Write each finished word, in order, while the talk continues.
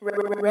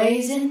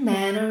Raisin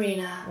Man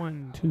Arena.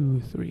 1,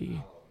 2,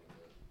 3.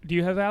 Do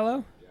you have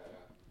aloe?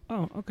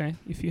 Oh, okay.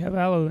 If you have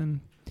aloe,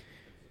 then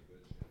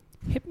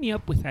hit me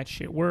up with that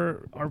shit.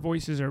 Our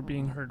voices are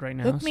being heard right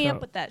now. Hook me up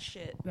with that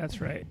shit.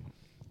 That's right.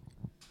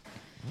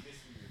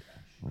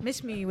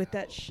 Miss me with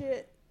that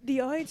shit.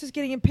 The audience is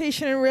getting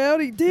impatient and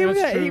rowdy. Damn, we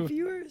got 8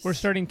 viewers. We're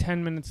starting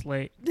 10 minutes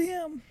late.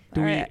 Damn.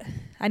 All right.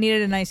 I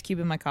needed an ice cube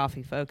in my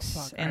coffee, folks.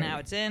 Fuck, and now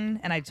it's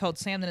in. And I told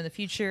Sam that in the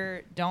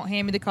future, don't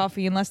hand me the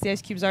coffee unless the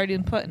ice cube's already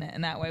been put in it.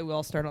 And that way we'll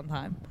all start on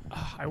time.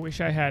 I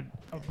wish I had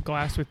a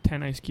glass with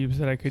 10 ice cubes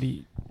that I could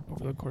eat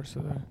over the course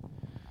of the...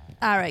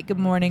 All right. Good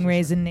morning,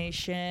 Raisin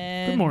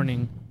Nation. Good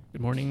morning.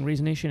 Good morning,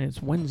 Raisin Nation.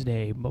 It's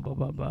Wednesday.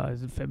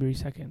 It's February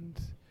 2nd.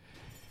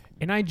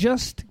 And I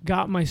just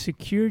got my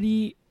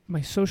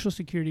social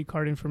security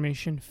card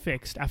information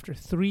fixed after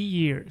 3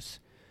 years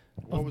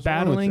of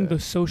battling the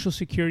Social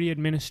Security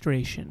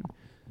Administration.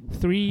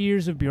 3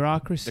 years of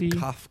bureaucracy. The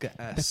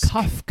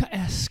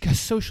Kafkaesque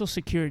Social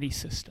Security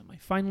system. I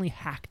finally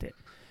hacked it.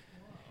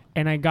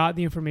 And I got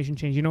the information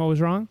changed. You know what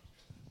was wrong?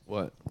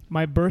 What?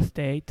 My birth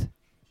date.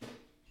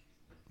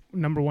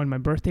 Number one, my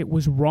birth date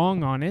was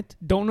wrong on it.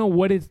 Don't know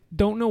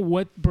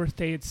what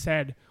birthday it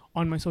said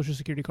on my Social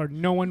Security card.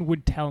 No one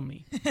would tell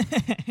me.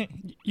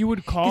 You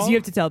would call. Because you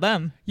have to tell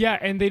them. Yeah,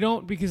 and they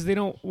don't, because they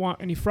don't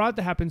want any fraud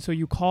to happen. So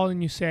you call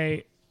and you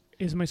say,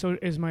 is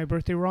my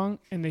birthday wrong?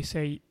 And they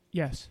say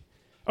yes.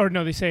 Or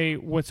no, they say,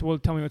 tell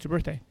me what's your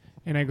birthday.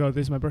 And I go,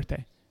 this is my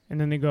birthday. And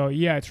then they go,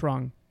 yeah, it's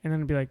wrong. And then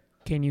I'd be like,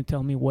 can you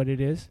tell me what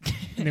it is?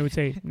 And they would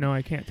say, no,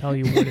 I can't tell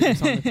you what it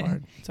is on the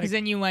card. Because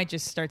then you might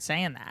just start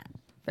saying that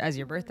as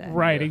your birthday.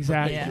 Right,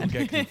 exactly. Yeah. You'll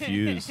get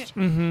confused.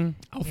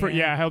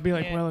 He'll be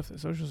like, well, if the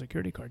Social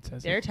Security card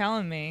says They're it.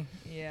 telling me.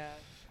 Yeah,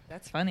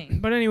 that's funny.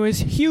 But anyways,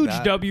 huge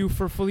W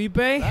for Felipe.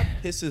 That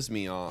pisses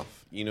me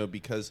off,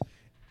 because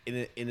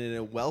in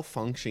a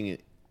well-functioning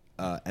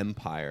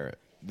empire,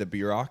 the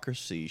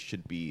bureaucracy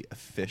should be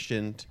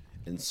efficient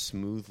and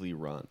smoothly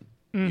run.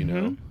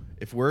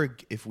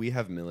 If we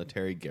have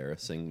military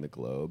garrisoning the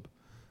globe,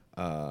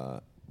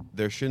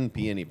 there shouldn't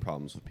be any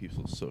problems with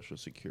people's social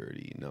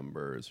security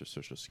numbers or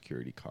social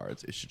security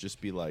cards. It should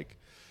just be like,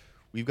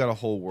 we've got a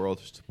whole world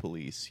to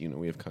police.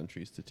 We have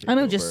countries to take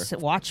over. Just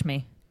watch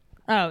me.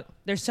 Oh,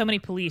 there's so many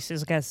police,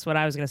 is guess what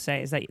I was going to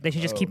say, is that they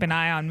should just keep an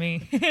eye on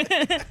me.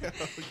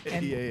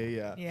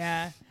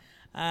 Yeah.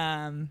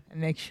 And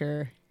make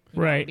sure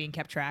right. Being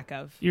kept track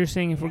of. You're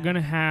saying if we're going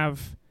to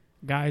have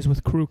guys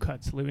with crew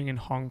cuts living in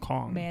Hong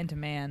Kong man to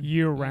man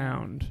year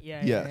round,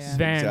 yes,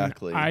 then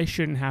exactly. I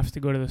shouldn't have to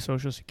go to the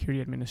Social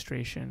Security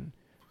Administration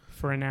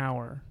for an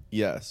hour.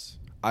 Yes.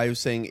 I was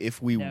saying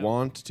if we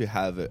want to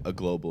have a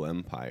global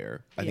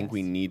empire, I think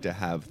we need to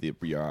have the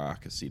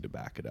bureaucracy to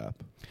back it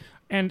up.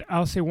 And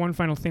I'll say one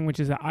final thing, which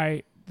is that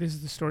this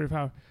is the story of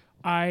how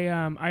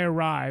I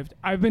arrived.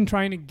 I've been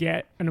trying to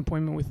get an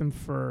appointment with them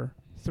for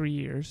 3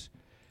 years.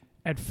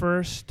 At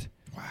first,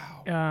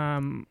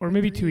 or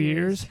maybe 2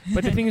 years.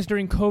 But the thing is,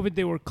 during COVID,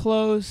 they were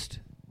closed.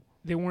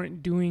 They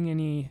weren't doing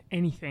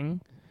anything.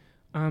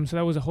 So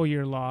that was a whole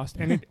year lost.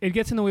 And it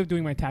gets in the way of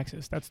doing my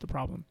taxes. That's the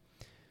problem.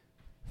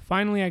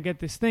 Finally, I get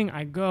this thing.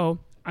 I go.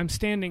 I'm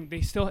standing.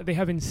 They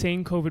have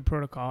insane COVID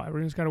protocol.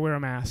 Everyone's got to wear a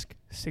mask,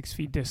 6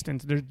 feet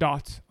distance. There's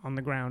dots on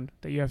the ground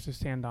that you have to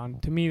stand on.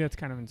 To me, that's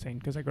kind of insane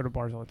because I go to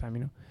bars all the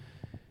time,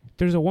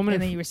 There's a woman.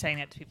 And then you were saying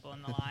that to people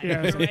in the line.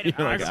 Yeah,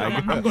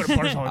 I'm going to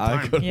bars all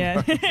the time.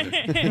 Yeah.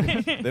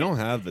 They don't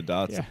have the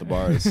dots at the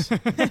bars. You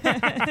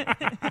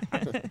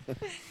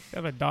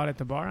have a dot at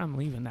the bar, I'm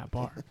leaving that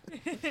bar.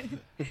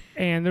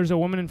 And there's a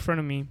woman in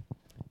front of me,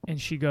 and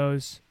she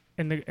goes,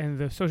 and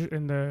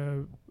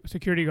the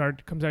security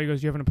guard comes out. He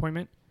goes, "Do you have an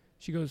appointment?"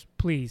 She goes,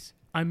 "Please,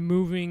 I'm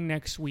moving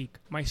next week.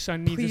 My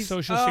son needs a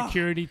Social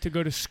Security to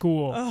go to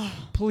school.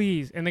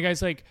 Please." And the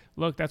guy's like,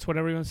 "Look, that's what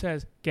everyone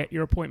says. Get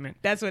your appointment."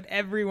 That's what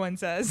everyone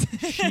says.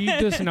 She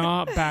does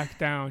not back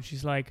down.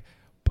 She's like,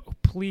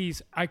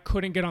 "Please, I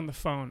couldn't get on the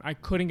phone. I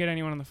couldn't get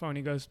anyone on the phone."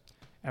 He goes,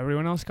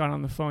 "Everyone else got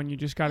on the phone. You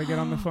just got to get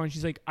on the phone."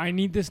 She's like, "I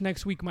need this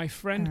next week. My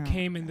friend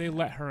came and they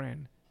let her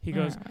in." He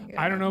goes,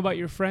 "I don't know about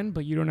your friend,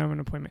 but you don't have an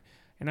appointment."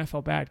 And I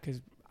felt bad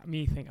because I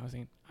was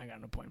thinking, I got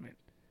an appointment.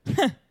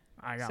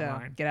 I got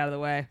mine. Get out of the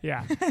way.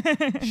 Yeah.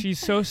 She's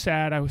so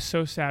sad. I was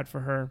so sad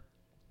for her.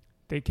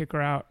 They kick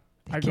her out.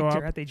 They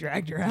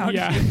dragged her out.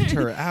 Yeah. Kicked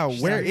her out.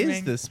 Where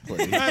is this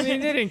place? I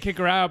mean, they didn't kick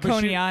her out. But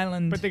Coney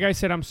Island. But the guy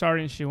said, "I'm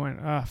sorry," and she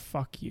went,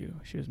 "Fuck you."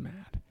 She was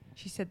mad.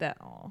 She said that.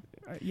 Oh.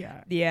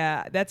 Yeah.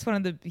 Yeah, that's one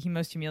of the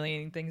most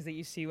humiliating things that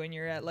you see when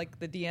you're at like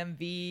the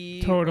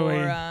DMV. Totally.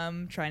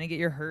 Or trying to get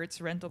your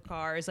Hertz rental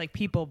cars, like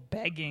people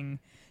begging.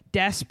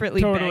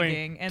 Desperately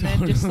begging, and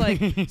then just like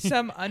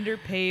some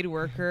underpaid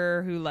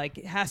worker who like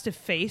has to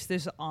face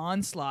this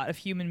onslaught of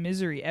human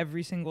misery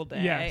every single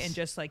day, and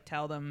just like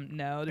tell them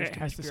no, there's too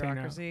much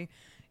bureaucracy.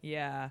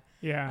 Yeah.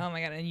 Oh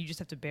my god, and you just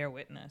have to bear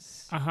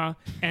witness.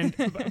 And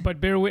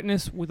but bear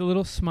witness with a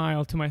little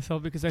smile to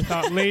myself because I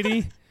thought,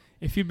 lady,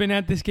 if you've been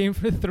at this game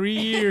for 3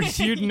 years,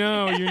 you'd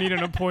know you need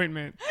an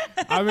appointment.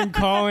 I've been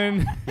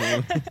calling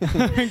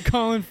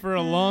for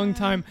a long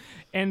time.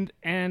 And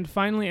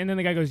finally, and then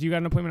the guy goes, "You got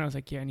an appointment?" I was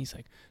like, "Yeah." And he's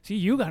like, "See,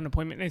 you got an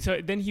appointment." And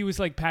so then he was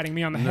like patting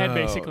me on the head,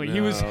 basically.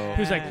 He was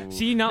like,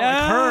 "See, not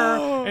like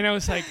her." And I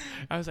was like,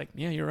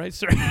 "Yeah, you're right,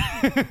 sir." Wow.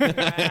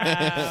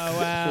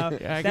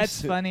 Yeah,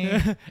 That's funny.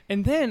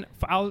 And then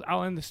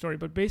I'll end the story,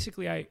 but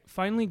basically, I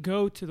finally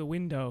go to the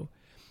window,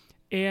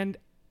 and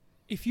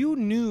if you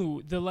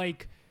knew the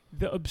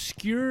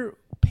obscure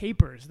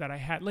papers that I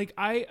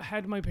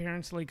had my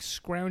parents like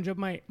scrounge up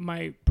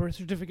my birth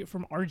certificate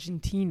from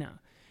Argentina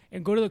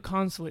and go to the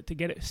consulate to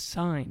get it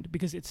signed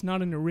because it's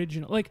not an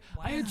original. Like,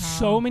 wow. I had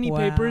so many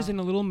papers in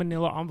a little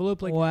manila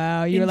envelope. Like,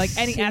 wow, you were like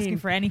asking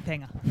for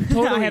anything.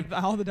 Totally. I have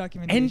all the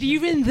documentation. And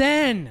even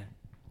then,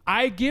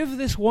 I give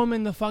this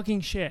woman the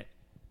fucking shit.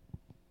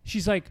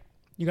 She's like,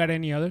 "You got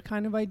any other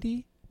kind of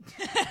ID?"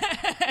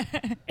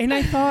 And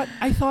I thought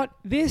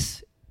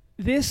this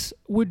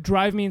would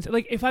drive me insane.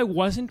 Like, if I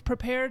wasn't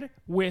prepared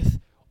with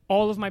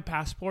all of my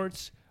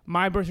passports,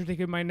 my birth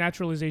certificate, my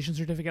naturalization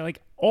certificate, like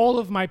all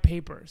of my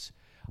papers,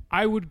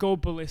 I would go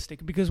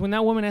ballistic. Because when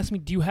that woman asked me,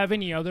 "Do you have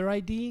any other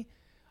ID?"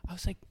 I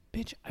was like,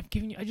 "Bitch, I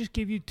just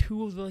gave you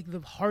two of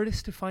the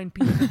hardest to find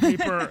pieces of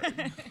paper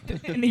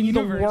in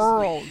the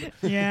world."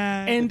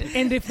 Yeah. And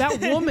if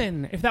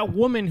that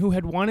woman who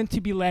had wanted to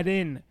be let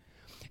in,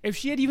 if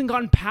she had even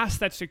gotten past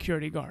that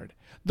security guard,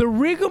 the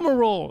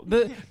rigmarole,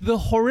 the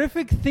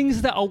horrific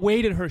things that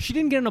awaited her, she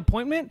didn't get an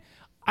appointment.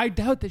 I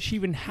doubt that she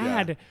even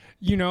had,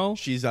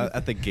 She's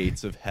at the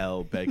gates of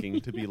hell begging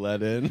to be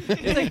let in.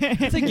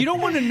 It's like you don't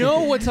want to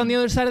know what's on the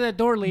other side of that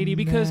door, lady,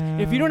 because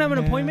if you don't have an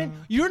appointment,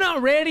 you're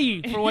not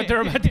ready for what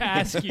they're about to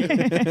ask you. You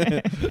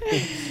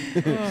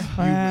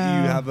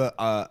have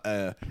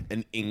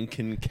an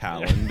Incan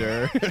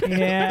calendar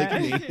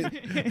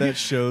that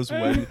shows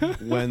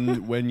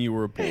when you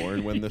were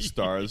born, when the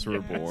stars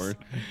were born.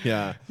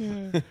 Yeah.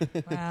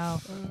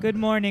 Wow. Good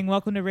morning.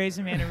 Welcome to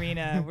Raisin Man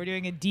Arena. We're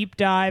doing a deep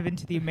dive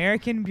into the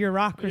American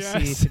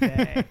bureaucracy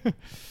today.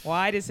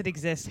 Why does it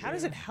exist? How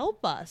does it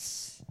help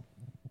us?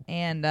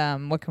 And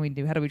what can we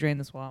do? How do we drain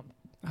the swamp?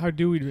 How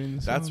do we drain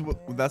the swamp?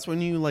 That's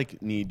when you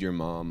need your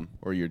mom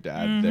or your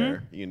dad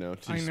there, to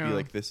just be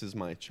like, "This is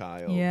my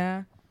child."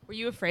 Yeah. Were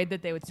you afraid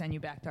that they would send you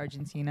back to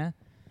Argentina?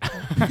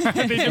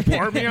 They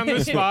deport me on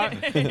the spot.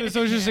 The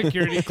Social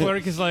Security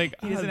clerk is like,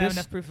 he doesn't have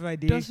enough proof of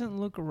ID. Doesn't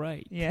look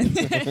right. Yeah.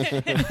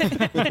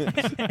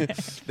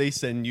 They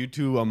send you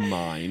to a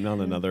mine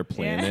on another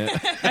planet.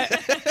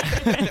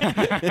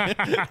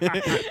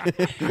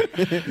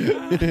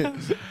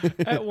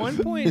 At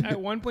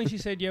one point, she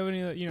said, "You have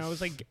any?"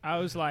 I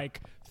was like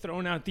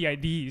throwing out the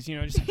IDs,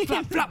 just like,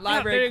 flop, flop,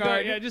 library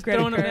card, just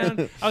throwing them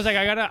down. I was like,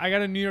 I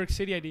got a New York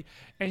City ID,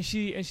 and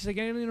she's like,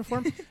 "Any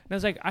uniform?" And I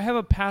was like, "I have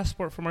a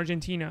passport from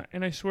Argentina,"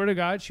 and I swear to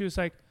God, she was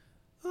like,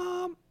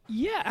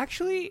 "Yeah,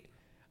 actually."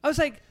 I was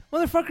like,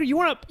 "Motherfucker, you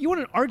want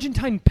an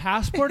Argentine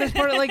passport as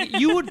part of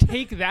you would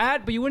take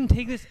that, but you wouldn't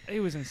take this." It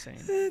was insane.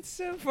 That's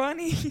so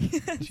funny.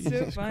 That's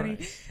so funny.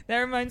 Christ. That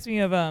reminds me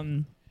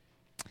of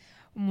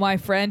my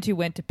friend who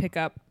went to pick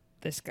up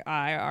this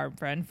guy, our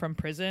friend from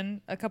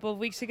prison a couple of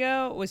weeks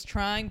ago, was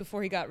trying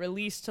before he got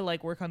released to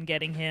work on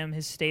getting him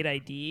his state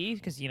ID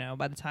because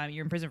by the time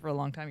you're in prison for a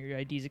long time, your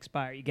IDs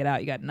expire. You get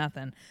out, you got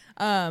nothing.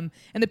 And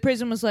the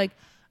prison was like,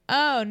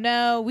 "Oh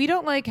no, we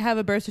don't have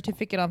a birth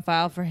certificate on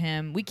file for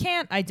him. We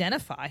can't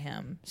identify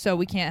him, so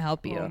we can't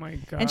help you." Oh my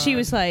God. And she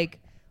was like,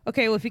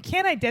 "Okay, well, if you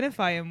can't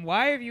identify him,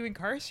 why have you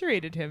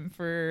incarcerated him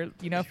for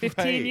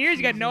 15 years?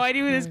 You got no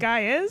idea who this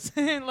guy is."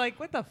 And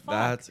what the fuck?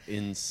 That's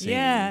insane.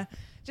 Yeah,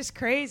 just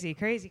crazy.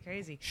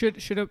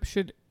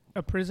 Should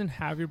a prison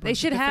have your birth They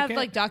should certificate?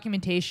 have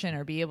documentation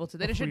or be able to.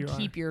 They Of who should you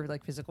keep your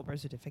physical birth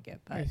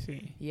certificate, but I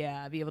see.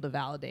 yeah, be able to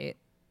validate.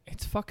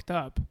 It's fucked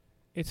up.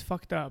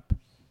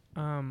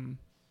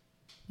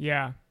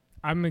 Yeah.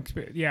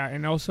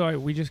 And also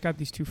we just got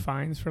these 2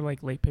 fines for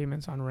late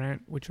payments on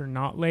rent, which are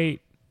not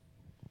late.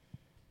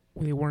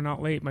 They were not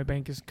late. My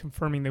bank is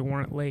confirming they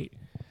weren't late.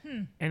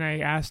 And I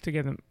asked to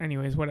get them.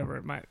 Anyways,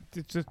 whatever.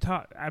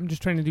 I'm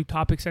just trying to do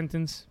topic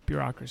sentence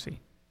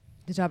bureaucracy.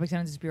 The topic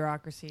sentence is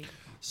bureaucracy.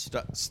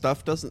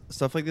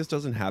 Stuff like this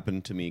doesn't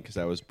happen to me because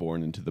I was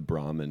born into the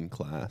Brahmin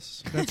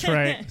class. That's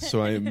right.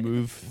 So I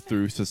move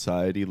through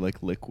society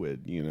like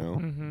liquid,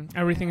 Mm-hmm.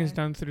 Everything is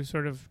done through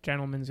sort of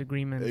gentlemen's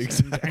agreements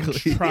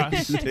exactly. and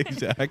trust.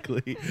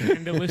 Exactly.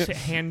 And illicit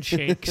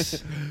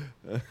handshakes.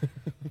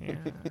 Yeah.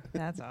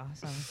 That's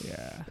awesome.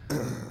 Yeah.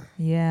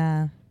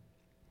 Yeah.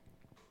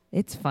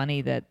 It's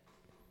funny that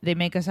they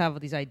make us have all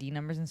these ID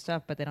numbers and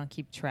stuff, but they don't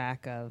keep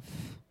track of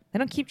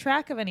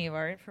any of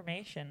our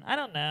information. I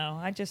don't know.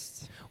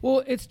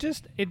 Well, it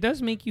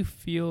does make you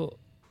feel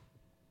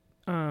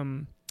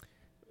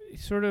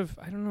sort of,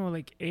 I don't know,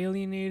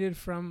 alienated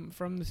from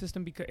the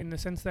system, because in the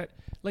sense that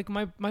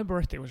my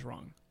birthday was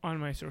wrong on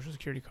my Social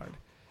Security card.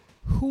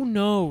 Who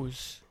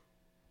knows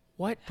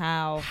what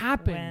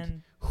happened?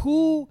 When?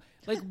 Who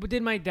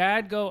did my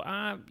dad go,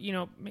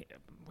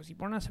 was he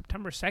born on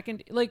September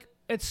 2nd?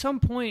 At some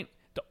point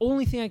The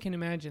only thing I can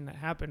imagine that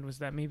happened was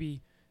that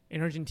maybe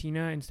in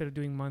Argentina, instead of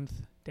doing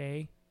month,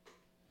 day,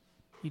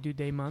 you do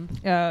day, month.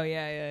 Oh,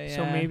 yeah.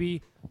 So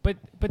maybe, but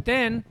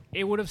then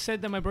it would have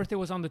said that my birthday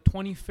was on the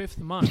 25th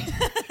month.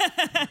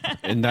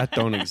 And that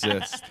don't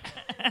exist.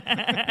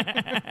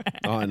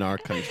 In our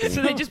country.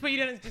 So they just put you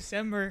down as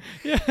December.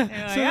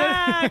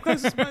 Yeah. Like,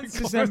 closest month's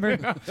December.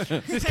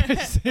 This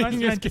guy's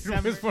saying his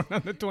kid was born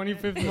on the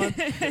 25th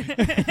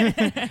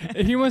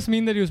month. He must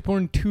mean that he was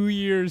born 2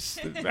 years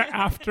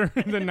after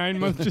the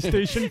 9-month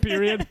gestation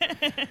period.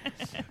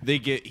 He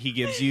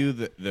gives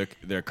you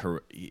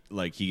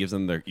he gives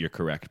them your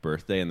correct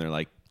birthday, and they're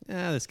like,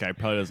 this guy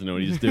probably doesn't know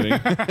what he's doing.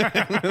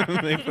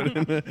 they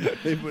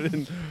put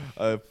in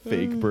a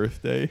fake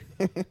birthday.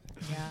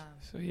 Yeah.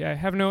 So yeah,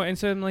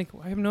 I'm like,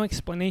 I have no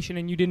explanation,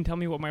 and you didn't tell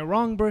me what my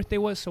wrong birthday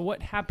was. So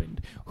what happened?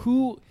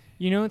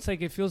 It's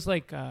like, it feels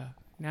like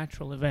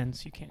natural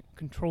events. You can't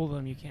control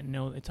them. You can't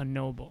know. It's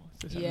unknowable.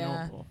 It's just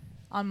unknowable.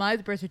 On my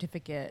birth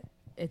certificate,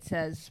 it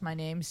says my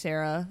name,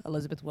 Sarah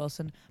Elizabeth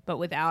Wilson, but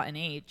without an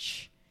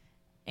H.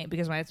 And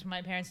because that's what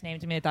my parents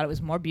named me. I thought it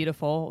was more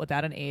beautiful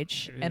without an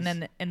H. And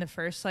then in the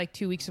first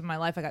 2 weeks of my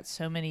life, I got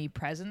so many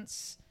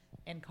presents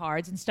and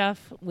cards and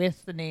stuff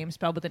with the name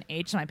spelled with an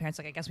H. So my parents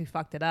I guess we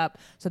fucked it up.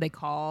 So they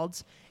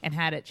called and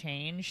had it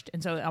changed.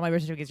 And so on my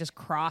birth certificate, it's just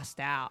crossed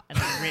out and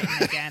then written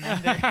again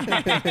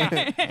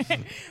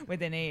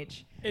with an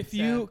H.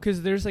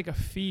 Because there's like a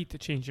fee to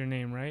change your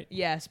name, right?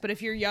 Yes, but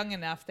if you're young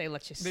enough, they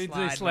let you slide.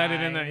 They slide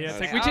it in there. Yeah, it's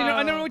like,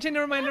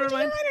 never mind. Her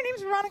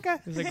name's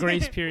Veronica. There's a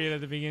grace period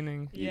at the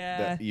beginning.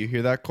 Yeah. You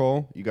hear that,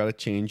 Cole? You got to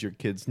change your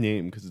kid's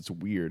name because it's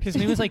weird. His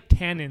name is like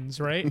Tannins,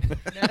 right?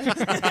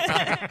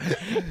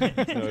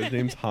 No, his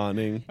name's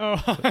Hanning. Oh,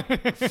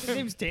 His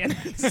name's Dan.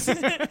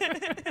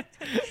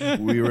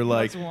 We were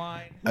like, That's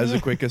wine. as a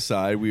quick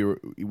aside, we were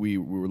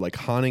like,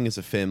 Hanning is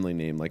a family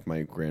name, like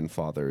my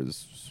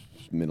grandfather's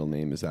middle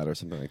name is that or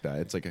something like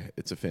that.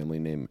 It's a family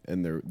name,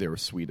 and they were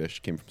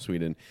Swedish, came from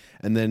Sweden.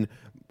 And then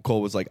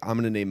Cole was like, I'm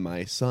gonna name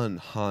my son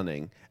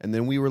Hanning. And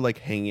then we were like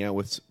hanging out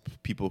with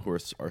people who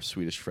are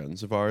Swedish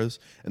friends of ours,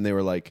 and they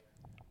were like,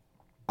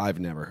 I've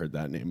never heard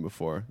that name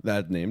before.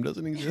 That name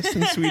doesn't exist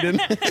in Sweden.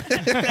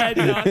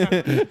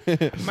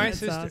 My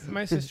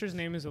sister's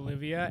name is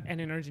Olivia, and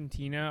in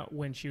Argentina,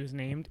 when she was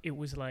named, it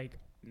was like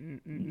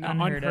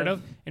unheard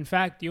of. In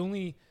fact, the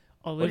only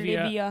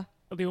Olivia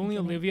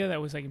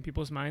that was like in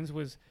people's minds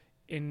was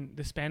in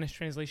the Spanish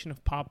translation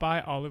of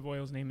Popeye. Olive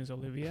Oil's name is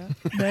Olivia.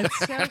 That's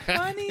so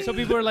funny. So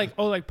people are like,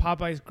 oh, like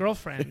Popeye's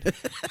girlfriend.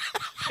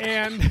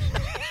 And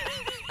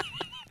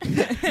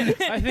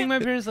I think my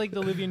parents liked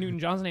Olivia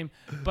Newton-John's name.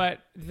 But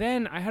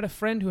then I had a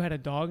friend who had a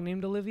dog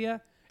named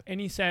Olivia, and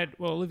he said,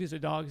 well, Olivia's a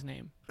dog's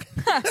name.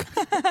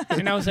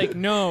 And I was like,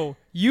 no,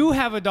 you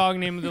have a dog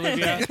named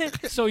Olivia,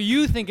 so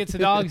you think it's a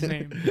dog's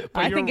name. But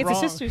I think it's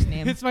wrong. a sister's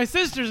name. It's my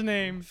sister's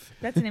name.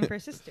 That's a name for a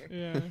sister.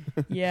 Yeah.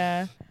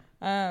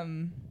 Yeah.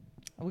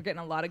 We're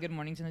getting a lot of good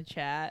mornings in the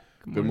chat.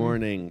 Good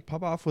morning.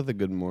 Pop off with a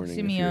good morning.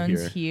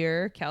 Simeon's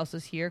here.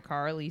 Kelsey's here.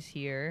 Carly's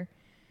here.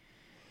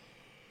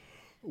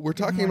 We're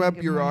talking about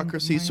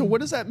bureaucracy. So what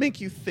does that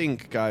make you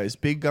think, guys?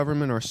 Big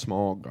government or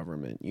small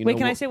government? Wait,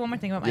 can I say one more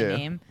thing about my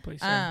name?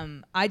 Please.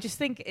 I just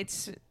think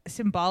it's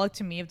symbolic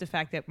to me of the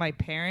fact that my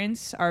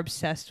parents are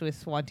obsessed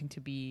with wanting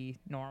to be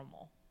normal.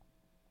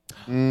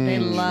 They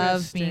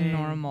love being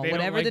normal.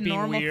 Whatever like the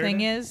normal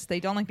thing is, they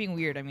don't like being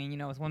weird. I mean,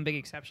 with one big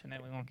exception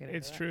that we won't get into.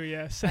 It's true,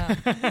 yes.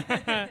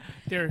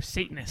 They're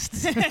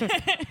Satanists.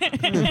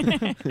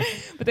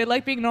 But they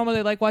like being normal.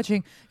 They like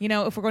watching,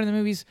 if we're going to the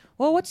movies,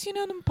 well, what's,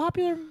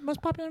 the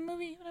most popular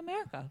movie in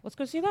America? Let's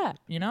go see that.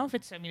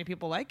 If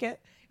people like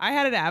it. I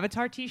had an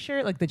Avatar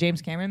t-shirt, like the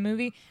James Cameron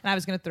movie, and I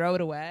was going to throw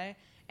it away.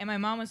 And my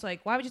mom was like,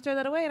 why would you throw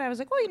that away? And I was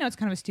like, well, it's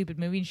kind of a stupid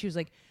movie. And she was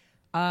like,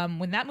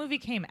 when that movie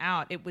came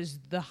out, it was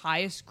the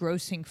highest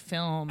grossing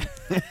film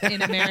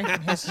in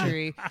American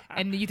history.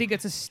 And you think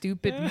it's a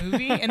stupid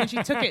movie? And then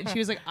she took it and she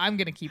was like, I'm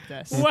going to keep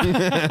this.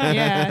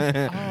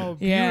 Yeah. Oh,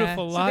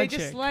 beautiful logic.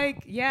 So they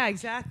just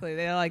exactly.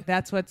 They're like,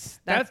 that's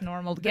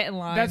normal. Get in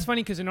line. That's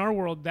funny because in our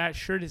world, that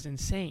shirt is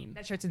insane.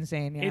 That shirt's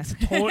insane, yeah.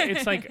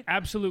 It's like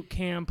absolute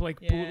camp,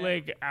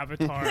 bootleg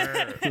Avatar.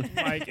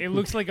 It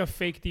looks like a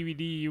fake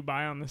DVD you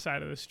buy on the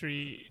side of the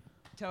street.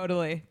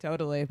 Totally.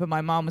 But my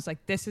mom was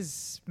like,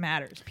 this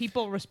matters.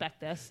 People respect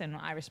this, and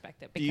I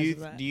respect it because of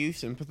that. Do you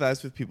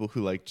sympathize with people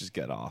who just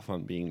get off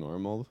on being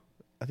normal?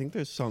 I think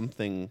there's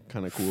something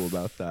kind of cool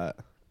about that.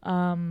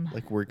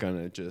 We're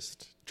gonna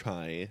just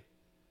try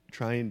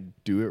and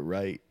do it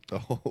right the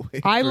whole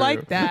way I through.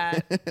 like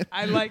that.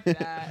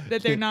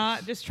 That they're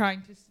not just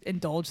trying to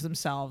indulge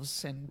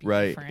themselves and be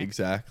different.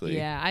 Exactly.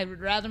 Yeah, I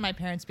would rather my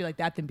parents be like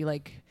that than be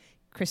like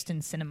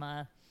Kristen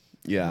Cinema.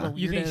 Yeah.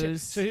 You think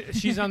so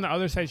she's on the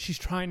other side. She's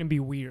trying to be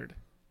weird.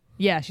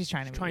 Yeah, she's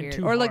trying to be weird.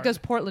 Too or hard. those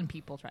Portland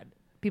people try to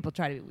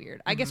be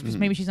weird. I guess because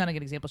maybe she's not a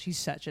good example. She's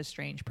such a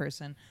strange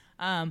person.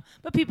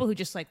 But people who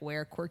just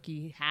wear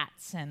quirky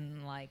hats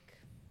and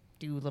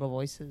do little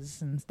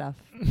voices and stuff.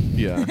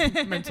 Yeah.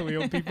 Mentally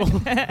ill people.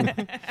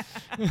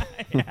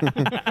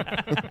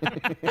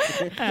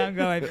 I don't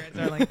go. My parents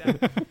are like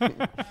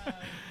that.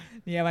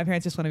 Yeah, my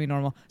parents just want to be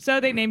normal. So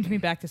they named me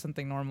back to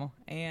something normal.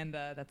 And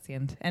that's the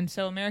end. And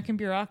so American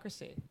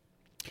bureaucracy.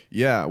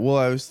 Yeah. Well,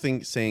 I was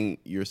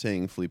you're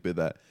saying, Felipe,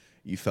 that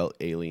you felt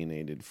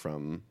alienated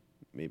from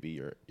maybe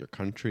your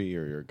country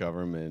or your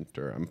government,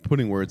 or I'm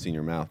putting words in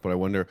your mouth, but I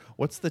wonder,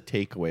 what's the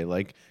takeaway?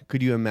 Like,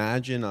 could you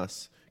imagine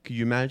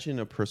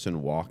a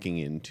person walking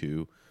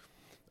into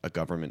a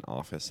government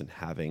office and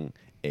having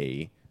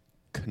a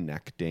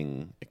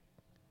connecting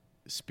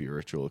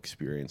spiritual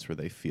experience where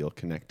they feel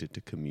connected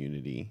to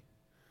community?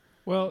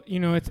 Well,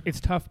 it's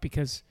tough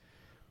because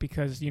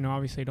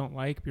obviously I don't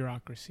like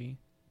bureaucracy,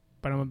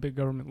 but I'm a big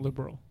government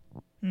liberal.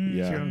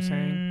 Yeah. See what I'm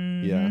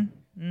saying? Yeah.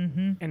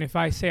 Mm-hmm. And if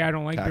I say I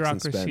don't like Tax and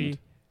bureaucracy, spend.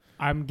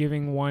 I'm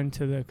giving one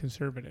to the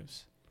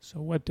conservatives. So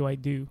what do I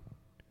do?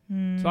 So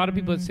a lot of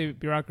people that say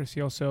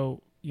bureaucracy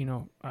also,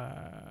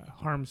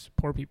 harms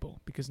poor people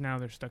because now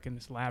they're stuck in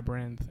this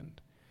labyrinth. And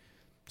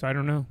so I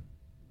don't know.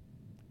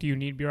 Do you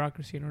need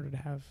bureaucracy in order to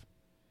have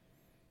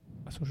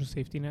a social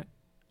safety net?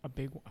 A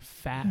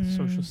fat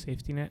social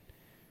safety net?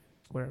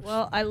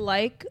 Well, I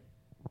like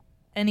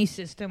any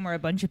system where a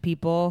bunch of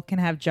people can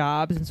have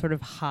jobs and sort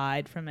of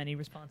hide from any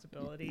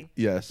responsibility.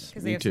 Yes,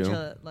 Because they me have too.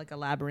 such a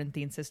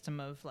labyrinthine system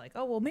of like,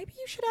 oh, well, maybe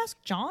you should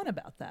ask John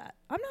about that.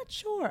 I'm not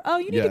sure. Oh,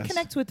 you need to Yes.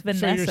 connect with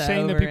Vanessa. So you're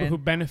saying the over people in- who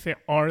benefit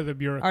are the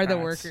bureaucrats. are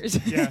the workers.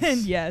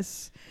 Yes.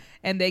 Yes.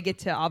 And they get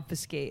to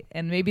obfuscate.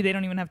 And maybe they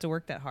don't even have to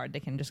work that hard. They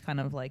can just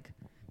kind of like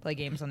play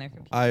games on their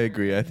computer. I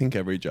agree. I think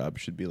every job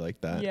should be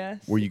like that.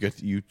 Yes. Where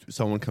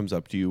someone comes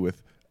up to you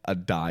with a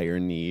dire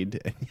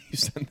need and you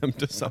send them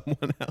to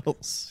someone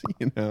else,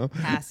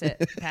 Pass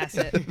it. Pass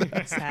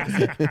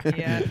it.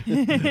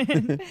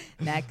 Yeah.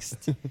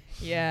 Next.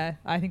 Yeah.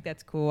 I think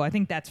that's cool. I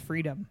think that's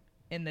freedom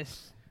in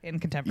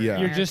contemporary Yeah.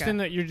 America.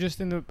 You're just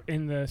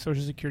in the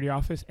Social Security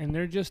office and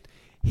they're just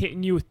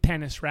hitting you with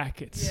tennis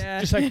rackets.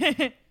 Yeah. Just like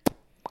to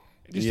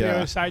the Yeah.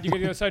 other side. You get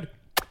the other side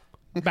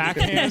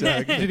backhand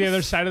Exactly. to the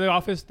other side of the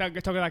office. Talk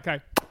to that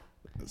guy.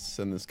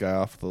 Send this guy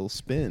off with a little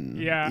spin.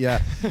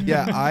 Yeah.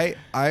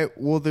 Yeah.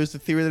 Well, there's the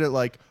theory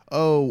that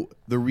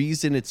the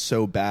reason it's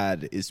so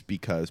bad is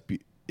because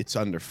it's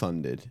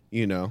underfunded,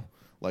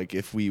 Like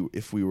if we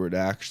were to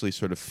actually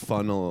sort of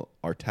funnel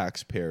our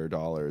taxpayer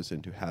dollars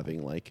into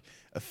having like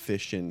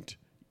efficient,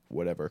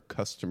 whatever,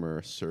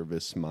 customer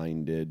service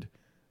minded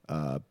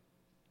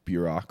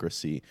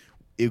bureaucracy,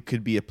 it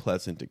could be a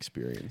pleasant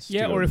experience.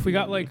 Yeah, to go or to if we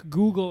got community. like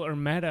Google or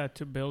Meta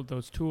to build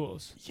those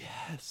tools.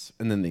 Yes,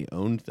 and then they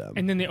owned them.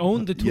 And then they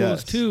own the tools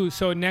Yes. too.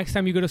 So next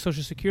time you go to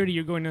Social Security,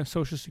 you're going to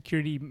Social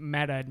Security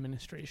Meta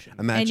Administration.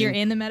 Imagine, And you're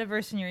in the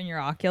metaverse and you're in your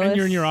Oculus. And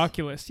you're in your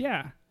Oculus,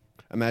 yeah.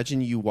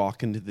 Imagine you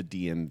walk into the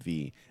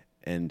DMV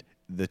and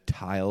the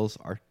tiles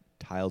are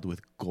tiled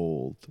with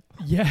gold,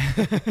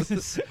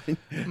 Yes.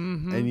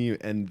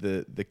 and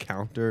the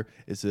counter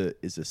is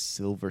a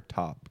silver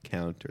top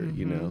counter,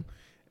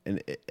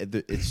 and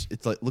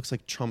it's like looks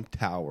like Trump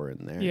Tower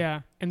in there.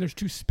 Yeah. And there's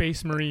 2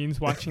 space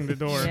marines watching the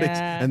door.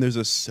 Yeah. And there's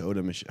a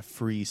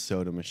free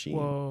soda machine.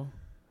 Whoa.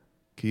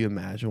 Can you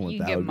imagine what You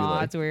that can get would be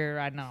mods like? where you're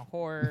riding on a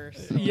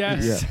horse. or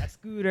Yes. A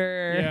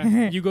scooter.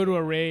 Yeah. You go to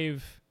a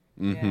rave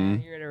Mm-hmm.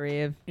 Yeah, you're at a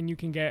rave. and you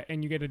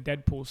get a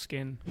Deadpool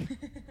skin.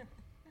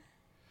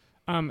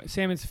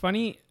 Sam, it's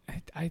funny.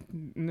 I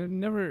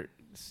never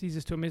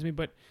ceases to amaze me,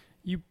 but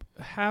you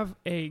have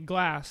a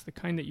glass, the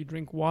kind that you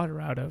drink water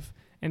out of,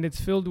 and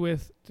it's filled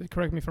with,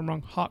 correct me if I'm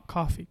wrong, hot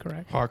coffee,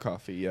 correct? Hot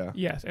coffee, yeah.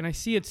 Yes, and I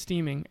see it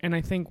steaming, and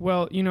I think,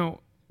 well,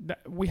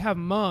 we have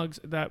mugs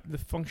that the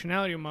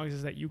functionality of mugs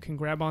is that you can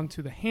grab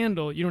onto the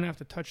handle. You don't have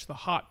to touch the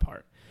hot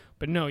part.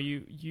 But no,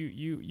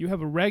 you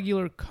have a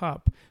regular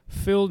cup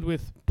filled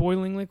with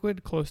boiling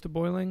liquid, close to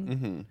boiling,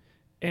 Mm-hmm.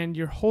 and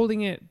you're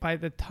holding it by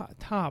the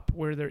top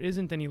where there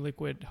isn't any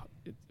liquid.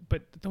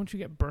 But don't you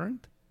get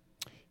burnt?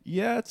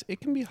 Yeah, it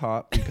can be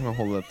hot. You kind of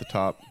hold it at the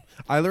top.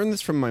 I learned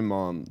this from my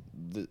mom,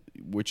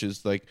 which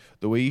is like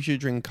the way you should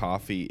drink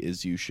coffee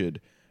is you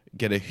should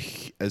get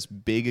as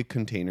big a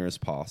container as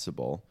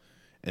possible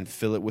and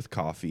fill it with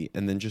coffee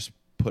and then just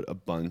put a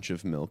bunch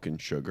of milk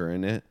and sugar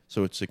in it.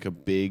 So it's like a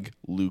big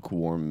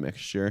lukewarm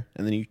mixture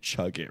and then you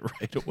chug it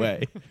right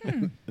away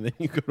and then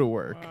you go to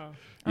work. Wow.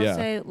 I'll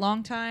say,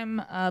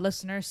 longtime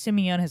listener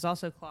Simeon has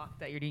also clocked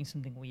that you're doing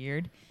something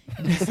weird.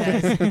 And he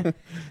says,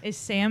 "Is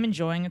Sam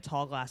enjoying a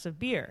tall glass of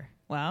beer?"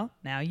 Well,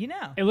 now you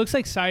know. It looks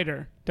like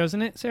cider,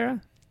 doesn't it,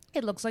 Sarah?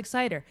 It looks like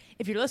cider.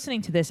 If you're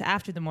listening to this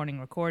after the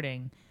morning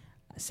recording,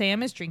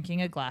 Sam is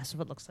drinking a glass of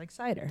what looks like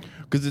cider.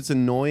 Because it's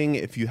annoying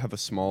if you have a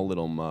small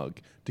little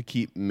mug to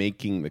keep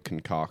making the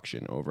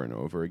concoction over and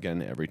over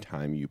again every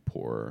time you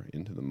pour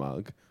into the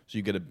mug. So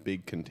you get a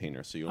big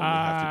container, so you only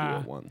have to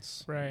do it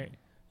once. Right.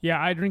 Yeah,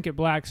 I drink it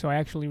black, so I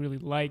actually really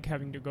like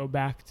having to go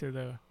back to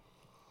the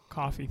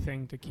coffee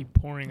thing to keep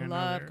pouring Love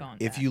another. going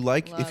If back. you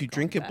Love if you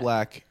drink going it back.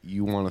 black,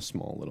 you want a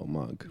small little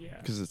mug. Yeah.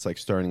 Because it's like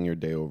starting your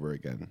day over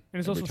again. And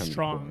it's every also time you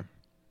strong. pour.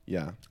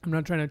 Yeah. I'm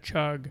not trying to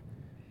chug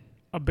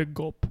a big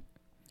gulp.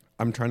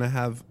 I'm trying to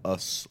have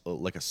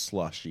like a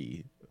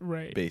slushy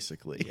Right.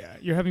 Basically. Yeah,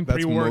 you're having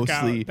That's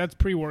pre-workout. mostly- That's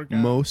pre-workout.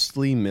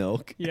 Mostly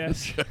milk and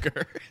Yes.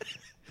 sugar.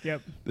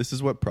 Yep, This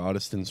is what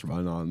Protestants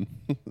run on.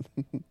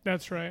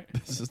 that's right.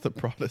 This is the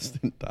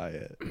Protestant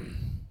diet.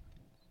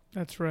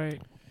 That's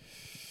right.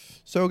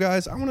 So,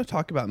 guys, I want to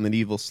talk about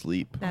medieval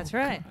sleep. That's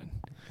right.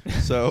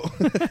 So,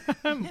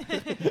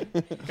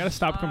 Gotta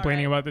stop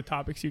complaining about the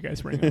topics you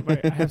guys bring up.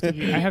 I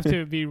have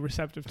to be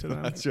receptive to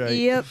them. that's right.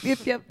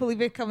 Yep. Believe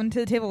it, coming to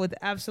the table with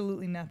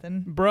absolutely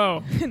nothing.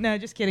 Bro, No,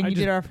 just kidding. You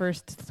did our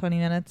first 20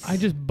 minutes. I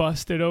just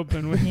busted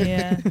open with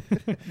Yeah.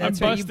 That's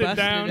right. You busted busted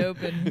down. it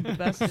open. You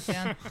busted it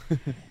down.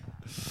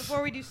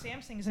 Before we do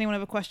Sam's thing, does anyone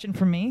have a question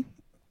for me?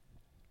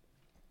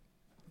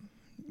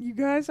 You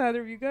guys?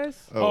 Either of you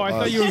guys? Oh, I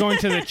thought you were going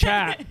to the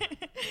chat.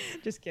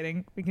 Just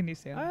kidding. We can do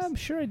Sam's. I'm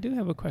sure I do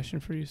have a question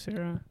for you,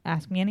 Sarah.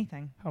 Ask me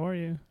anything. How are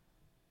you?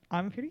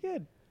 I'm pretty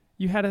good.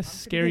 You had a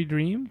scary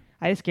dream?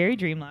 I had a scary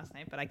dream last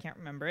night, but I can't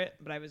remember it,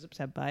 but I was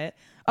upset by it.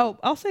 Oh,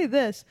 I'll say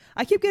this.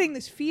 I keep getting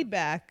this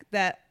feedback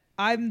that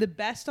I'm the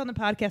best on the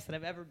podcast that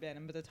I've ever been.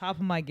 I'm at the top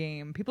of my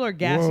game. People are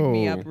gassing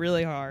me Whoa. up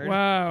really hard.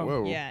 Wow.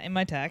 Whoa. Yeah, in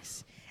my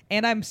texts.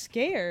 And I'm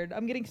scared.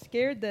 I'm getting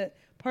scared that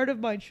part of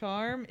my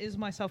charm is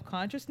my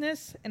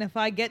self-consciousness. And if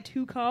I get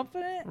too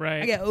confident,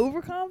 Right. I get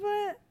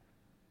overconfident,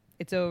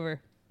 it's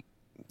over.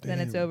 Then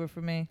it's over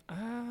for me.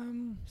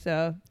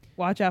 So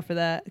watch out for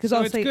that. Because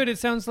So it's good. It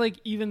sounds like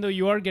even though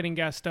you are getting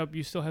gassed up,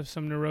 you still have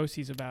some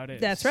neuroses about it.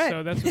 That's right.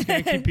 So that's what's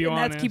going to keep you and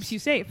honest. that keeps you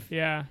safe.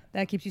 Yeah.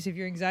 That keeps you safe.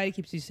 Your anxiety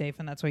keeps you safe,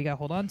 and that's why you got to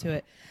hold on to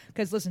it.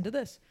 Because listen to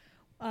this.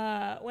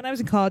 When I was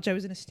in college, I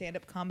was in a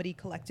stand-up comedy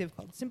collective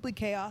called Simply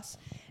Chaos.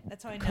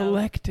 That's how I know.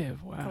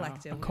 Collective. Wow.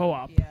 Collective. A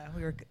co-op. Yeah,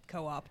 we were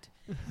co-opted.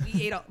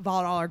 We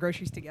bought all our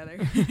groceries together.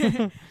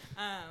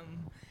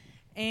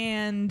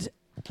 And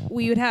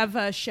we would have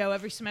a show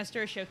every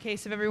semester, a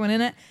showcase of everyone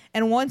in it.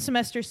 And one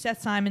semester,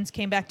 Seth Simons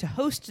came back to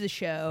host the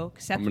show.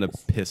 Seth I'm going to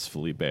piss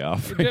Felipe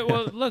off.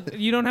 Well, look,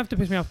 you don't have to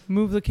piss me off.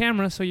 Move the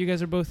camera so you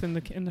guys are both in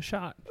the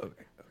shot.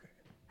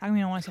 How come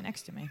you don't want to sit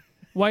next to me?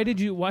 Why are you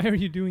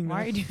doing that?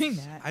 Why are you doing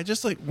that? I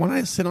just when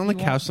I sit on the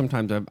couch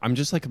sometimes, I'm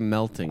just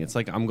melting. It's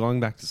like I'm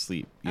going back to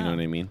sleep. You know what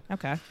I mean?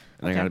 Okay.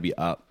 And I got to be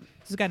up.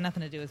 This has got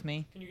nothing to do with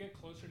me. Can you get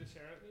closer to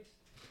Sarah at least?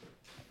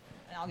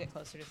 And I'll get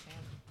closer to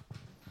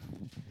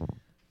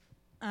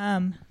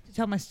Sam.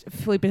 Tell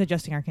Felipe is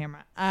adjusting our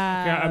camera.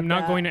 Yeah, I'm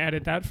not going to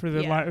edit that for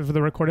the yeah. for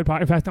the recorded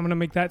podcast. In fact, I'm going to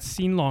make that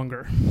scene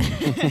longer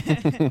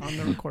on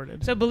the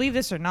recorded. So believe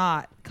this or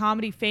not,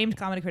 famed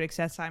comedy critic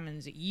Seth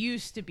Simons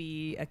used to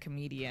be a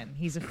comedian.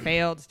 He's a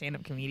failed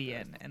stand-up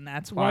comedian, and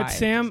that's why. What,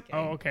 Sam?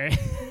 Oh, okay.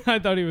 I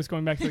thought he was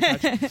going back to the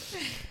couch.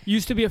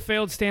 Used to be a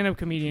failed stand-up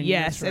comedian.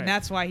 Yes, that's right. and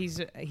that's why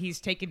he's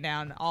taken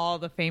down all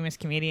the famous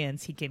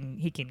comedians he can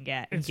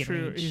get. It's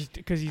true.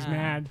 Because he's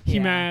mad. Yeah. He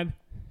mad.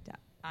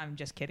 I'm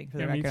just kidding. For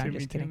the Yeah, record, I'm me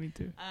just too, kidding. me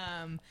too.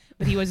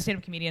 But he was a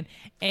stand-up comedian,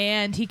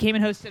 and he came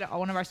and hosted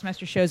one of our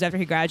semester shows after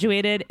he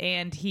graduated.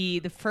 And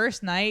the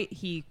first night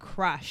he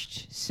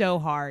crushed so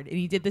hard, and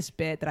he did this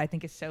bit that I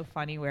think is so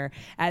funny, where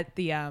at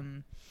the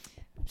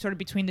sort of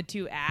between the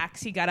two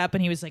acts, he got up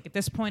and he was like, "At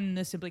this point in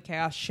the Simply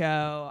Chaos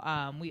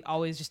show, we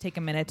always just take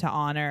a minute to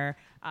honor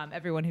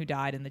everyone who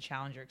died in the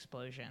Challenger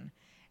explosion."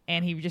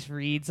 And he just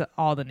reads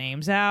all the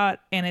names out,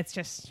 and it's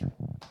just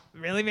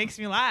really makes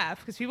me laugh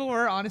because people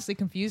were honestly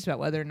confused about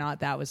whether or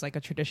not that was like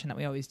a tradition that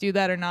we always do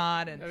that or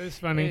not. And that is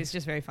funny. It was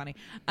just very funny.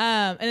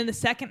 And then the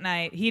second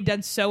night, he had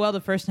done so well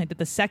the first night that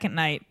the second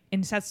night,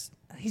 and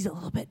he's a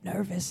little bit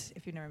nervous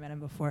if you've never met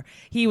him before.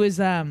 He was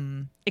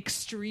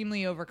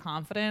extremely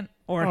overconfident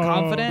or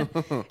confident,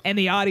 and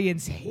the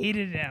audience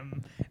hated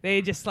him.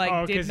 They just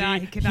did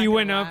not. He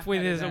went up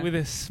with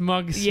his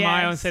smug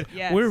smile and said,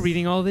 "We're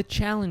reading all the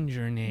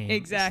Challenger names."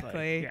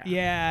 Exactly.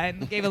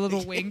 And gave a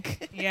little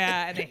wink.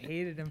 Yeah, and they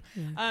hated him.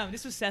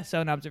 This was Seth's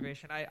own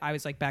observation. I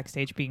was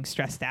backstage being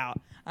stressed out.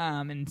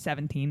 In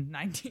 17,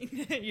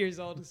 19 years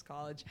old is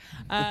college.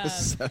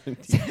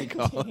 17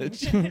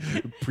 college,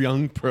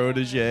 young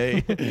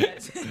protege.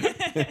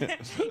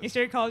 You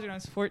started college when I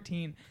was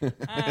 14.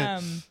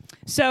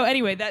 So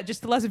anyway, that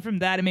just the lesson from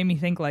that, it made me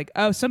think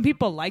some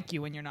people like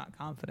you when you're not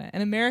confident.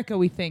 In America,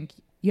 we think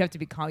you have to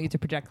be you have to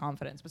project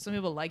confidence, but some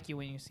people like you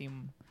when you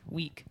seem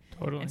weak.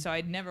 Totally. And so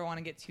I'd never want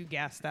to get too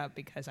gassed up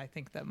because I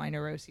think that my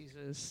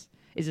neuroses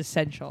is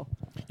essential.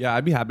 Yeah,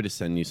 I'd be happy to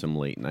send you some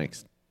late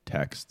night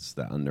texts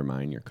that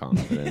undermine your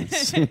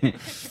confidence.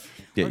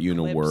 Get you in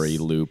a worry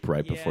loop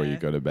right before you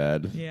go to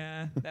bed.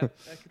 Yeah, that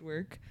could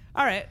work.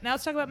 All right, now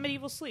let's talk about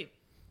medieval sleep.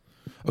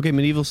 Okay,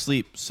 medieval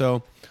sleep.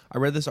 So I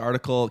read this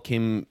article, it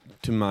came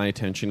to my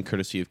attention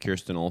courtesy of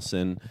Kirsten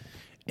Olsen,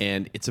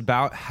 and it's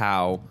about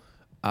how...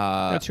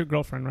 that's your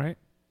girlfriend, right?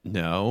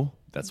 No,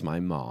 that's my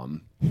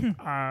mom.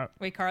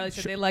 Wait, Carly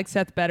said they like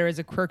Seth better as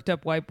a quirked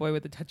up white boy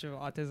with a touch of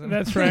autism.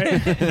 That's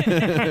right.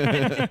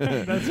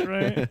 That's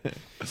right.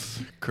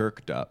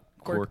 Quirked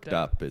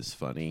up is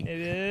funny. It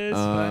is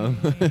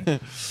funny.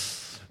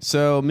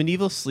 So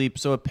medieval sleep.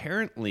 So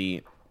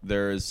apparently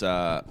there's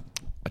a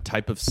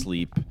type of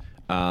sleep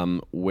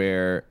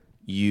where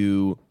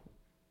you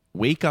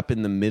wake up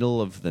in the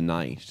middle of the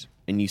night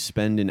and you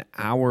spend an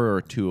hour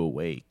or two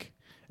awake.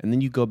 and then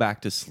you go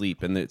back to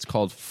sleep, and it's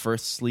called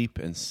first sleep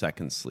and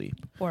second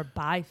sleep. Or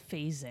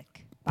biphasic.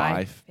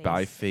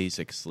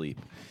 Biphasic sleep.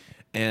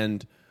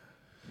 And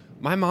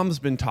my mom's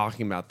been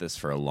talking about this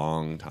for a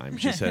long time.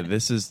 She said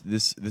this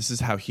is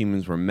how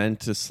humans were meant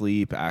to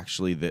sleep.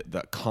 Actually,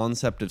 the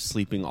concept of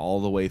sleeping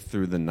all the way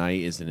through the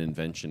night is an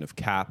invention of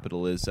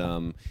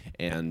capitalism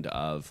and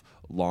of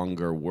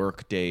longer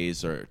work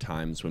days or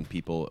times when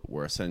people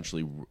were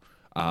essentially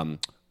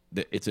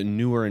it's a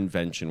newer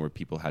invention where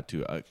people had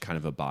to kind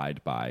of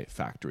abide by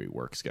factory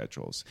work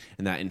schedules.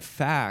 And that, in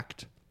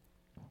fact,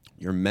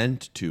 you're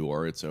meant to,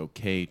 or it's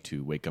okay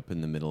to, wake up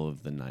in the middle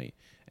of the night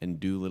and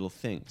do little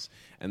things.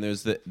 And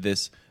there's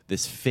this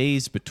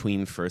phase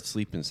between first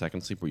sleep and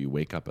second sleep where you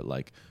wake up at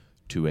like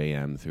 2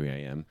 a.m., 3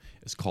 a.m.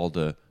 It's called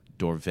a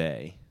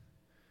dorveil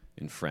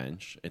in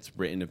French. It's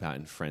written about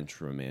in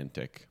French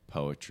romantic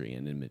poetry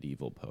and in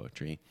medieval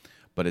poetry.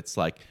 But it's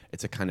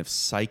a kind of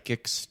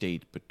psychic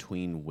state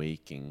between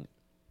waking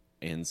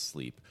and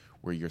sleep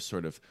where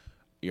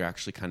you're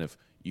actually kind of,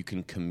 you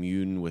can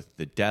commune with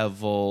the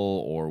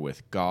devil or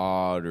with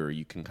God, or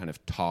you can kind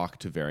of talk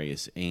to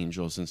various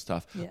angels and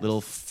stuff. Yes.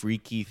 Little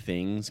freaky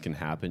things can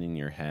happen in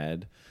your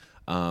head.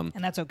 And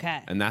that's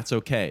okay. That's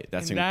okay.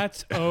 That's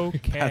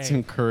okay. That's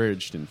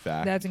encouraged, in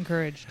fact. That's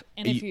encouraged.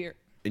 And if you're...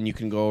 And you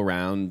can go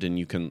around and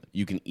you can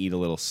eat a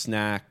little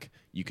snack.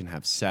 You can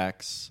have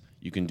sex.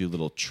 You can do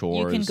little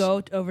chores. You can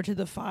go over to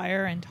the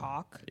fire and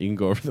talk. You can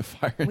go over to the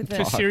fire and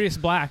talk. To Sirius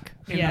Black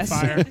in the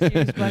fire.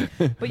 Sirius Black.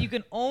 But you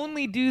can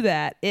only do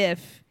that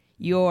if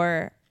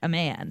you're a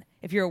man.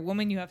 If you're a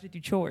woman, you have to do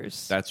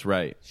chores. That's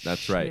right.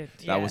 That's right.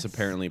 Shit. That was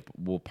apparently,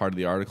 part of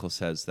the article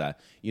says that,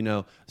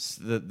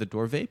 the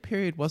dorveil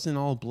period wasn't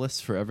all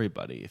bliss for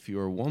everybody. If you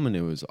were a woman,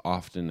 it was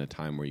often a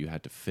time where you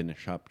had to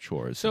finish up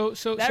chores. So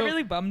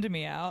really bummed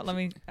me out. Let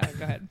me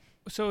go ahead.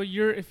 So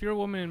if you're a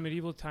woman in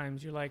medieval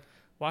times, you're like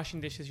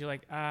washing dishes. You're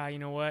like, you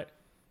know what?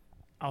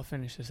 I'll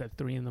finish this at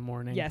 3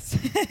 a.m. Yes.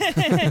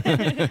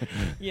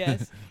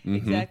 Yes,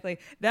 exactly.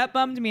 That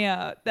bummed me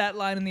out, that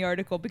line in the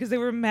article, because they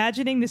were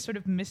imagining this sort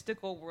of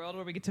mystical world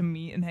where we get to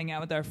meet and hang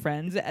out with our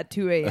friends at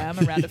 2 a.m.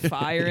 around a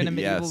fire in a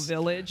medieval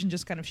village and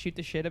just kind of shoot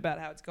the shit about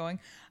how it's going.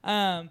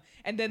 And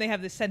then they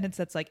have this sentence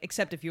that's like,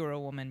 except if you were a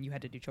woman, you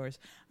had to do chores.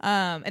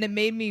 And it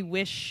made me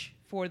wish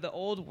for the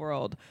old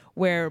world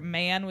where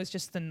man was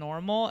just the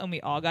normal and we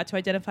all got to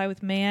identify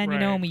with man,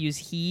 and we use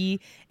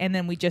he, and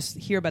then we just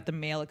hear about the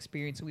male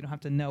experience so we don't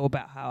have to know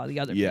about how the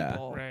other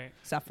people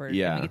suffered.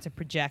 And we get to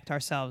project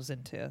ourselves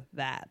into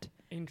that.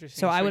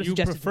 Interesting. So I would you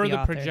suggest prefer the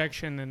author.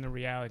 projection than the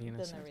reality in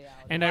a sense.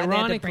 And Why they had to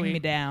ironically, bring me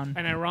down.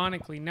 And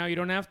ironically, now you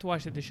don't have to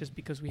wash the dishes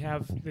because we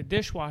have the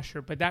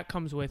dishwasher, but that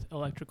comes with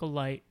electrical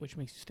light, which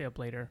makes you stay up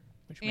later.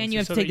 And you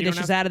have to take the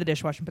dishes out of the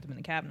dishwasher and put them in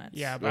the cabinets.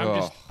 Yeah,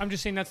 but I'm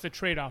just saying that's the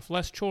trade-off.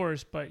 Less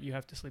chores, but you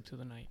have to sleep through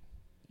the night.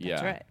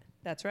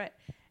 That's right.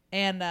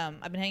 And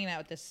I've been hanging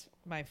out with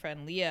my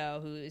friend Leo,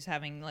 who is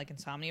having like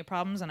insomnia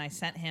problems, and I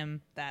sent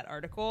him that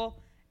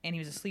article, and he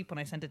was asleep when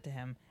I sent it to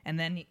him. And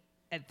then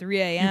at 3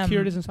 a.m. You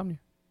cured his insomnia.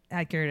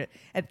 I cured it.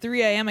 At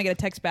 3 a.m. I get a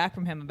text back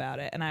from him about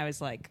it, and I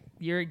was like,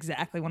 "You're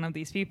exactly one of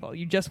these people.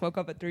 You just woke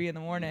up at 3 a.m,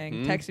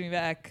 texted me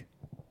back."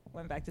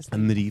 Went back to sleep. A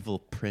medieval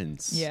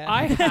prince. Yeah,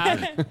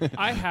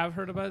 I have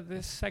heard about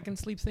this second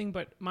sleep thing,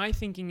 but my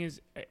thinking is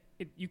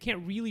you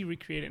can't really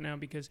recreate it now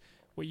because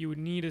what you would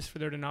need is for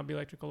there to not be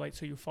electrical light,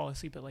 so you fall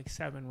asleep at like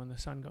 7 when the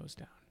sun goes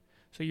down.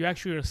 So you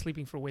actually are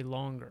sleeping for way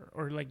longer,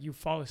 or like you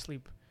fall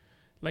asleep.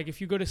 Like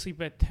if you go to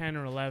sleep at 10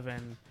 or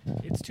 11,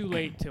 it's too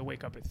late to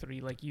wake up at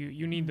 3. Like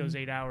you need those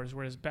 8 hours.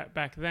 Whereas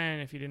back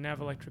then, if you didn't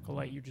have electrical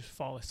light, you just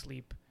fall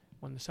asleep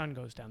when the sun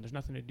goes down. There's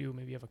nothing to do.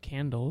 Maybe you have a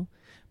candle,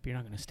 but you're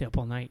not going to stay up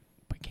all night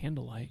by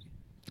candlelight.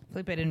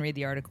 Felipe didn't read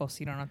the article, so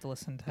you don't have to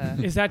listen to...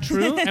 Is that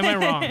true? Am I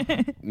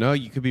wrong? No,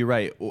 you could be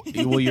right.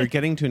 Well, you're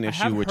getting to an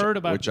issue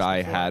which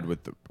I had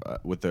with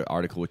the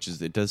article, which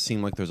is it does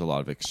seem like there's a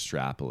lot of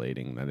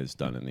extrapolating that is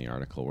done in the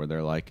article where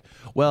they're like,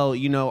 well,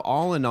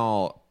 all in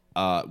all,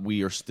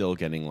 we are still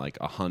getting like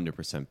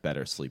 100%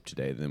 better sleep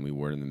today than we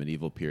were in the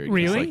medieval period.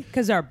 Really?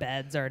 Because our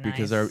beds are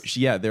nice.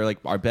 They're like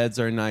our beds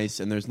are nice,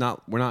 and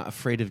we're not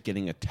afraid of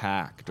getting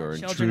attacked or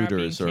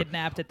intruders or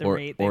kidnapped at the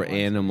rate or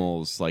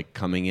animals like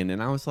coming in.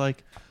 And I was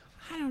like,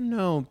 I don't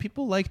know.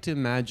 People like to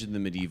imagine the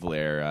medieval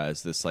era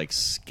as this like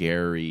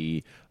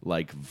scary,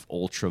 like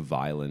ultra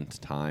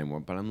violent time,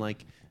 but I'm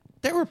like,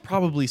 there were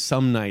probably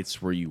some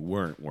nights where you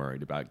weren't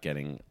worried about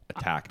getting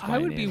attacked by I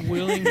would be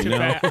willing to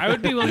bet. I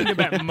would be willing to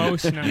bet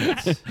most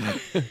nights.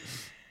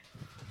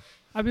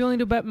 I'd be willing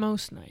to bet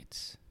most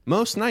nights.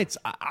 Most nights,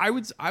 I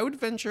would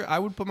venture. I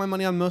would put my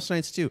money on most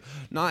nights too.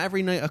 Not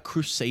every night a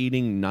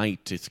crusading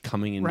knight is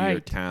coming into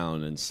your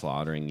town and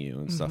slaughtering you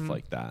and stuff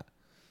like that.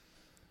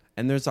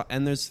 And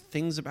there's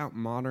things about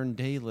modern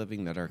day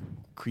living that are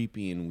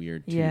creepy and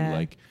weird too. Yeah.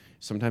 Like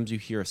sometimes you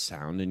hear a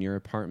sound in your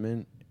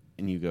apartment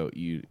and you go,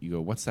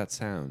 what's that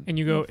sound? And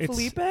you go, it's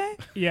Felipe?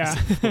 Yeah.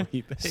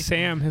 Felipe.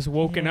 Sam has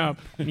woken up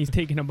and he's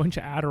taking a bunch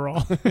of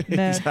Adderall.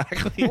 No.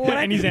 Exactly.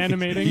 And he's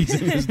animating. He's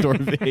in his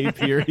Dorvay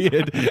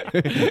period.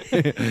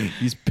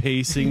 He's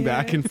pacing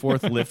back and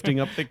forth, lifting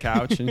up the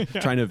couch and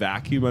trying to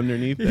vacuum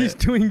underneath He's it.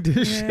 doing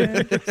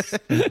dishes.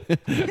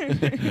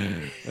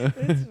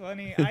 That's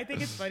funny. I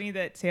think it's funny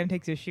that Sam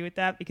takes issue with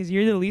that because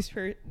you're the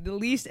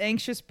least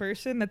anxious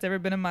person that's ever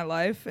been in my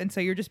life, and so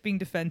you're just being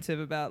defensive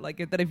about like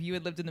that. If you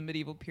had lived in the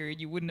medieval period,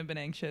 you wouldn't have been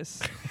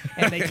anxious,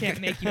 and they can't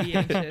make you be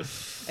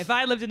anxious. If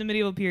I lived in the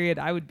medieval period,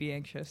 I would be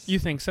anxious. You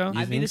think so?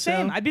 I'd be the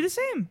same. I'd be the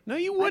same. No,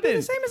 you I'd be the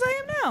wouldn't. same as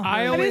I am now. I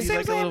I'd be the always same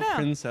like as a I am little now.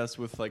 princess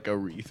with like a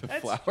wreath of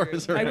That's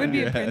flowers true. around I would be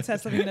your a head.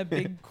 princess living in a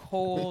big,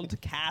 cold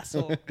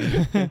castle.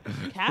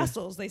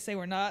 Castles, they say,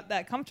 were not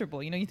that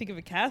comfortable. You know, you think of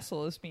a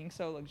castle as being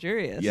so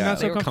luxurious. Yeah, Not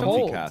so like a comfortable.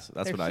 comfy castle.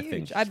 That's They're what I huge.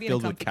 think. I'd be in a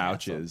Filled with comfy castle.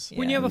 couches. Yeah.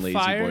 When you have and a lazy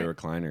fire boy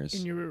recliners.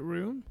 in your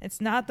room?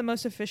 It's not the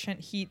most efficient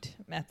heat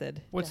method.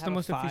 to What's have the a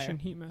most fire.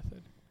 efficient heat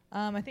method?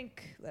 I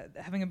think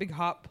having a big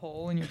hot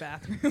pole in your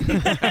bathroom,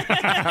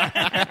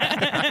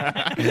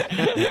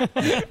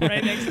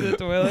 right next to the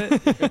toilet.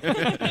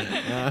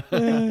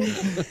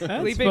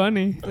 That's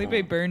funny.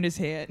 Felipe burned his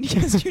hand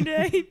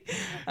yesterday.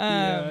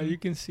 Yeah, you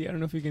can see. I don't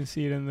know if you can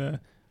see it in the.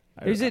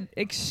 There's an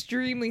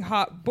extremely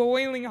hot,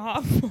 boiling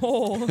hot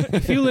pole.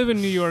 If you live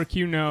in New York,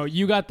 you know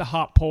you got the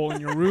hot pole in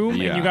your room,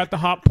 and Yeah. you got the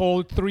hot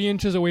pole 3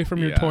 inches away from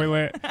your Yeah.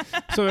 toilet,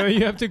 so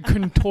you have to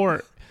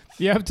contort.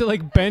 You have to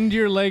like bend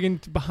your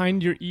leg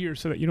behind your ear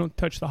so that you don't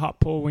touch the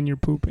hot pole when you're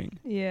pooping.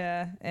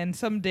 Yeah, and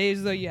some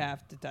days though you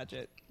have to touch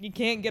it. You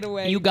can't get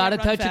away. You can't gotta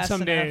run touch it fast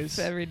some enough days.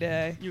 every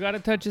day. You got to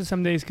touch it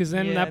some days because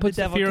then Yeah, that puts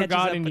the devil fear of catches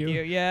God up in with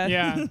you. Yeah.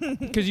 Yeah,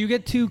 because you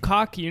get too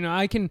cocky. You know,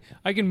 I can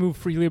move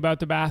freely about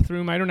the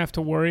bathroom. I don't have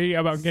to worry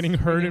about getting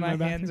hurt Swinging in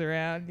my hands bathroom.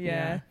 around.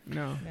 Yeah.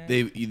 No.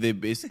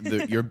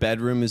 Your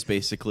bedroom is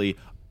basically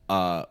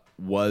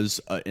was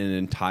an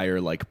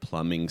entire like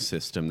plumbing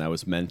system that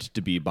was meant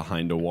to be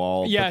behind a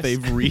wall. Yes. But they've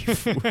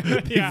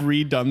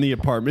redone the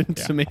apartment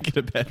to make it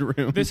a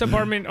bedroom. This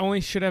apartment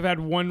only should have had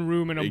one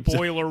room and a Exactly.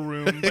 boiler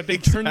room, but they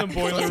turned the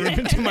boiler room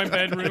into my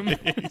bedroom.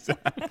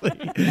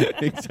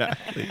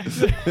 Exactly.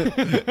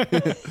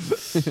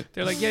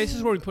 They're like, yeah, this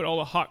is where we put all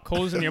the hot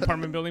coals in the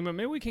apartment building, but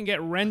maybe we can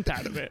get rent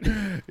out of it.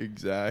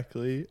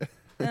 Exactly.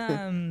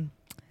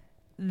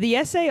 The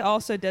essay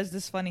also does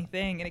this funny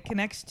thing, and it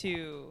connects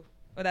to.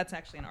 Well, that's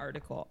actually an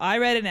article. I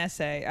read an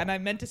essay, and I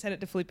meant to send it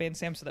to Felipe and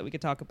Sam so that we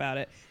could talk about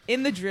it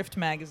in the Drift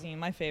magazine,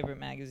 my favorite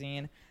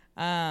magazine,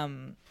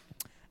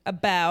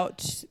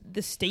 about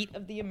the state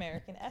of the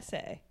American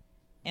essay.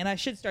 And I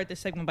should start this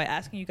segment by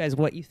asking you guys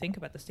what you think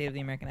about the state of the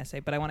American essay,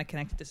 but I want to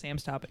connect it to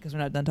Sam's topic because we're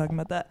not done talking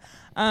about that.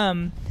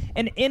 And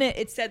in it,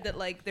 it said that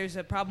like there's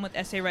a problem with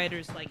essay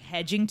writers like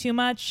hedging too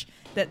much,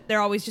 that they're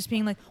always just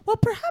being like, well,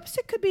 perhaps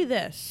it could be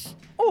this,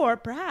 or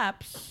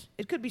perhaps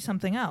it could be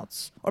something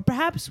else, or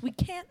perhaps we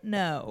can't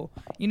know.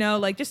 You know,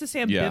 like just this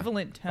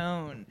ambivalent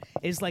tone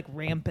is like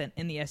rampant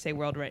in the essay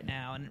world right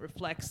now, and it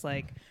reflects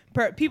like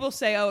people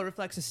say, oh, it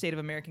reflects a state of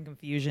American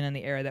confusion in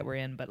the era that we're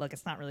in, but like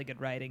it's not really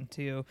good writing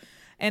too.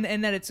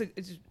 And that it's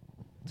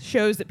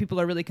shows that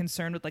people are really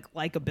concerned with like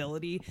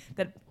likability,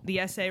 that the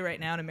essay right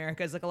now in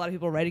America is like a lot of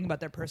people writing about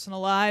their personal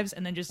lives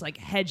and then just like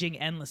hedging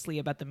endlessly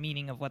about the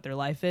meaning of what their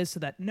life is so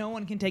that no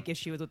one can take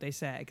issue with what they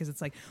say, because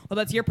it's like, well,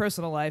 that's your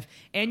personal life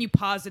and you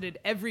posited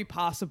every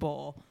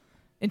possible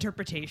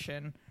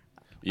interpretation.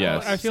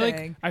 Yes. I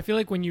feel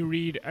like when you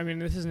read, I mean,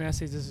 this isn't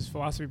essays, this is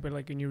philosophy, but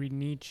like when you read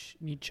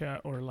Nietzsche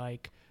or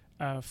like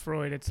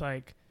Freud, it's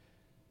like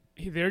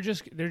they're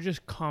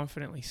just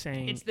confidently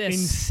saying It's this.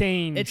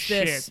 insane It's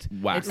shit. this.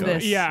 Wacko. It's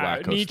this. Yeah,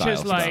 Wacko Nietzsche's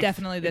style like It's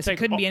definitely this. it's like It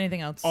couldn't be all-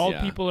 anything else. All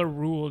Yeah. people are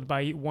ruled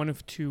by one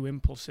of two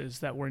impulses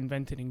that were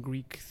invented in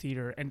Greek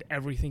theater, and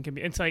everything can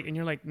be. It's like, and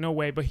you're like, no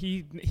way. But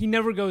he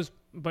never goes.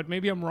 But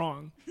maybe I'm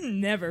wrong.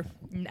 Never.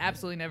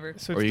 Absolutely never.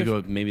 So Or it's you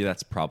go, maybe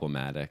that's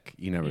problematic.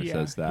 He never yeah,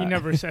 says that. He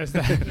never says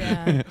that.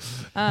 Yeah.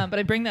 But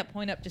I bring that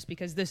point up just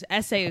because this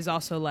essay is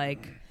also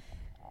like,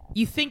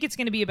 you think it's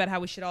going to be about how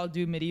we should all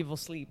do medieval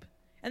sleep.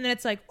 And then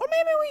it's like, or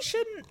maybe we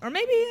shouldn't. Or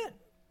maybe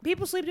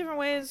people sleep different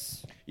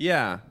ways.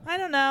 Yeah. I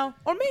don't know.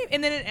 Or maybe,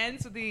 and then it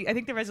ends with I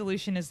think the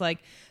resolution is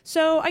like,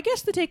 so I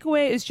guess the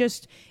takeaway is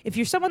just, if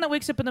you're someone that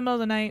wakes up in the middle of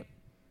the night,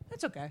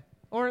 that's okay.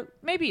 Or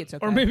maybe it's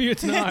okay. Or maybe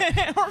it's not.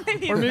 or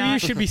maybe Or it's maybe not. you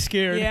should be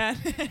scared. Yeah.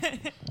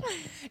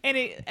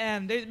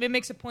 And it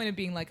makes a point of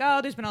being like,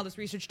 oh, there's been all this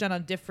research done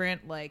on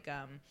different like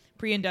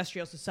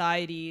pre-industrial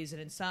societies,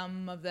 and in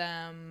some of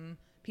them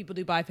people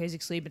do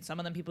biphasic sleep, and some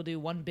of them people do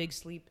one big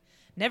sleep.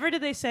 Never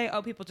did they say,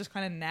 oh, people just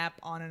kind of nap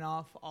on and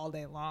off all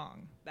day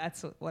long.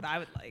 That's what I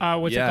would like.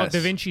 What's it called? Yes. Da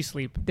Vinci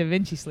sleep. Da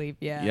Vinci sleep,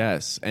 yeah.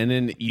 Yes. And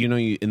then,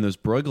 in those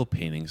Bruegel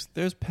paintings,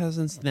 there's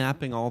peasants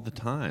napping all the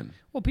time.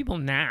 Well, people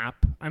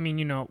nap. I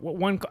mean,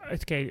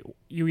 okay,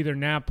 you either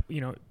nap,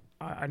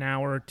 an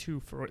hour or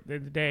two for the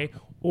day,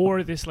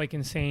 or this like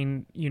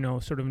insane,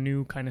 sort of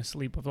new kind of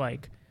sleep of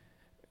like,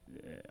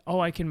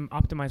 I can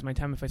optimize my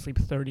time if I sleep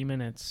 30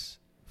 minutes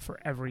for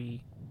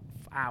every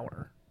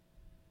hour.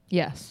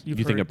 Yes. You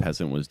think a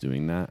peasant was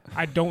doing that?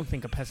 I don't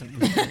think a peasant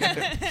was doing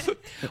that.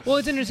 Well,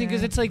 it's interesting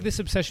because it's like this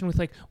obsession with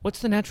like, what's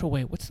the natural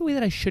way? What's the way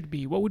that I should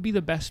be? What would be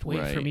the best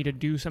way for me to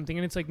do something?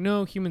 And it's like,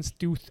 no, humans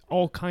do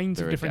all kinds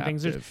of different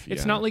things.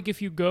 It's not like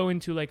if you go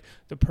into like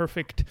the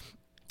perfect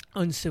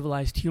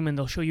uncivilized human,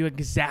 they'll show you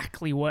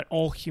exactly what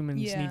all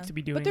humans need to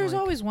be doing. But there's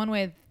always one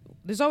way.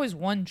 There's always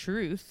one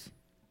truth.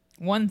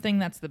 One thing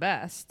that's the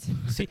best.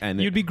 See,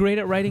 and you'd be great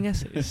at writing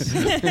essays.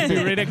 You'd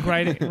be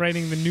great at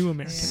writing the new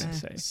American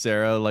essay.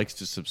 Sarah likes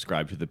to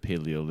subscribe to the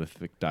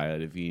Paleolithic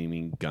diet of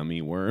eating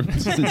gummy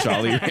worms and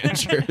Jolly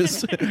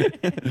Ranchers.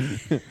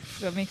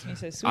 That makes me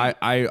so sweet.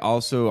 I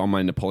also, on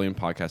my Napoleon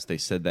podcast, they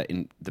said that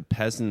in the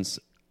peasants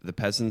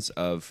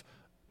of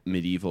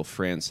medieval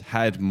France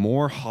had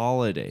more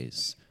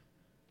holidays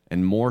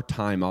and more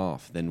time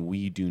off than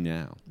we do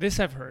now. This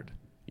I've heard.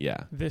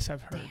 Yeah. This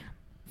I've heard.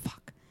 Damn.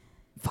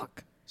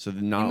 Fuck. So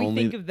not we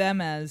only think of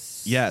them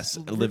as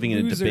living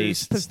in a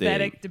debased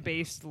pathetic, state.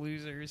 Debased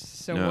losers.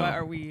 So what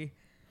are we?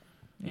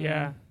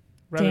 Yeah.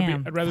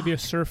 I'd rather be a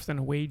serf than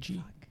a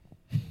wagey.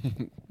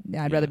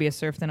 Yeah, I'd rather be a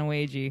serf than a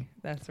wagey.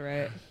 That's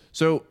right.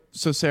 So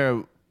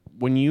Sarah,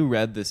 when you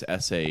read this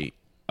essay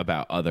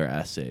about other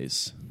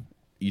essays,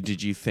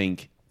 did you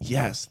think,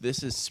 yes,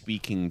 this is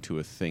speaking to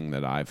a thing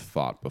that I've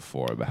thought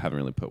before but haven't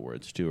really put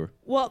words to?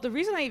 Well, the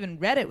reason I even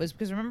read it was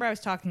because remember I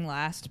was talking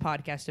last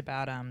podcast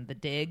about the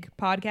Dig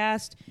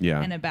podcast,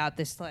 and about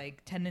this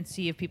like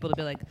tendency of people to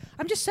be like,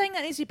 I'm just saying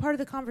that needs to be part of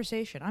the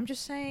conversation. I'm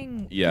just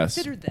saying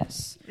consider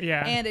this.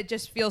 Yeah. And it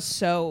just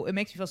feels it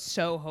makes me feel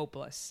so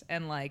hopeless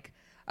and like,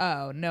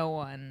 oh,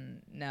 no.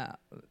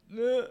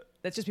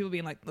 That's just people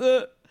being like,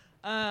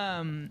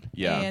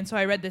 and so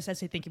I read this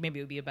essay thinking maybe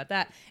it would be about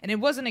that, and it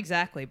wasn't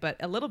exactly, but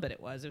a little bit it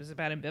was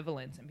about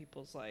ambivalence and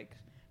people's like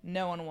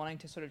no one wanting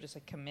to sort of just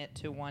like commit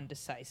to one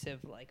decisive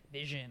like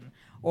vision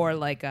or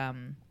like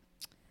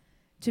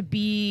to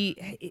be.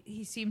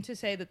 He seemed to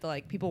say that the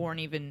like people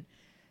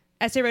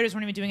essay writers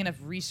weren't even doing enough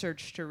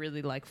research to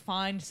really like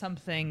find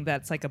something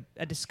that's like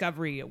a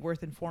discovery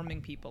worth informing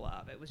people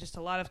of. It was just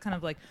a lot of kind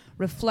of like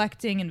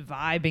reflecting and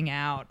vibing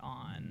out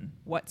on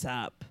what's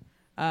up.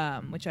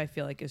 Which I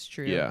feel like is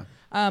true. Yeah.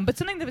 But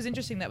something that was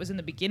interesting that was in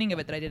the beginning of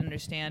it that I didn't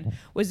understand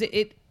was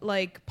it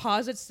like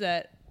posits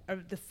that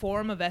the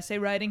form of essay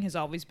writing has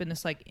always been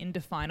this like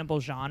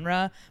indefinable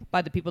genre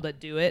by the people that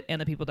do it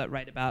and the people that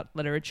write about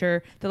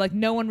literature. That like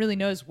no one really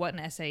knows what an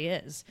essay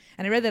is.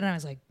 And I read that and I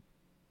was like,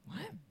 what?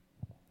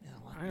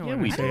 I know what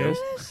an essay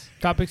is.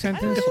 Topic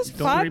sentence.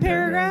 5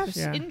 paragraphs.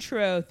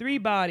 Intro,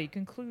 3-body,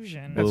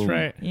 conclusion. That's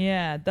right.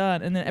 Yeah,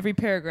 done. And then every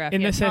paragraph.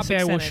 In this essay,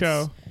 I will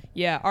show.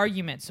 Yeah,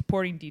 argument,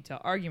 supporting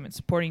detail. Argument,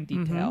 supporting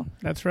detail.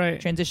 That's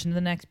right. Transition to the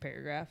next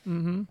paragraph.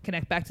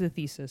 Connect back to the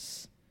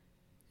thesis.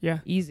 Yeah.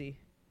 Easy.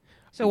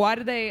 So why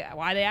they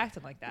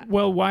acting like that?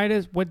 Well,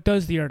 what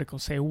does the article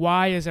say?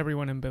 Why is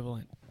everyone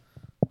ambivalent?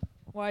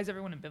 Why is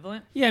everyone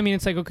ambivalent? Yeah, I mean,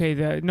 it's like,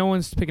 okay, no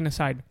one's picking a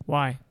side.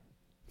 Why?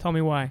 Tell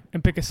me why.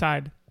 And pick a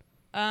side.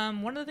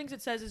 One of the things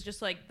it says is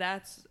just like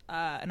that's,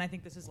 and I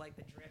think this is like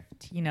the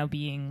drift,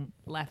 being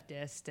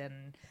leftist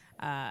and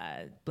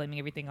blaming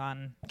everything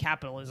on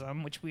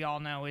capitalism, which we all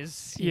know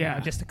is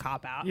just a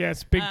cop out. Yeah,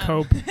 it's big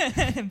cope.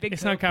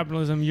 It's not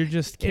capitalism. You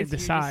just can't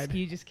decide.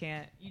 You just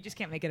can't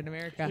make it in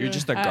America. You're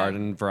just a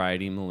garden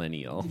variety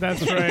millennial.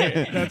 That's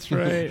right. That's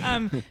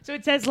right. So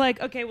it says like,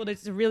 okay, well,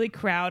 it's a really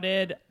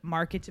crowded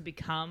market to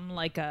become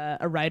like a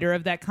writer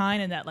of that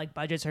kind, and that like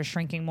budgets are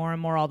shrinking more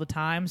and more all the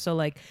time. So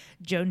like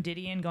Joan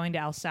Didion going to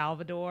El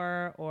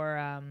Salvador,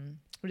 or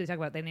what do they talk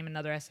about? They name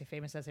another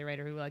famous essay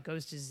writer who like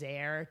goes to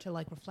Zaire to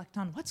like reflect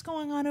on what's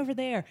going on over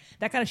there.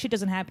 That kind of shit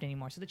doesn't happen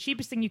anymore. So the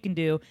cheapest thing you can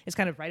do is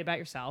kind of write about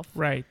yourself.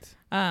 Right.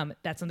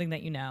 That's something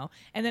that you know.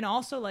 And then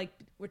also like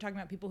we're talking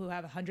about people who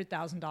have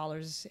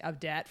 $100,000 of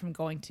debt from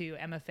going to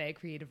MFA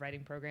creative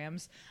writing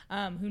programs,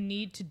 who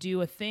need to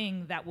do a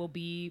thing that will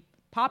be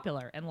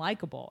popular and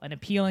likable and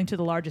appealing to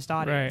the largest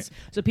audience.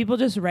 Right. So people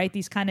just write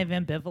these kind of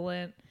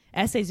ambivalent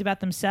essays about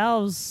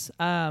themselves,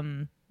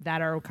 that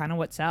are kind of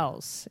what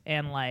sells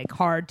and like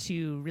hard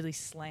to really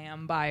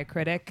slam by a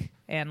critic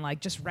and like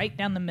just right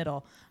down the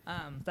middle.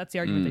 That's the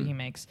argument that he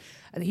makes.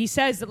 He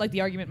says that like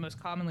the argument most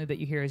commonly that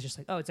you hear is just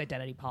like, oh, it's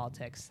identity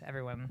politics.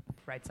 Everyone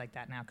writes like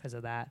that now because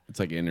of that. It's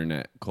like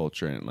internet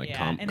culture and like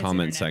and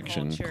comment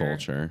section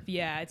culture.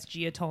 Yeah, it's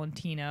Gia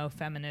Tolentino,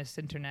 feminist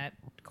internet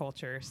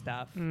culture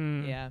stuff.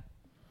 Yeah.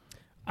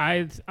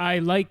 I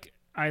like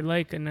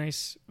a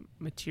nice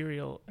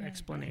material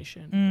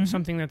explanation.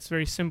 Something that's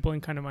very simple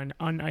and kind of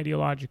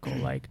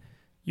unideological. Like,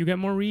 you get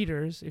more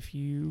readers if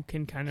you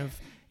can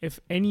if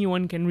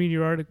anyone can read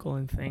your article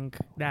and think,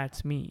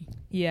 that's me.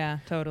 Yeah,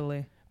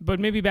 totally.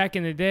 But maybe back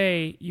in the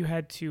day, you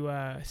had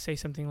to say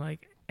something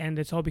like, and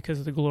it's all because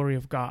of the glory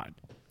of God.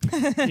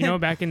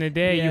 Back in the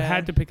day, you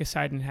had to pick a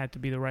side and it had to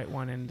be the right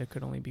one, and there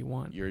could only be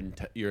one. You're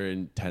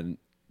in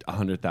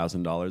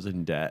 $100,000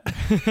 in debt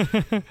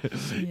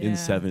in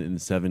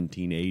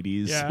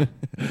 1780s.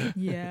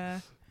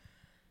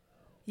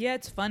 Yeah,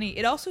 it's funny.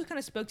 It also kind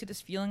of spoke to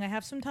this feeling I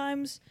have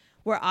sometimes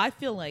where I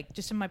feel like,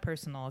 just in my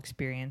personal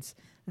experience,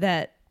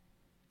 that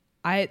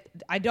I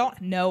don't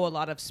know a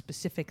lot of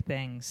specific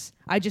things.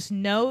 I just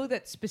know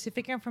that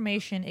specific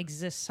information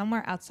exists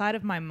somewhere outside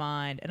of my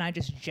mind, and I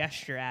just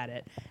gesture at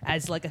it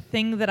as like a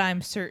thing that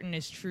I'm certain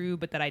is true,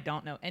 but that I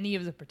don't know any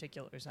of the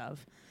particulars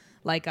of.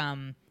 Like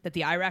that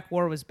the Iraq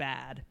War was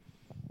bad.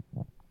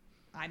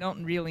 I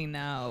don't really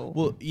know.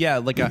 Well, yeah,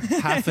 like a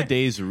half a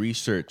day's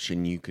research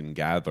and you can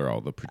gather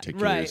all the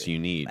particulars you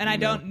need. And I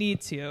don't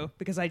need to,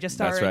 because I just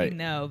That's already right.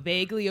 know.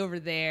 Vaguely over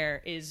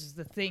there is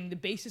the thing, the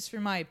basis for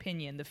my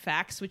opinion, the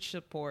facts which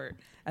support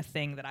a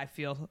thing that I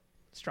feel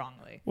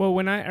strongly. Well,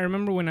 I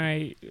remember when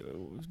I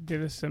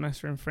did a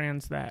semester in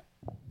France, that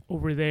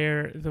over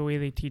there, the way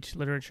they teach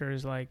literature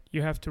is like,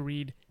 you have to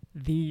read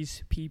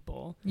these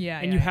people. Yeah.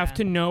 And you have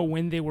to know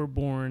when they were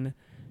born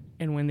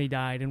and when they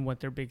died and what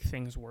their big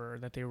things were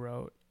that they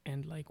wrote,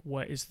 and like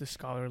what is the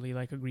scholarly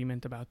like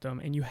agreement about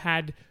them. And you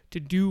had to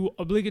do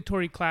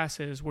obligatory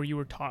classes where you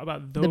were taught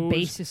about those, the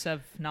basis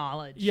of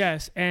knowledge.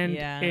 Yes, and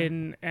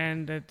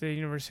and at the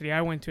university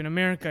I went to in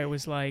America, it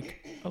was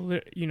like a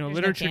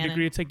literature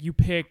degree. It's like you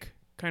pick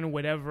kind of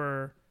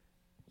whatever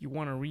you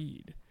want to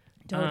read.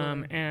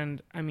 Totally.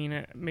 And I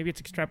mean, maybe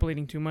it's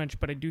extrapolating too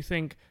much, but I do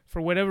think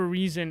for whatever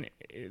reason,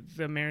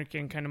 the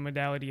American kind of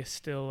modality is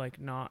still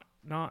like not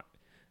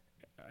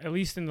at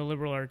least in the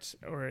liberal arts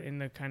or in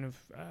the kind of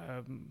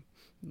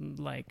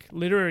like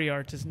literary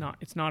arts, it's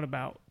not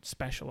about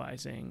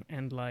specializing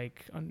and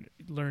like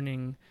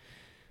learning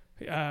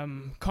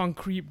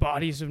concrete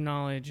bodies of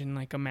knowledge and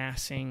like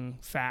amassing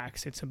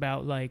facts. It's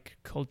about like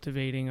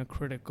cultivating a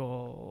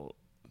critical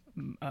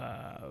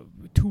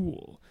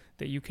tool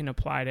that you can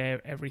apply to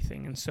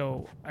everything. And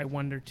so I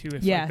wonder too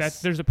if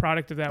like there's a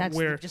product of that. That's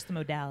where just the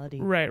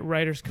modality. Right,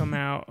 writers come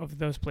out of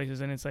those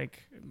places, and it's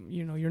like,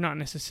 you're not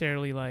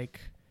necessarily like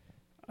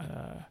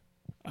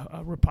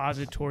a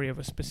repository of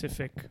a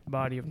specific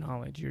body of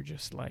knowledge. You're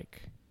just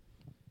like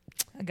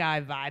a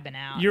guy vibing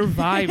out. You're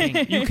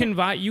vibing.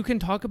 You can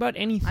talk about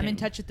anything. I'm in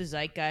touch with the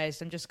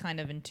zeitgeist. I'm just kind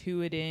of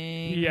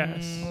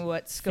intuiting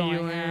what's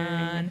going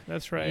on.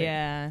 That's right.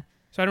 Yeah.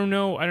 So I don't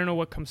know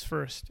what comes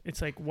first.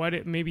 It's like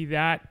maybe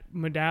that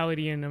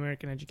modality in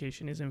American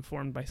education is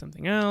informed by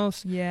something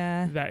else.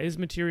 Yeah. That is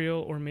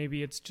material, or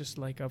maybe it's just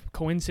like a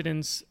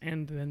coincidence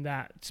and then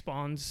that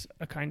spawns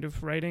a kind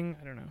of writing.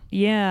 I don't know.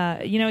 Yeah.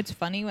 It's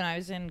funny, when I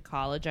was in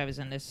college, I was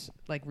in this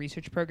like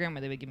research program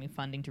where they would give me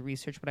funding to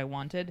research what I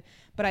wanted.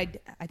 But I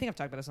think I've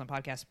talked about this on the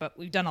podcast, but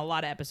we've done a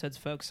lot of episodes,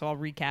 folks, so I'll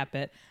recap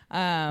it.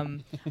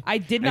 I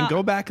did not and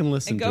go back and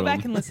listen to go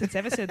back and listen. It's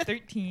episode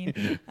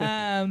 13.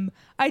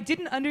 I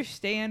didn't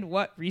understand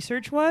what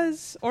research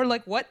was or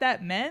like what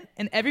that meant,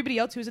 and everybody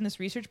else who was in this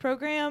research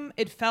program,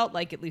 it felt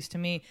like, at least to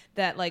me,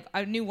 that like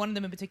I knew one of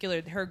them in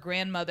particular, her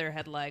grandmother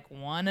had like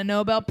won a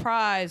Nobel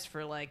Prize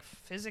for like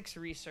physics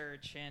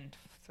research and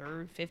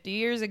 50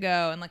 years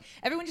ago, and like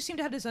everyone just seemed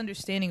to have this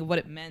understanding of what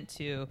it meant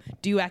to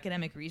do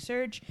academic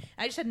research.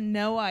 I just had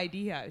no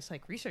idea. I was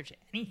like, research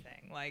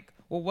anything? Like,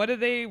 well, what do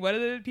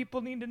the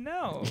people need to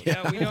know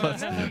that we don't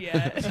know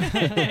yet?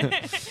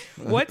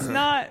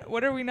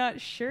 What are we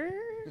not sure?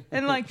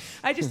 And like,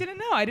 I just didn't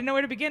know. I didn't know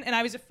where to begin, and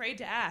I was afraid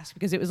to ask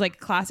because it was like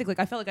classic. Like,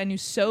 I felt like I knew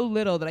so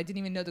little that I didn't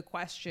even know the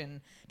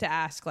question to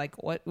ask.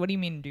 Like, what do you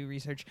mean do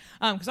research?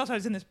 Because also I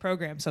was in this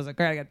program, so I was like,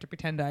 all right, I got to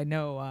pretend I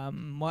know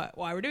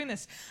why we're doing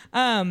this.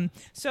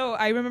 So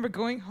I remember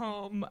going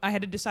home. I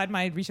had to decide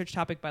my research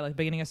topic by like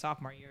beginning of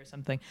sophomore year or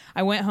something.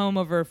 I went home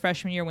over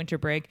freshman year winter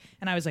break,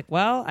 and I was like,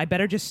 well, I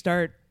better just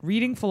start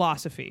reading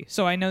philosophy,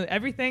 so I know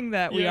everything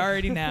that we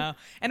already know.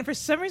 And for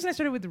some reason I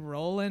started with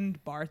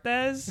Roland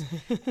Barthes.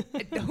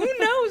 Who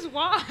knows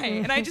why?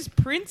 And I just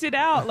printed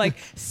out like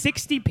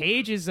 60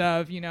 pages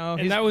of his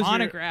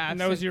monographs.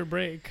 And that was your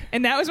break.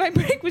 And that was my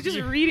break, was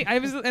just reading.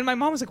 And my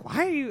mom was like,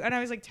 why are you? And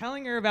I was like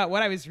telling her about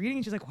what I was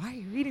reading. She's like, why are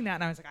you reading that?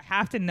 And I was like, I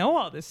have to know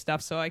all this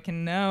stuff so I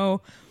can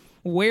know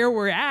where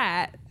we're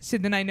at, so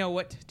then I know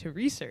what to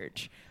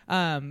research.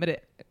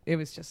 But it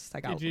was just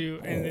like,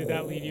 did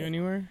that lead you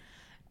anywhere?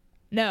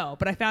 No,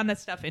 but I found that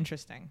stuff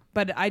interesting.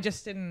 But I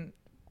just didn't.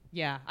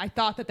 Yeah, I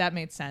thought that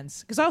made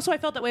sense. Because also I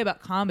felt that way about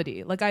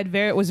comedy. Like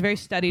was very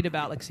studied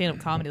about like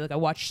stand-up comedy. Like I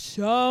watched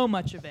so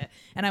much of it.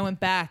 And I went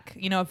back.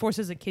 Of course,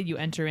 as a kid, you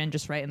enter in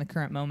just right in the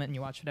current moment and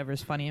you watch whatever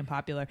is funny and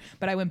popular.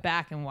 But I went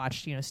back and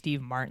watched,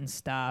 Steve Martin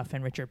stuff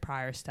and Richard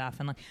Pryor stuff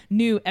and like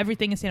knew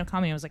everything in stand-up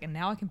comedy. I was like, and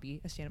now I can be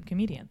a stand-up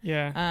comedian.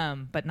 Yeah.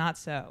 But not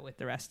so with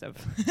the rest of.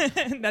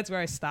 That's where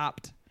I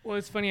stopped. Well,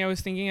 it's funny. I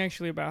was thinking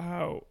actually about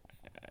how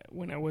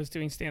when I was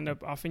doing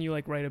stand-up, often you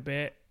like write a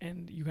bit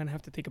and you kind of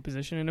have to take a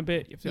position in a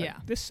bit. You have to be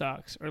like, this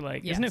sucks, or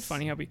like, isn't it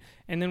funny how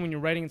and then when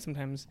you're writing it,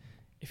 sometimes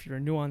if you're a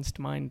nuanced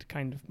minded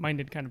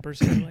kind of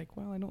person, you're like,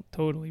 well, I don't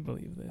totally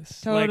believe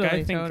this. Totally, like,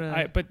 I think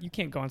totally. But you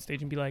can't go on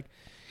stage and be like,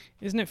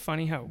 isn't it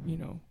funny how,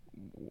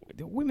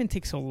 the women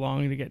take so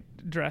long to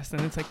get dressed,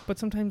 and it's like, but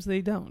sometimes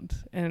they don't.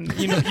 And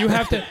you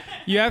have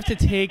to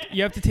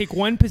take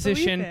one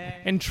position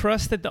and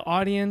trust that the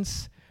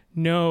audience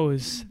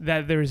knows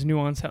that there is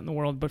nuance out in the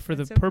world, but for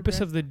the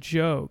purpose of the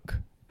joke,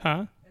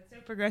 That's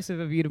so progressive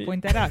of you to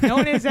point that out. No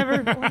one has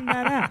ever pointed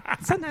that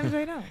out. Sometimes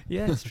I know.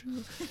 Yeah, it's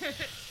true.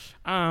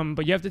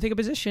 But you have to take a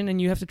position,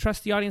 and you have to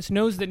trust the audience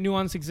knows that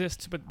nuance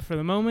exists. But for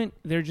the moment,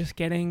 they're just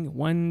getting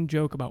one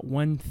joke about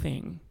one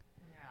thing.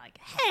 You're like,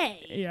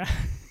 hey, Yeah.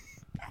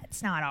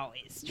 that's not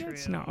always true.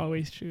 It's not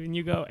always true. And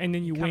you go, and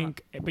then you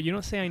wink, but you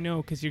don't say I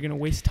know because you're going to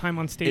waste time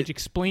on stage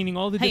explaining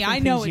all the different I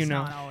things know you it's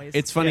know. not always.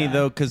 It's funny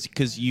though,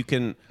 because you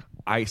can.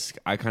 I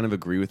kind of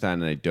agree with that,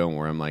 and I don't.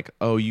 Where I'm like,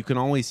 oh, you can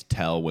always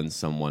tell when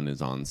someone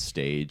is on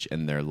stage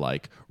and they're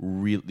like,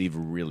 they've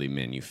really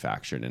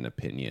manufactured an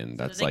opinion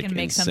that's they like can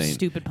make insane. some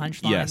stupid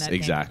punchline. Yes, that came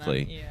exactly,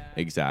 from them.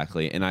 Yeah.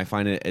 exactly. And I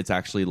find it's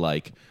actually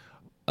like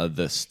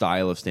the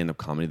style of stand-up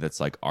comedy that's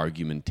like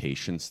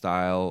argumentation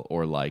style,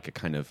 or like a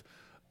kind of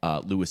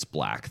Lewis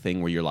Black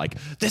thing where you're like,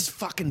 this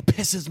fucking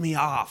pisses me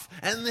off,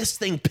 and this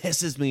thing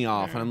pisses me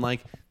off, and I'm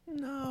like.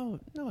 No,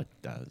 it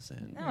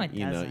doesn't. No, it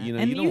you doesn't. Know,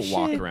 And you don't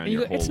walk should- around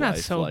your whole it's not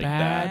life so like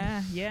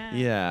bad. that.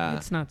 Yeah.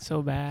 It's not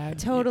so bad.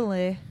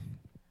 Totally.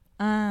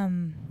 Fuck,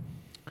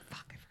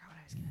 I forgot what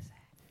I was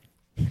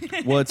gonna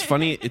say. Well, it's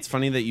funny. It's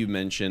funny that you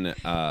mention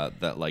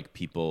that like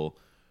people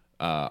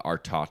are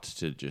taught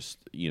to just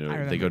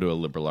they go to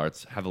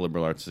have a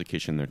liberal arts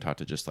education. They're taught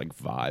to just like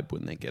vibe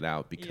when they get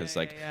out because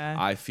Yeah.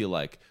 I feel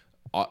like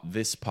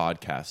this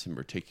podcast in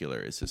particular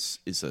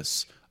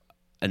is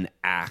an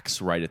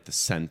axe right at the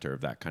center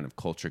of that kind of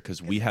culture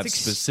because we have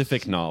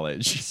specific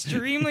knowledge.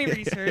 Extremely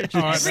researched.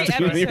 Oh, Every extremely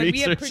episode, we have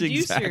researched,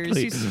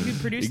 producers who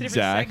produce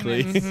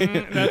Exactly. different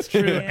segments. Mhm, that's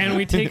true. Yeah. And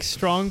we take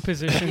strong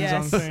positions on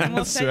Yes, things. and we'll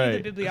That's send you right.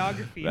 the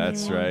bibliography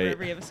That's for right.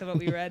 every episode what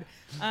we read.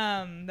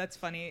 That's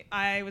funny.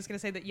 I was going to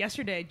say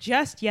that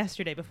just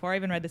yesterday, before I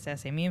even read this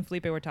essay, me and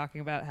Felipe were talking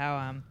about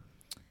how,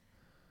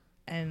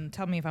 and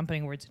tell me if I'm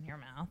putting words in your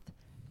mouth,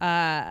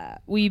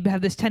 we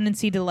have this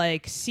tendency to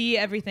like see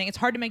everything. It's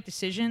hard to make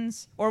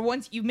decisions, or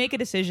once you make a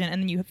decision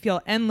and then you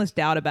feel endless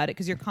doubt about it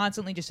because you're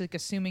constantly just like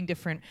assuming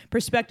different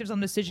perspectives on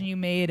the decision you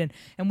made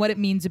and what it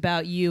means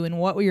about you and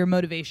what were your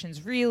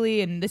motivations really,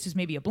 and this is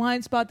maybe a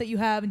blind spot that you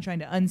have and trying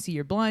to unsee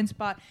your blind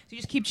spot. So you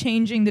just keep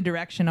changing the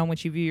direction on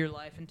which you view your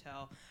life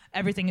until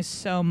everything is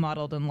so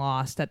muddled and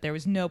lost that there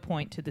was no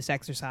point to this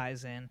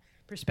exercise in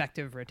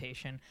perspective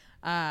rotation.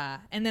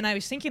 And then I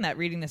was thinking that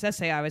reading this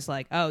essay, I was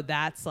like, oh,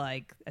 that's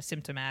like a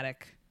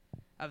symptomatic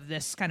of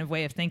this kind of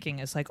way of thinking.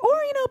 It's like, or,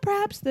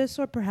 perhaps this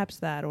or perhaps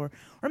that, or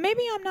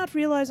maybe I'm not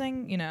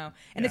realizing, and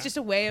it's just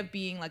a way of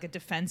being like a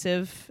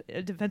defensive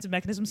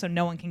mechanism so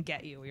no one can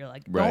get you. You're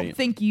like, Right. don't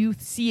think you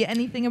see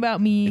anything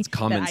about me. It's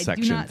comment that I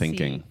do section not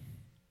thinking. see.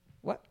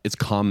 What? It's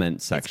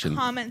comment section. It's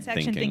comment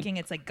section thinking.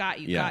 It's like, got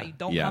you.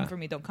 Don't come for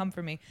me. Don't come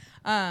for me.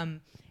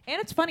 And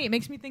it's funny. It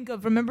makes me think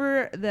of,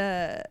 remember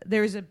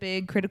there was a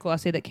big critical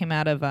essay that came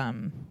out of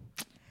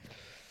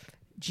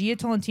Gia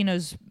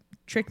Tolentino's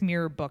Trick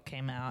Mirror book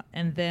came out.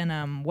 And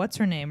then what's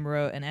her name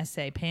wrote an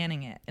essay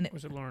panning it. And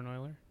Was it Lauren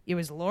Euler? it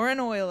was Lauren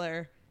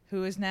Euler,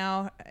 who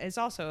is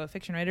also a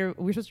fiction writer.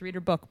 We were supposed to read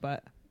her book,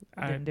 but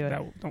I didn't do it.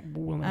 That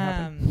will not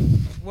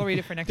happen. We'll read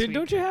it for next week.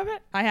 Don't you have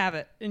it? I have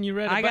it. And you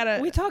read it? I but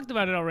gotta- we talked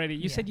about it already.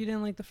 You Yeah. said you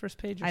didn't like the first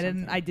page or I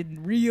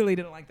something. really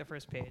didn't like the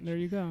first page. There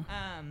you go.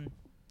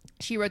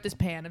 She wrote this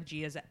pan of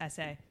Gia's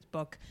essay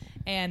book,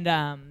 and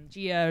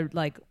Gia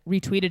like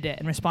retweeted it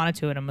and responded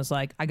to it and was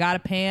like, I got a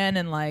pan,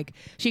 and like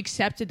she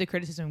accepted the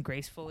criticism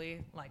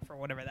gracefully, like for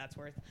whatever that's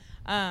worth.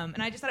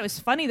 And I just thought it was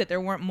funny that there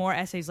weren't more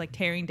essays like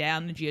tearing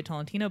down the Gia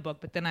Tolentino book,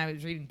 but then I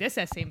was reading this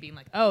essay and being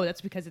like, oh,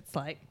 that's because it's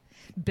like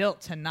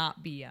built to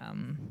not be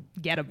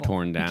gettable.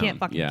 Torn down. You can't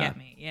fucking Yeah. get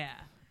me. Yeah.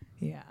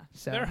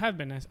 So There have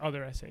been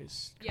other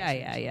essays.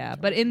 yeah.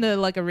 But in the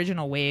like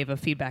original wave of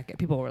feedback,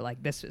 people were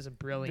like, "This is a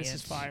brilliant. This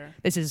is fire.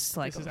 This is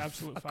like This is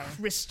absolute a fire."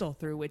 crystal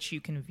through which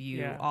you can view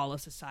Yeah. all of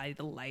society,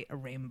 the light, a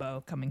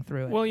rainbow coming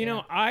through it." Well,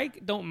 Yeah. I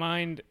don't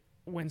mind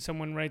when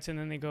someone writes and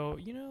then they go,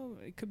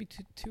 it could be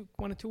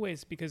one of two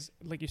ways because,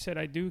 like you said,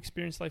 I do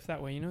experience life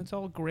that way. It's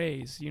all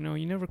grays. You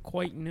never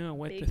quite know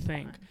what Big to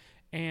think,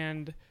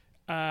 time.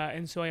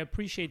 and so I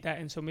appreciate that.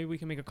 And so maybe we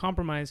can make a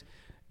compromise.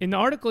 In the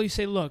article, you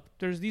say, look,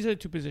 these are the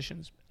two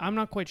positions. I'm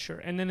not quite sure.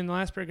 And then in the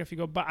last paragraph, you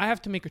go, but I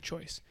have to make a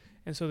choice.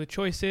 And so the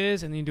choice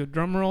is, and then you do a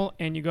drum roll,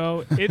 and you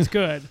go, it's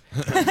good.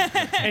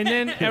 And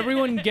then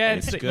everyone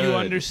gets It's that good. you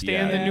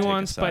understand Yeah, the take a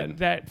nuance, side. but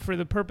that for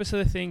the purpose of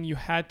the thing, you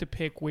had to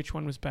pick which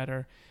one was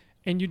better.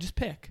 And you just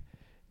pick.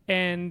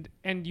 And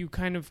you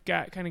kind of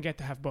get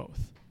to have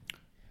both.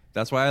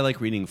 That's why I like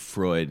reading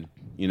Freud.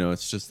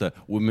 It's just that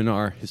women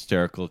are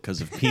hysterical because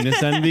of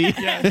penis envy.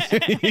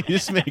 You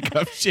just make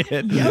up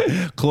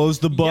shit. Close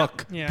the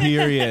book. Yeah.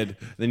 Period.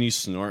 Then you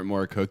snort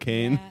more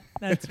cocaine. Yeah,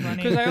 that's funny.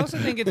 Because I also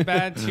think it's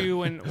bad too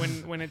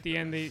when at the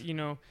end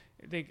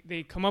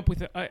they come up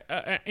with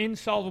an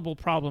insolvable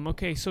problem.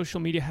 Okay, social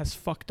media has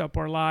fucked up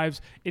our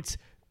lives.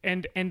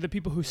 And the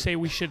people who say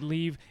we should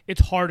leave,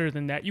 it's harder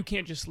than that. You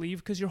can't just leave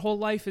because your whole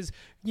life is,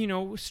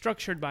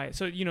 structured by it.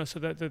 So, so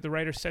the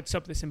writer sets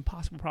up this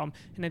impossible problem.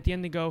 And at the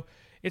end they go,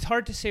 it's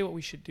hard to say what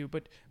we should do,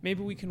 but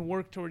maybe we can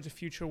work towards a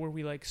future where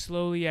we like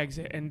slowly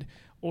exit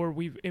or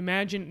we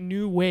imagine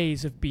new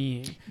ways of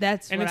being.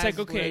 That's and what it's I like,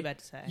 was okay, really about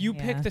to say. you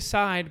pick the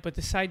side, but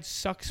the side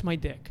sucks my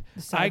dick.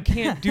 side- I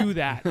can't do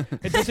that.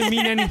 It doesn't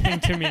mean anything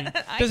to me.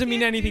 I Doesn't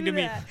mean can't anything do to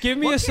me. that. Give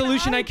me What a can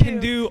solution I I can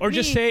do? do, or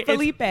just Me, say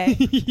Felipe.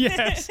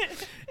 yes.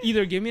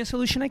 Either give me a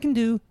solution I can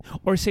do,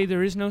 or say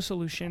there is no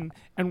solution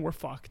and we're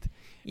fucked.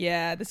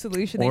 Yeah, the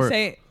solution Or-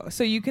 they say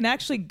so you can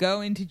actually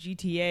go into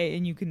GTA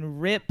and you can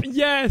rip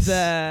Yes.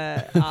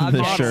 the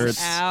objects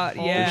shirts. out,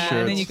 All yeah, the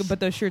and then you shirts. can put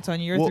those shirts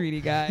on your Well,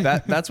 3D guy.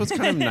 That's what's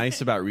kind of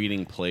nice about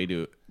reading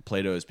Plato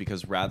is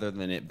because rather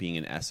than it being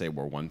an essay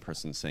where one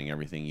person's saying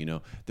everything,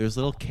 there's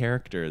little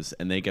characters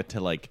and they get to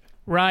like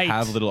Right.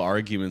 have little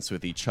arguments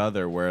with each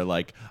other where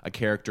like a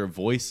character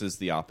voices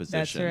the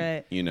opposition.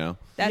 right.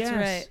 That's Yes.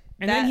 right.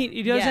 And then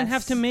he doesn't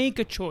have yes. to make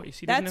a choice.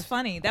 He doesn't That's have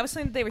funny. That was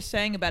something that they were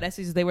saying about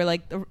essays. They were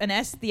like,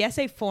 the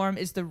essay form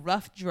is the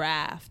rough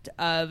draft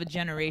of a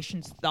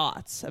generation's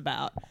thoughts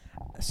about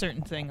a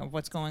certain thing of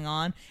what's going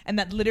on, and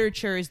that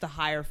literature is the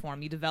higher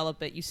form. You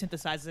develop it, you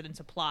synthesize it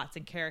into plots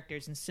and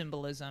characters and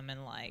symbolism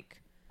and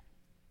like,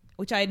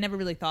 which I had never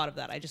really thought of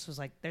that. I just was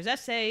like, there's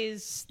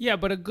essays. Yeah,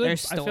 but I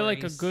There's feel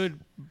like a stories. good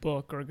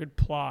book or a good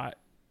plot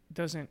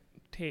doesn't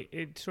take.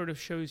 It sort of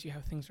shows you how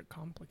things are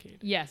complicated.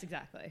 Yes,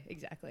 exactly.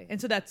 And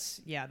so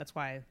that's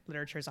why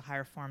literature is a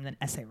higher form than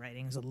essay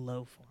writing is a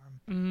low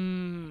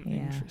form. Yeah.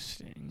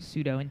 Interesting.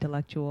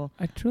 Pseudo-intellectual.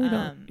 I truly don't.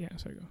 Um, Yeah,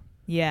 sorry, go.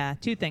 Yeah,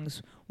 two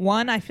things.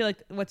 One, I feel like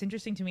what's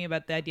interesting to me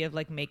about the idea of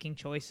like making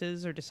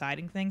choices or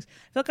deciding things,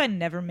 I feel like I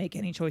never make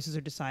any choices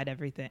or decide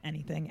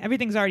anything.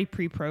 Everything's already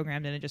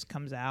pre-programmed and it just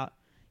comes out.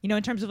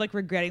 In terms of like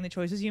regretting the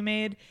choices you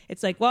made,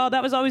 it's like, well,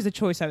 that was always the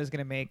choice I was going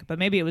to make, but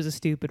maybe it was a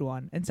stupid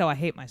one, and so I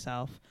hate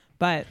myself.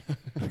 But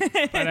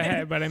But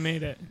I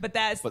made it. but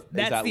that's But is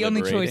that's that the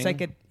only choice I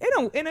liberating?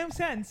 could. In a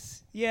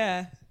sense,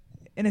 yeah.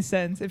 In a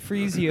sense, it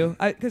frees you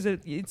because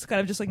it's kind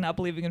of just like not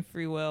believing in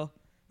free will.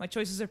 My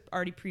choices are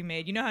already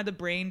pre-made. You know how the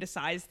brain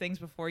decides things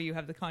before you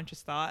have the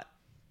conscious thought?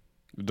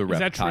 The Is that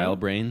reptile true?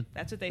 brain.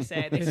 That's what they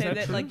say. They Is say that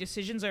that true? like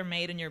decisions are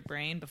made in your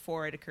brain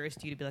before it occurs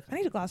to you to be like, I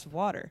need a glass of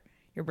water.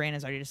 Your brain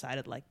has already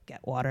decided like,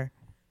 get water.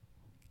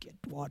 Get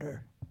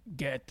water.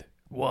 Get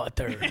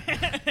water.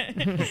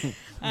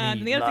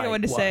 And the other thing I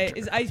wanted to say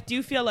is I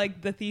do feel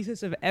like the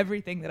thesis of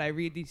everything that I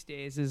read these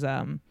days is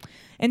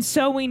and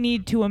so we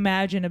need to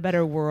imagine a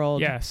better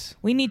world. Yes.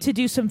 We need to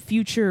do some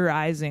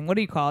futurizing. What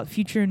do you call it?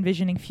 Future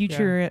envisioning,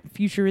 futurisms.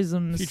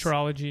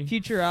 Futurology.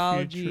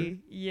 Futurology. Future.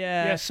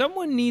 Yeah. Yeah,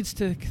 someone needs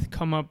to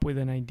come up with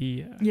an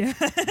idea. Yeah.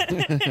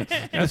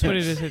 That's what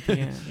it is at the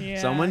end. Yeah.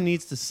 Someone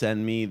needs to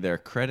send me their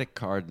credit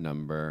card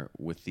number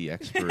with the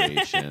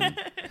expiration,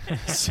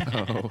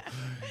 so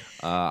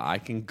I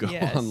can go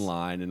Yes.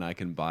 online and I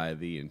can buy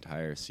the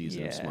entire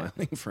season of Yeah.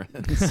 Smiling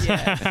Friends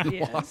Yes, and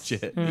yes. watch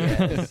it.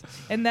 Yes.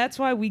 And that's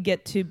why we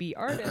get to be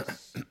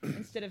artists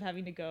instead of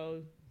having to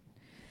go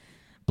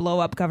blow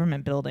up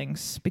government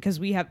buildings because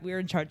we're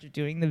in charge of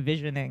doing the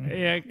visioning.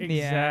 Yeah,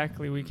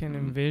 exactly. We can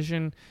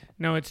envision.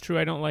 No, it's true.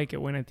 I don't like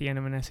it when at the end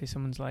of an essay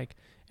someone's like,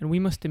 and we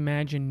must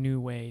imagine new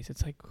ways.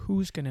 It's like,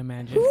 who's going to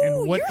imagine?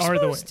 And what You're are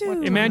the ways?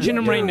 supposed to. Imagine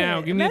them You right do now.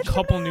 it. Give me a Imagine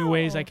couple now. new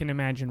ways I can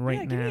imagine right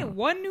Yeah, give me now.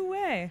 one new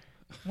way.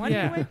 One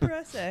Yeah. new way per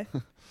essay.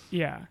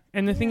 Yeah.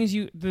 And the thing is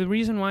the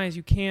reason why is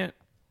you can't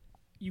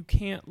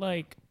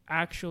like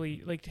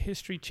actually like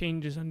history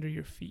changes under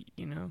your feet,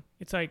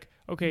 It's like,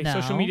 okay,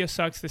 social No. media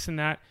sucks, this and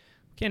that.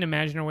 Can't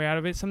imagine our way out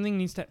of it. Something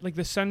needs to, like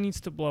the sun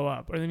needs to blow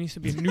up or there needs to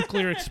be a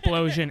nuclear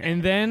explosion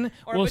and then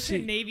Or we'll a bunch of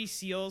see. Navy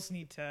SEALs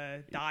need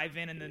to dive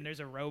in and then there's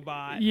a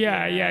robot.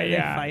 Yeah. They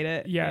fight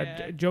it.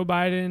 Yeah. Joe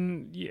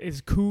Biden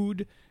is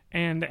cooed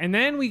and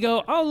then we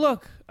go, oh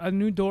look, a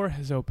new door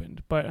has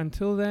opened. But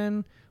until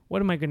then,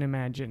 what am I going to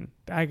imagine?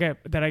 I get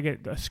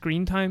a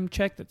screen time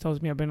check that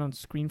tells me I've been on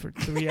screen for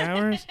 3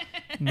 hours?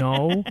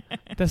 No,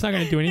 that's not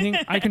going to do anything.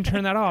 I can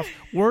turn that off.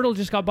 Wordle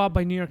just got bought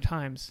by New York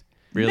Times.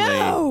 Really?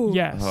 No.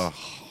 Yes. Ugh,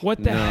 What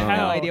the no. hell? I have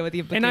no idea what the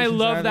And I implications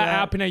love are of that that.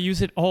 app and I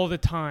use it all the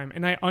time.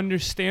 And I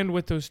understand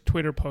what those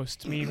Twitter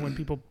posts mean when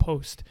people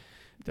post.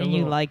 the And you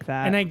little- like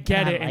that. And I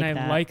get it and I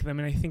that. like them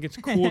and I think it's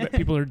cool that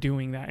people are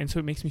doing that. And so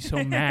it makes me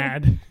so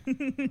mad.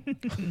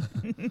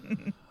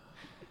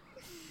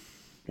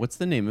 What's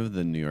the name of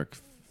the New York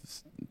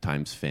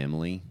Times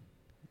family?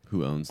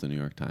 Who owns the New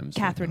York Times?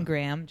 Catherine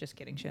Graham. Just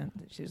kidding.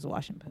 She's the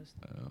Washington Post.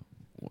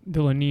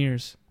 The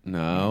Laniers.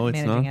 No, it's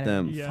Managing not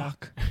them. Yeah.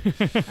 Fuck.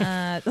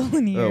 The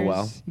Laniers. Oh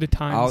well. The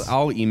Times.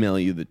 I'll email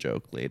you the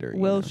joke later.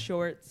 Will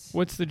Shorts.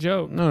 What's the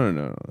joke?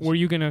 No. Were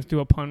you going to do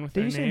a pun with Did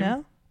their you say name?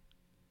 no?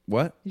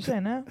 What? Did you say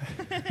no?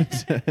 Did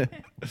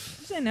you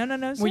say no?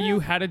 Well, say you no.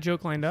 had a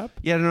joke lined up?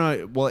 Yeah,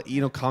 no. Well,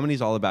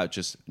 comedy's all about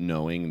just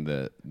knowing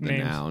the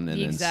Names. noun and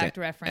The then exact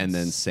reference. and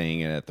then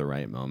saying it at the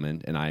right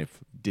moment. And I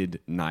did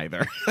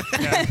neither.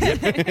 Yeah.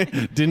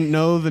 Didn't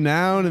know the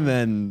noun and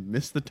then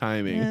missed the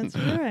timing. That's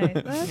right.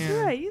 That's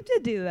Yeah. right. You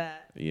did do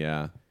that.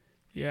 Yeah.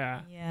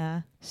 Yeah.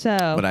 Yeah. So.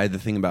 But I had the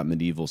thing about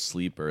medieval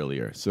sleep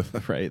earlier, so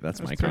right, that's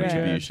my pretty good.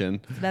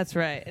 contribution. That's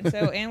right. And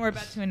so, and we're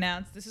about to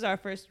announce this is our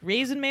first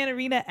Raisin Man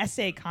Arena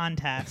essay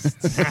contest.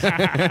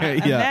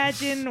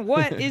 Imagine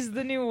what is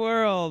the new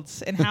world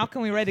and how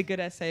can we write a good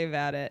essay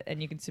about it?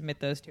 And you can submit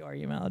those to our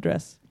email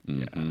address.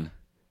 Mm-hmm.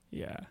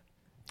 Yeah.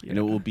 And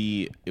it will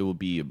be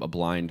a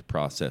blind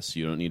process.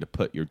 You don't need to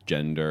put your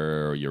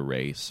gender or your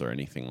race or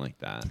anything like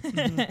that.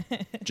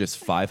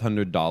 Just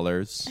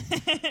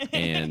 $500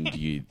 and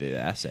the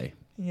essay.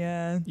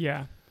 Yeah.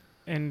 Yeah.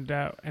 And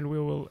we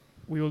will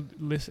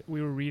listen.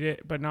 We will read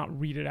it, but not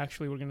read it.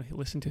 Actually, we're going to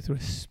listen to it through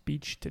a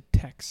speech to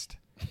text,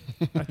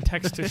 a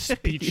text to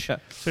speech. Yeah.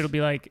 So it'll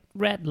be like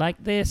read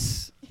like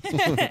this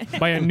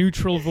by a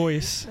neutral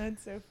voice.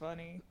 That's so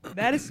funny.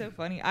 That is so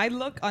funny. I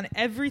look on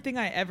everything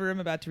I ever am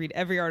about to read,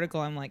 every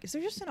article. I'm like, is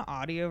there just an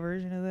audio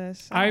version of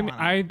this?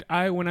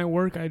 I when I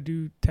work, I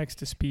do text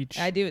to speech.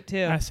 I do it too.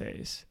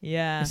 Essays.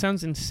 Yeah. It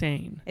sounds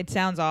insane. It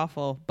sounds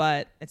awful,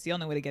 but it's the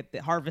only way to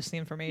harvest the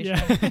information.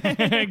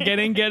 Yeah. Get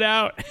in, get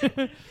out.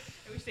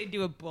 I wish they'd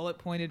do a bullet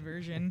pointed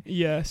version.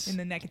 Yes. And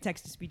then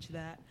text to speech of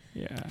that.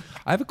 Yeah.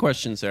 I have a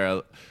question,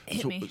 Sarah.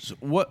 Hit me. So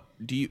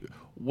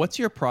what's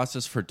your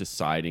process for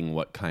deciding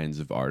what kinds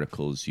of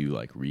articles you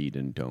like read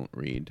and don't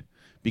read?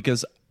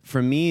 Because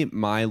for me,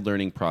 my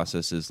learning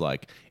process is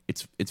like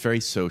it's very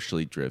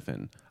socially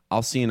driven.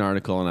 I'll see an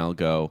article and I'll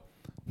go,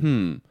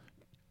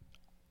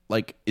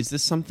 like, is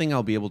this something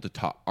I'll be able to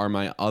talk? Are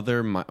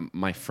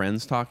my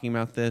friends talking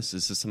about this?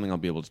 Is this something I'll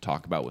be able to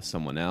talk about with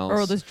someone else? Or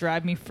will this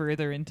drive me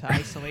further into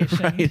isolation?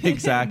 Right,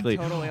 exactly.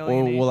 Total Or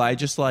alienation. will I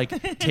just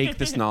like take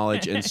this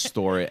knowledge and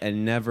store it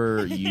and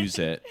never use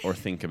it or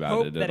think about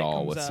Hope it that at it all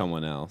comes with up.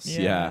 someone else?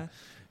 Yeah.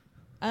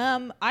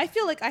 I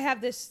feel like I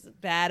have this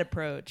bad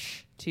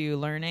approach to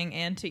learning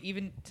and to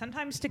even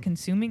sometimes to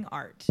consuming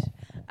art,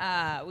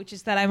 which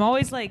is that I'm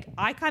always like,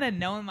 I kind of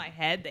know in my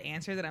head the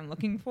answer that I'm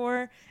looking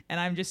for, and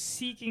I'm just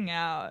seeking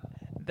out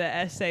the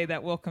essay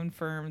that will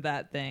confirm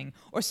that thing.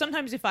 Or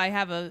sometimes if I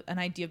have an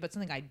idea about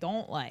something I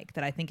don't like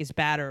that I think is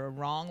bad or a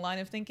wrong line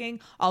of thinking,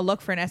 I'll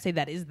look for an essay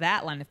that is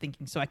that line of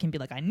thinking so I can be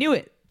like, I knew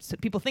it. So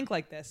people think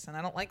like this, and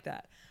I don't like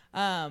that.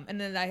 And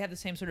then I have the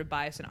same sort of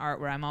bias in art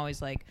where I'm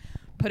always like,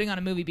 putting on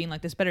a movie being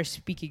like, this better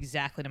speak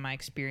exactly to my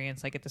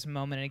experience, like at this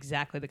moment, and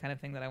exactly the kind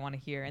of thing that I want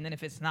to hear. And then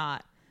if it's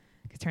not,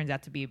 it turns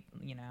out to be,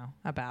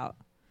 about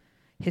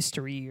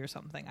history or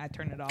something, I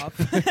turn it off.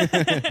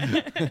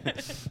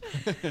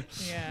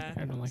 Yeah.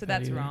 I don't like so that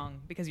that's either. wrong,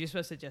 because you're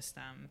supposed to just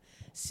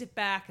sit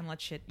back and let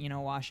shit,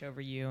 wash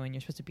over you, and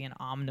you're supposed to be an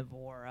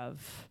omnivore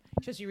of,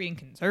 you're supposed to be reading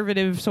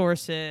conservative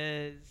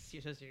sources,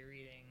 you're supposed to be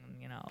reading,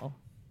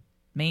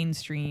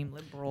 mainstream,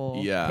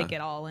 liberal, take it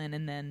all in,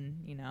 and then,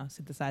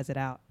 synthesize it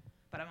out.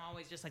 But I'm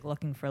always just like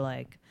looking for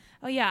like,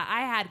 oh yeah,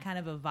 I had kind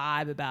of a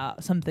vibe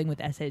about something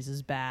with essays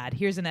is bad.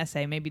 Here's an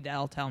essay. Maybe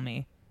that'll tell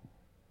me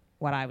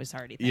what I was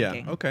already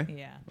thinking. Yeah. Okay.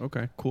 Yeah.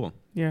 Okay. Cool.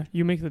 Yeah.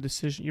 You make the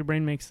decision. Your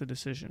brain makes the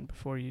decision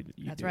before you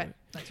That's do right. it.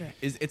 That's right.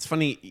 It's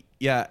funny.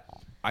 Yeah.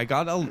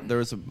 There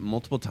was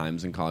multiple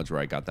times in college where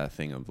I got that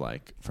thing of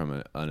like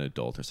from an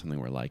adult or something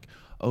where like,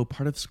 oh,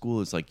 part of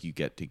school is like you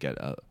get to get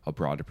a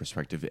broader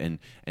perspective and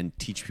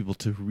teach people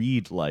to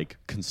read like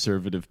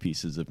conservative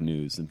pieces of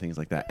news and things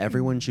like that.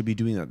 Everyone should be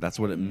doing that. That's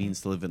what it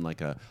means to live in like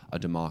a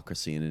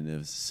democracy and in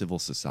a civil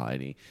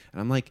society.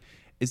 And I'm like,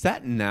 is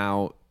that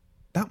now?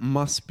 That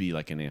must be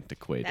like an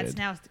antiquated. That's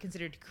now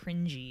considered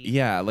cringy.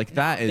 Yeah, like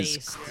that is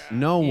based.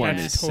 no one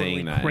That's is totally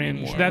saying that cringe.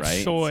 anymore, That's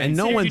right? soy. And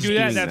no If you one's do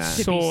that, doing that's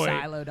that. To be soy.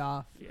 siloed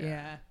off.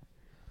 Yeah.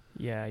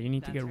 Yeah. You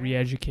need to That's get right.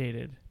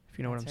 re-educated. If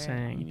you know what I'm That's right.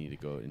 saying. You need to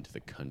go into the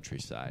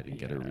countryside and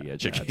get a Yeah,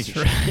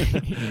 re-education. That's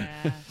right.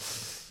 Yeah.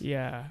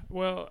 Yeah.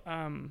 Well,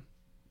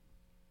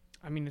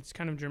 I mean, it's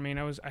kind of germane.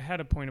 I had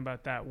a point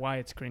about that, why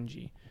it's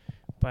cringy,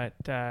 but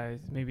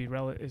maybe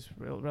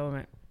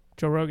relevant.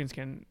 Joe Rogan's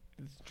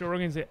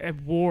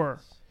at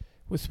war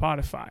with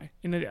Spotify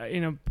in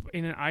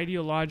an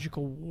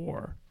ideological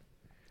war.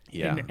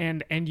 Yeah.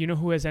 And you know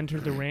who has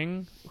entered the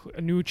ring?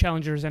 A new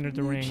challenger has entered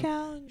the ring.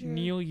 Challenger.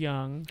 Neil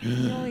Young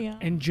Neil Young.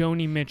 and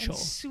Joni Mitchell.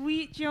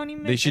 Sweet Joni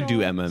Mitchell. They should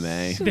do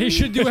MMA. They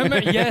should do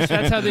MMA. Yes,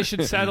 that's how they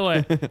should settle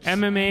it.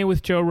 MMA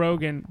with Joe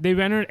Rogan. They've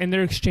entered and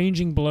they're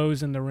exchanging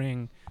blows in the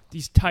ring.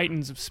 These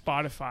titans of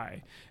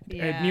Spotify.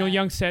 Yeah. Neil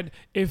Young said,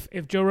 if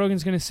Joe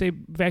Rogan's going to say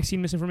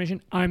vaccine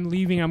misinformation, I'm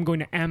leaving. I'm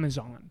going to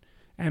Amazon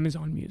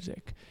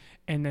Music.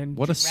 And then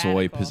What a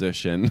soy Radical.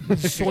 position.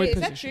 soy Wait, is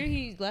that position. true?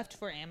 He left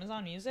for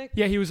Amazon Music?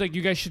 Yeah, he was like,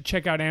 you guys should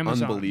check out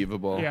Amazon.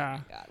 Unbelievable. Yeah.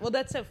 God. Well,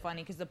 that's so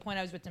funny because the point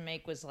I was about to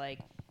make was like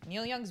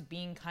Neil Young's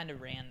being kind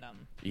of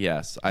random.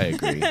 Yes, I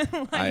agree.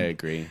 I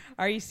agree.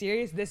 Are you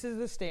serious? This is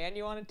the stand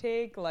you want to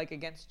take, like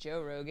against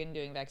Joe Rogan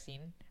doing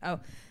vaccine? Oh,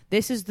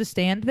 this is the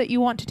stand that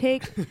you want to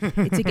take?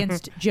 It's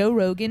against Joe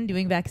Rogan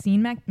doing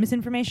vaccine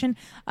misinformation.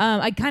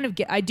 I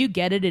do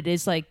get it. It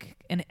is like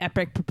an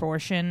epic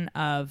proportion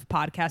of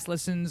podcast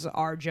listens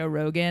are Joe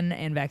Rogan,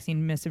 and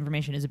vaccine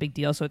misinformation is a big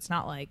deal. So it's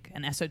not like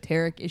an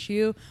esoteric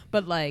issue,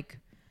 but like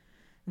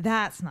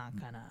that's not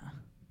gonna.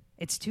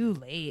 It's too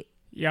late.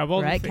 Yeah,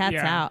 well, Right, cat's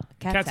out.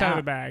 Cat's out of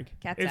the bag.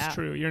 It's out.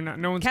 true. You're not.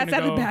 No one's Cat's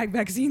gonna out of go, the bag.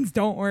 Vaccines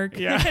don't work.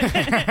 Yeah.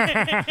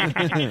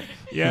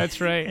 Yeah,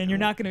 that's right. And you're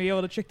not going to be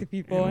able to trick the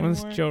people And once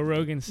anymore. Joe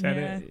Rogan said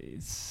Yeah. it,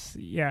 it's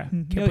can't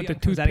Neil put the Young comes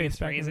out toothpaste against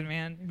back Raisin in.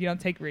 Man. If you don't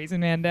take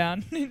Raisin Man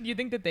down, you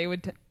think that they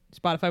would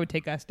Spotify would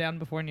take us down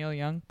before Neil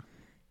Young?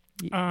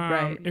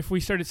 Right. If we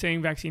started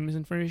saying vaccine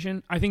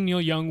misinformation, I think Neil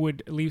Young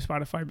would leave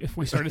Spotify if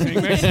we started saying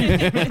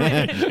vaccine.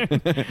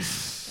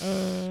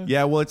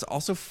 Yeah, well, it's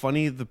also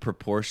funny the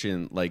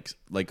proportion, like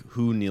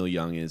who Neil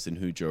Young is and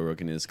who Joe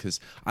Rogan is, because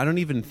I don't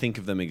even think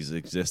of them as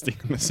existing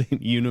in the same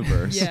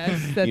universe.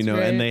 Yes, that's you know,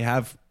 right. and they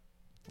have.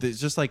 It's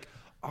just like,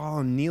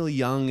 oh, Neil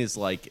Young is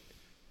like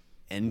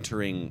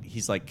entering.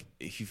 He's like,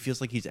 he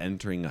feels like he's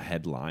entering a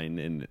headline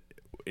in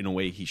a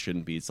way he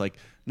shouldn't be. It's like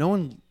no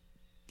one.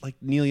 Like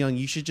Neil Young,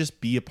 you should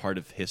just be a part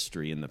of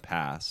history in the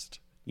past.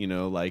 You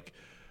know, like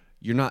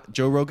you're not.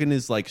 Joe Rogan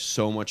is like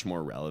so much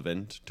more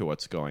relevant to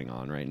what's going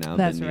on right now.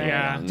 That's than right. Neil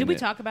Yeah. Young. Did we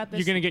talk about this?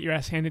 You're gonna get your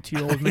ass handed to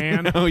you, old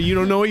man. No, you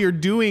don't know what you're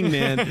doing,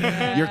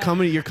 man. You're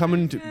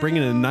coming to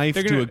bringing a knife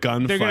They're to a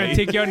gonna gunfight.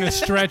 take you out in a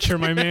stretcher,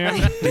 my man.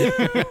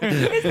 Isn't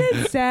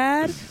it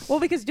sad?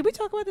 Well, because did we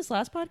talk about this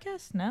last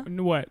podcast? No.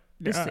 What?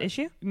 This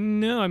issue?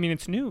 No, I mean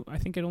it's new. I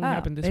think it only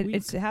happened this week.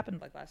 It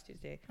happened like last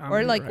Tuesday. You're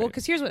Or like, well, right.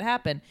 because here's what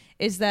happened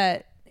is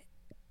that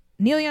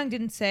Neil Young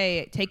didn't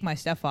say take my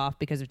stuff off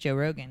because of Joe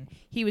Rogan.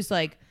 He was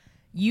like,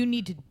 you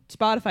need to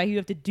Spotify, you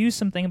have to do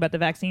something about the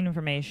vaccine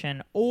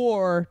information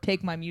or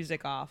take my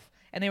music off.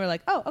 And they were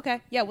like, oh, okay,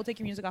 yeah, we'll take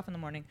your music off in the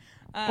morning.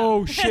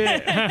 Oh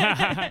shit!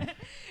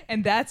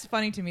 And that's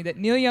funny to me that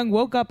Neil Young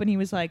woke up and he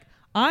was like,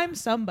 I'm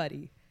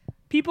somebody.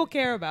 People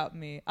care about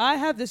me. I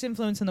have this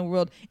influence in the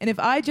world. And if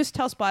I just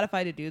tell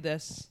Spotify to do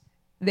this,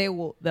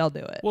 they'll do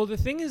it. Well, the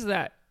thing is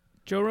that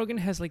Joe Rogan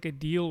has like a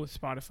deal with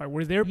Spotify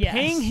where they're Yes,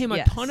 paying him a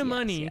yes, ton of yes,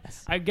 money,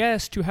 yes. I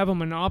guess, to have a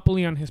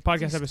monopoly on his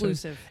podcast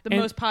episodes. Exclusive. The And-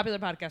 most popular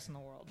podcast in the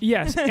world.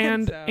 Yes,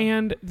 and So-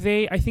 and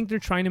I think they're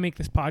trying to make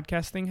this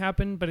podcast thing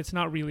happen, but it's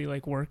not really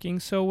like working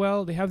so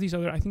well. They have these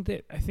other. I think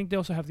they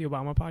also have the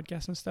Obama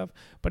podcast and stuff,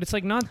 but it's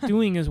like not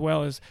doing as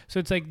well as. So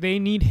it's like they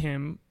need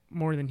him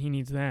more than he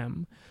needs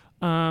them,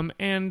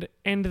 and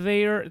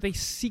they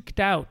seeked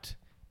out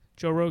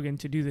Joe Rogan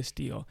to do this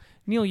deal.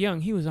 Neil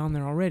Young, he was on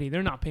there already.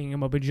 They're not paying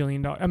him $1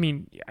 bajillion. I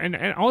mean, and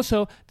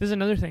also there's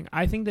another thing.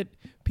 I think that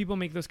people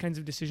make those kinds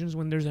of decisions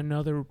when there's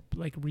another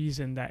like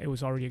reason that it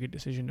was already a good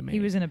decision to make. He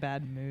was in a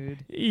bad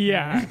mood.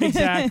 Yeah,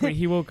 exactly.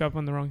 He woke up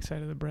on the wrong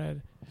side of the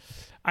bread.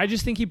 I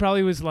just think he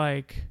probably was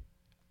like,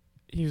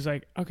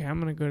 okay,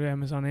 I'm going to go to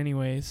Amazon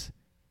anyways.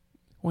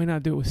 Why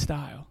not do it with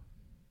style?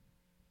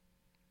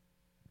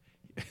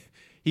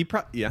 He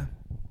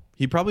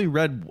probably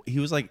read.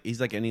 He's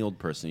like any old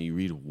person. You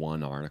read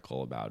one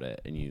article about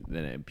it, and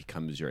then it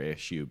becomes your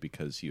issue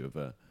because you have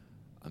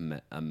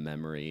a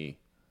memory.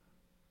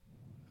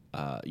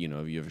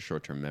 You have a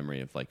short-term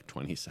memory of like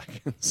 20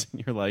 seconds,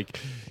 and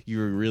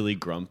you're really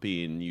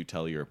grumpy, and you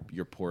tell your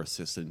poor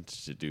assistant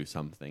to do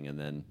something, and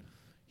then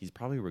he's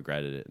probably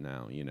regretted it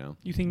now. You know.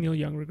 You think Neil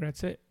Young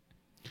regrets it?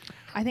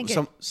 I think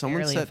Someone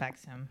really said-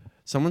 affects him.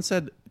 Someone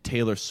said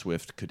Taylor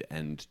Swift could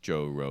end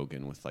Joe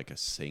Rogan with like a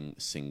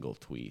single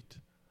tweet.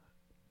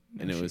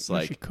 And it was No,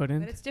 like, she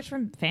couldn't. But it's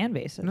different fan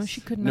bases. No, she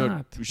could no,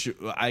 not.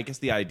 I guess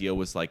the idea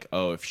was like,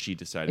 oh, if she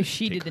decided If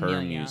she to take did the her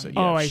Neil Young. music,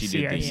 Oh, if I she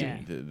see, did I the,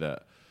 see.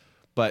 the-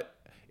 but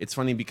it's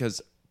funny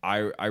because I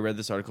read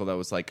this article that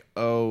was like,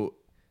 oh,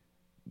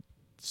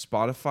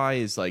 Spotify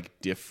is like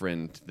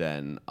different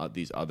than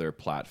these other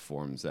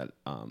platforms that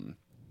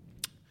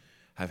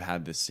have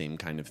had the same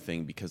kind of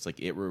thing because like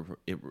it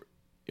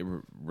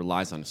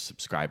relies on a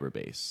subscriber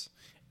base.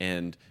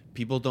 And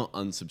people don't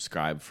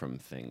unsubscribe from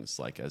things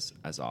like as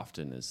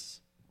often as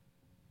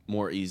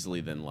more easily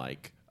than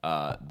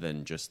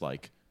than just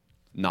like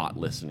not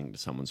listening to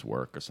someone's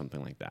work or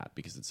something like that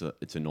because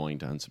it's annoying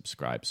to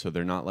unsubscribe. So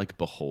they're not like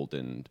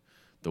beholden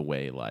the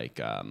way like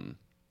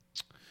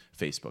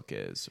Facebook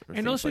is. Or And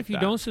things also, like if you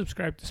that. don't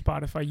subscribe to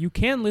Spotify, you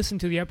can listen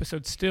to the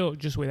episode still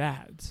just with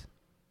ads.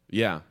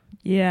 Yeah.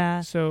 Yeah.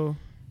 So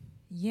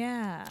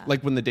Yeah.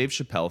 Like when the Dave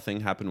Chappelle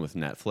thing happened with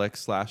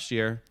Netflix last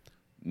year,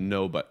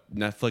 but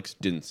Netflix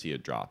didn't see a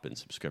drop in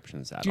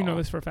subscriptions at all. do you know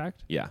this for a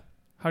fact? Yeah.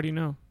 How do you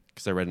know?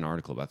 Because I read an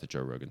article about the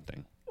Joe Rogan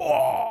thing. He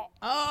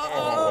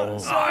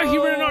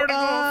read an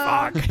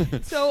article.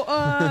 Fuck. So,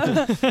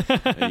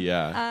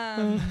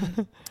 Yeah.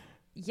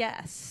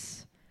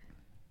 yes.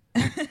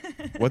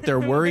 What they're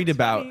worried That's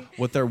about funny.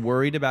 what they're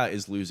worried about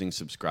is losing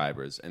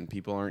subscribers, and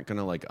people aren't going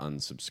to like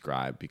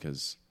unsubscribe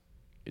because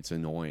it's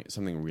annoying.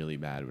 Something really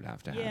bad would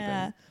have to happen.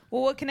 Yeah.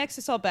 Well, what connects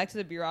this all back to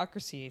the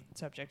bureaucracy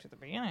subject at the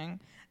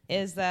beginning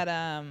is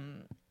that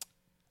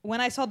when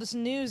I saw this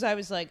news, I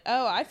was like,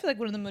 oh, I feel like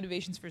one of the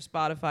motivations for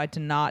Spotify to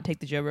not take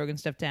the Joe Rogan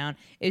stuff down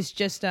is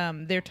just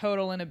their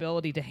total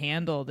inability to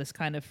handle this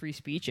kind of free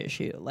speech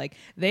issue. Like,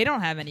 they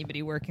don't have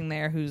anybody working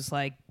there who's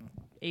like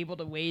able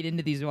to wade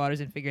into these waters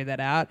and figure that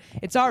out.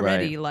 It's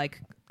already Right.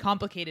 like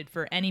complicated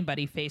for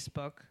anybody,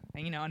 Facebook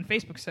And, and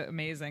Facebook's so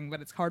amazing,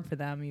 but it's hard for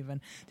them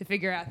even to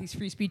figure out these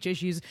free speech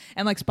issues.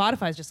 And like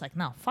Spotify's just like,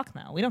 no, fuck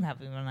no, we don't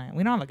have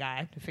a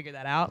guy to figure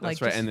that out.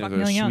 That's like, right, and they're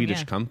Neil a Young,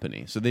 Swedish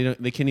company, so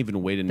they can't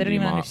even wade into They don't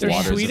the even understand.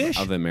 waters Swedish?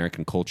 of the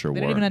American culture They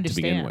war don't even to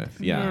begin understand.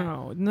 with.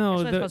 Yeah.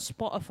 No. That's why it's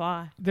called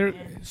Spotify. They're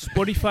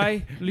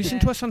Spotify. Listen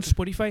to us on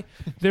Spotify.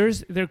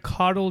 They're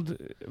coddled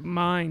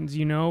minds,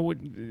 They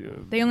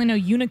only know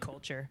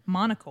uniculture,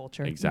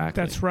 monoculture.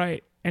 Exactly. That's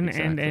right. And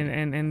Exactly.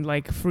 and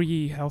like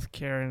free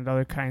healthcare and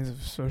other kinds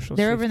of social.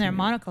 They're over in their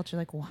safety. monoculture,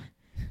 like what?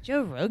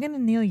 Joe Rogan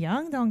and Neil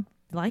Young don't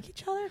like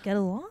each other, get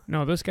along?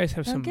 No, those guys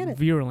have Don't some get it.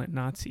 virulent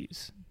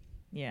Nazis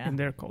Yeah, in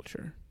their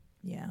culture.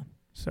 yeah.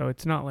 So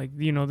it's not like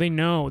they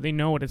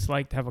know what it's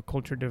like to have a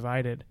culture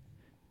divided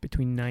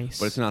between nice.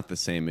 But it's not the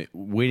same.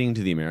 Wading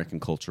to the American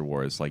culture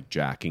war is like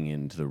jacking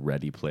into the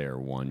Ready Player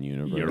One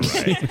universe. You're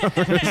right.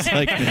 It's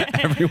like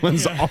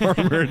everyone's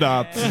armored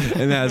up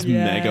and has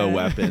mega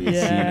weapons.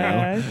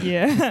 Yeah.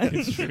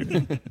 It's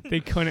true. They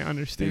couldn't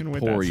understand what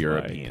Poor that's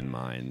European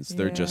minds.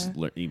 They're Yeah. just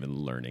even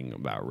learning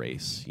about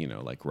race.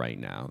 Like right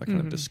now, they're kind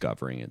of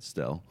discovering it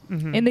still. like.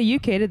 Mhm. In the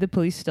UK, did the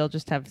police still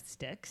just have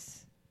sticks?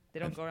 They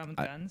don't go around with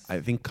guns.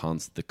 I think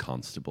the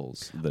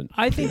constables.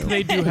 I think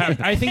they do have.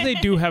 I think they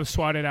do have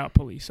swatted out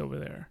police over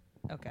there.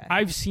 Okay.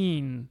 I've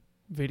seen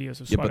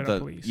videos of Yeah, swatted but out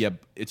police.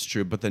 it's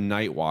true. But the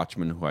night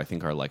watchmen, who I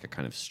think are like a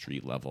kind of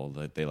street level,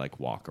 that they like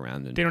walk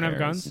around in They don't have pairs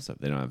guns? and stuff.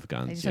 They don't have They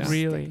guns. just Yeah. have a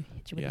Really? stick.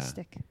 Hit you with a Yeah.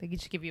 stick. They could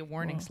just give you a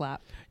warning Wow.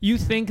 slap. You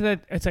think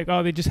that it's like,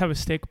 oh, they just have a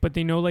stick, but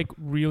they know like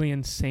really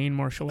insane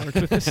martial arts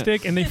with a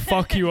stick, and they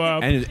fuck you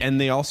up. And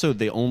they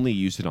only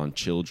use it on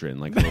children,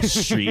 like little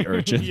street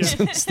urchins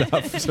and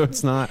stuff. So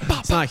it's not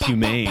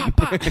humane.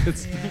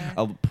 It's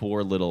a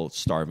poor little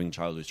starving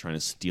child who's trying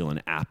to steal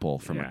an apple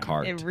from Yeah. a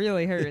cart. It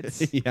really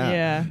hurts.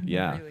 Yeah.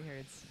 It really hurts.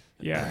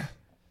 Yeah.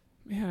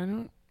 Yeah,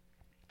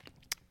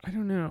 I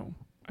don't know.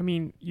 I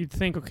mean, you'd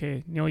think,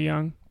 okay, Neil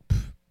Young,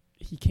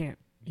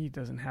 he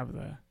doesn't have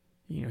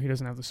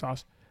the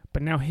sauce.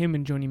 But now him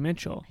and Joni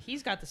Mitchell.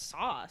 He's got the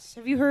sauce.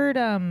 Have you heard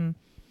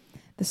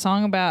the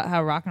song about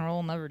how rock and roll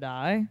will never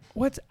die?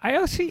 I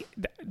actually,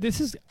 this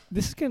is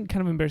kind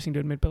of embarrassing to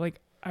admit, but like,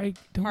 I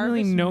don't really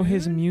Harvest know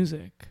his Moon?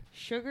 music.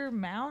 Sugar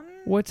Mountain?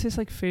 What's his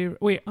like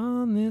favorite? Wait,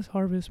 on this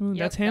harvest moon.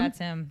 Yep, That's him? That's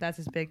him. That's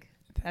his big.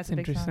 That's a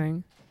big song.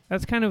 interesting.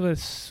 That's kind of a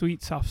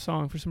sweet, soft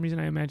song. For some reason,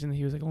 I imagine that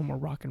he was like a little more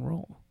rock and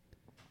roll.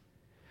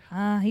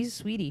 He's a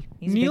sweetie.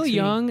 He's a Neil big sweetie.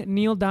 Young,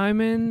 Neil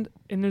Diamond,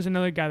 and there's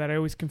another guy that I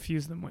always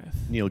confuse them with.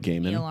 Neil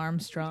Gaiman. Neil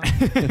Armstrong.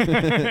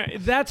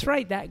 That's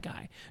right, that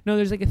guy. No,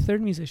 there's like a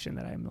third musician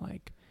that I'm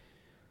like.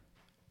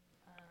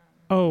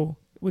 Oh,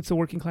 what's the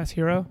working class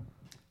hero?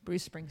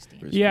 Bruce Springsteen.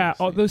 Bruce Yeah,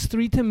 all Springsteen. those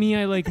three to me,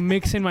 I like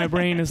mix in my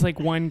brain as like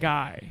one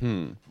guy.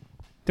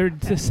 They're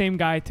the same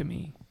guy to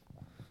me.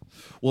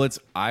 Well,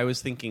 I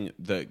was thinking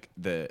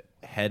the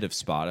head of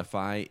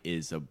Spotify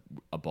is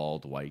a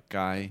bald white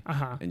guy,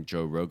 and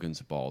Joe Rogan's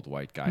a bald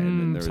white guy, and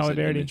then there was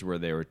solidarity. an image where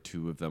there were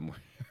two of them.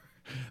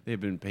 They've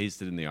been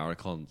pasted in the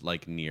article and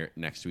like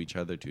next to each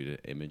other, two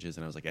images,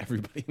 and I was like,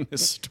 everybody in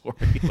this story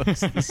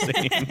looks the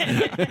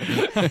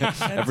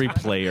same. Every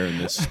player in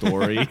this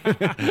story.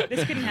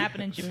 This couldn't happen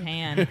in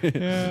Japan.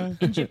 Yeah.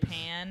 In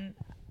Japan,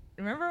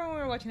 remember when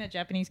we were watching that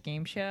Japanese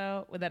game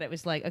show? That it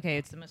was like, okay,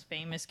 it's the most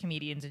famous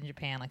comedians in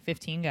Japan, like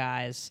 15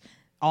 guys,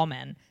 all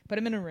men. Put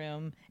them in a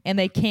room, and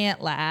they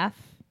can't laugh.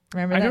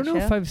 Remember that I don't know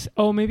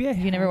show? if maybe I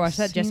have. You never watched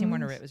that? Jesse seen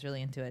Warner this. Ritt was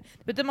really into it.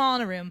 Put them all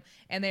in a room,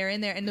 and they're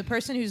in there, and the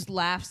person who's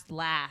laughs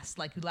last,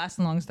 like who lasts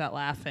the longest without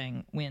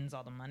laughing, wins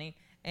all the money.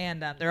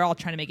 And they're all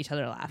trying to make each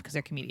other laugh because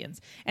they're comedians.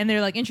 And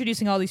they're like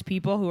introducing all these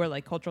people who are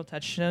like cultural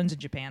touchstones in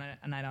Japan,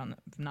 and I'm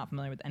not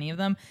familiar with any of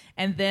them.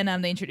 And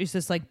then they introduce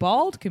this like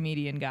bald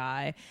comedian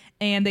guy,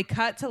 and they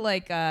cut to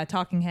like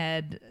talking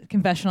head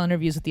confessional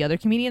interviews with the other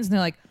comedians, and they're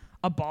like,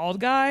 a bald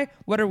guy?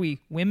 What are we,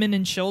 women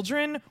and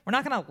children? We're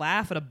not gonna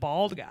laugh at a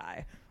bald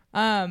guy.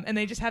 And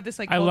they just have this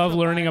like. I love cultural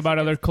learning bias about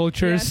other against-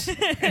 cultures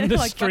Yeah. and the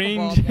Like, fuck a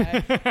strange.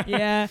 bald guy.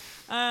 Yeah.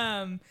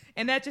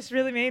 And that just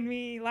really made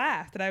me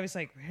laugh. That I was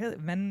like, really,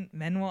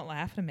 men won't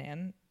laugh at a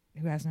man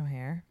who has no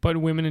hair, But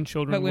women and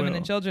children but women will.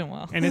 and children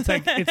will. And it's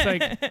like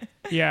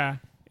yeah,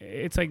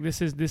 it's like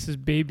this is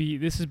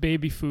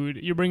baby food.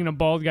 You're bringing a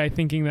bald guy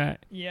thinking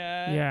that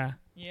Yeah,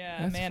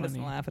 That's a man doesn't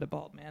funny. laugh at a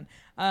bald man.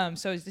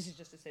 So this is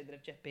just to say that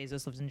if Jeff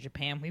Bezos lives in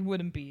Japan, we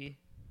wouldn't be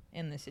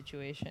in this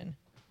situation.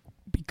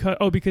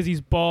 because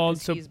he's bald,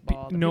 Because so he's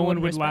bald. no People one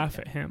wouldn't would respect laugh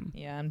him. at him.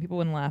 Yeah, and people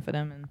wouldn't laugh at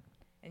him,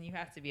 and you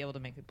have to be able to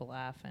make people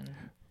laugh. And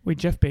Wait,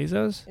 Jeff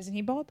Bezos? isn't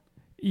he bald?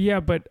 Yeah,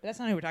 but But that's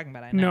not who we're talking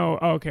about. I know. no.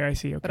 Oh, okay, I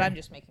see. Okay, But I'm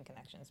just making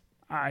connections.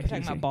 I We're see,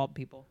 talking see. about bald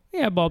people.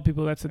 Yeah, bald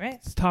people. That's a Right.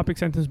 topic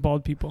sentence.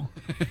 Bald people.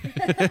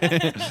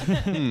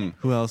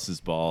 Who else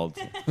is bald?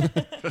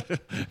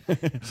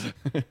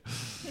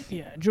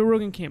 Yeah, Joe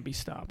Rogan can't be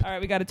stopped. All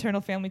right, we got Eternal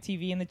Family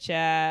TV in the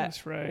chat.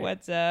 That's right.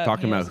 What's up?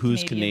 Talking about Neil's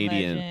who's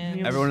Canadian.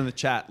 legend. Everyone in the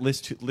chat,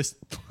 list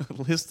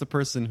the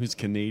person who's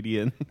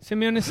Canadian.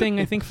 Simeon is saying,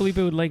 I think Felipe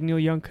would like Neil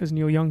Young because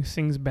Neil Young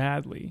sings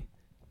badly.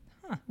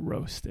 Huh.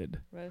 Roasted.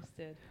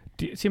 Roasted.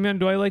 Simeon,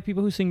 do I like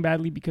people who sing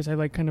badly because I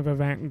like kind of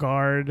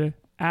avant-garde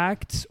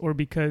acts or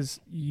because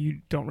you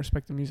don't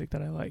respect the music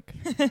that I like?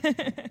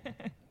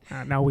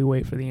 Now we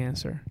wait for the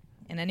answer.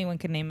 And anyone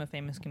can name a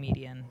famous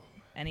comedian.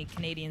 Any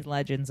Canadian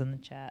legends in the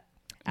chat?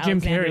 Jim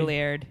Alexander Carrey.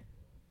 Laird.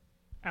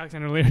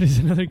 Alexander Laird is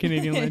another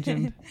Canadian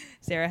legend.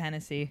 Sarah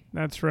Hennessy.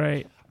 That's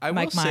right. I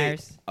Mike will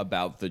Myers. say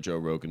about the Joe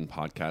Rogan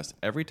podcast,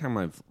 every time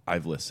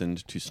I've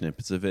listened to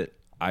snippets of it,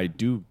 I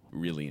do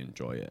really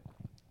enjoy it.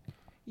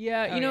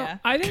 Yeah, Oh, you know, yeah.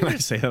 I think Can I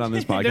say that on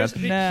this podcast?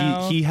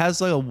 No. He has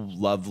like a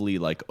lovely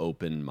like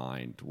open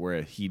mind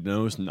where he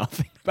knows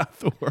nothing about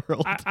the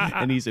world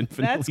and he's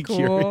infinitely That's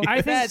cool.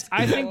 curious.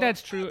 I think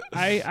that's true.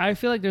 I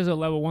feel like there's a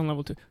level 1,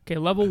 level 2. Okay,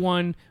 level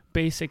 1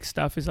 basic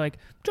stuff is like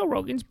Joe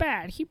Rogan's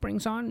bad. He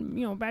brings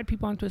on, bad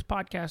people onto his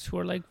podcast who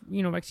are like,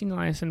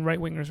 vaccinalists and right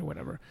wingers or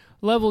whatever.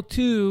 Level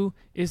 2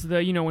 is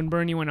the, when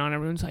Bernie went on,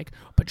 everyone's like,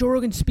 but Joe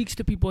Rogan speaks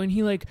to people and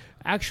he like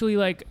actually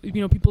like,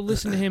 people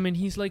listen to him and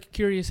he's like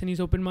curious and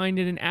he's open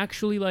minded and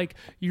actually like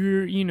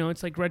you're,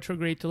 it's like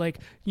retrograde to like,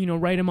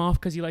 write him off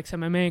because he likes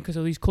MMA because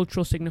of these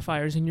cultural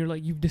signifiers and you're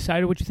like, you've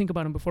decided what you think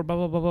about him before, blah,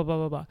 blah, blah, blah, blah,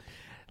 blah, blah.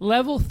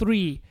 Level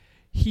 3,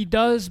 he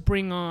does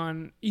bring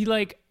on,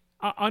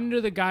 under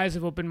the guise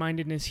of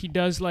open-mindedness, he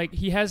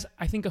has,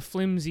 I think, a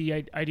flimsy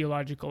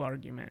ideological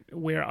argument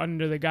where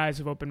under the guise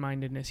of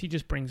open-mindedness, he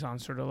just brings on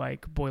sort of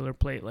like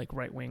boilerplate, like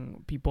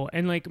right-wing people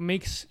and like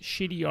makes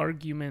shitty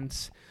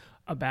arguments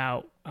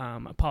about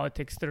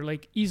politics that are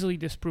like easily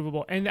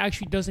disprovable and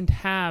actually doesn't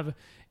have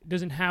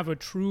a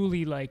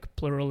truly like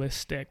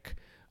pluralistic,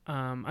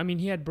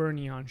 he had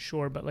Bernie on,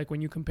 sure, but like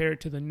when you compare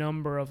it to the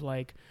number of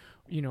like,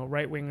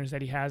 right-wingers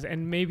that he has,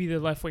 and maybe the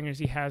left-wingers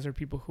he has are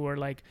people who are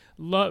like,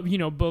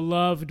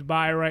 beloved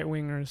by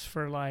right-wingers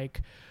for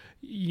like,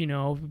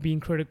 being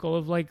critical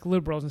of like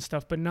liberals and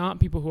stuff, but not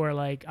people who are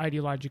like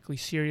ideologically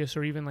serious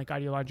or even like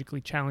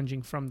ideologically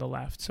challenging from the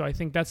left. So I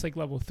think that's like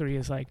level 3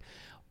 is like,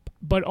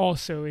 but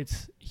also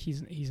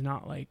he's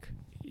not like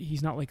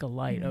a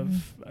light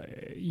of,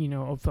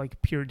 of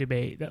like pure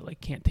debate that like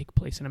can't take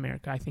place in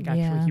America. I think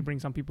actually he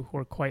brings on people who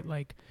are quite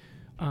like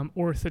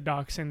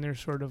orthodox in their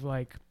sort of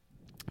like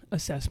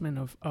assessment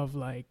of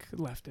like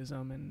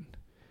leftism and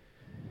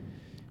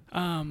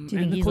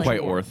quite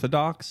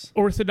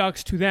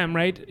orthodox to them,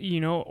 right?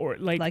 Or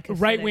like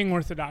right-wing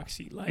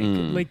orthodoxy,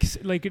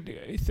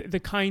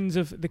 the kinds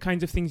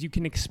of things you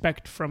can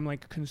expect from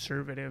like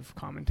conservative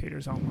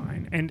commentators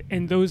online,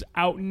 and those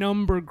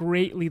outnumber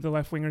greatly the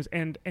left-wingers,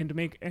 and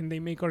they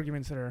make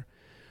arguments that are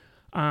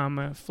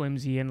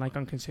flimsy and like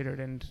unconsidered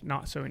and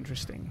not so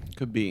interesting.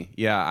 Could be.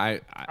 Yeah,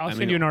 I'll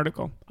send you an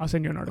article. All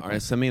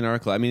right, send me an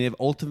article. I mean,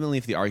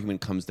 if the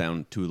argument comes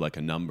down to like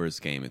a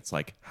numbers game, it's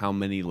like how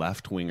many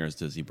left wingers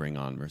does he bring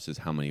on versus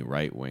how many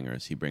right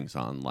wingers he brings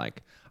on.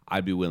 Like,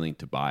 I'd be willing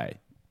to buy.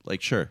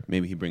 Like, sure,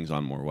 maybe he brings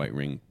on more right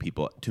wing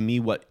people. To me,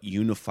 what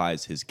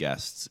unifies his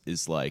guests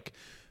is like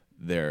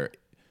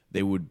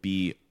they would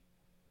be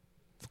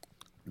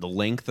the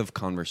length of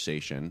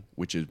conversation,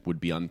 which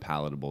would be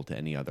unpalatable to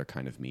any other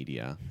kind of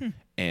media,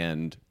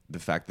 and the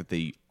fact that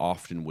they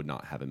often would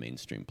not have a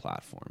mainstream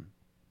platform.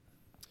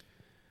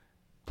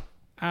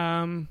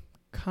 But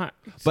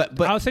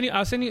I'll send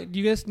you. Do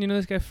you guys know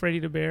this guy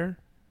Freddie DeBear?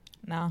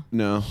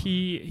 No.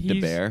 He's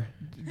DeBear.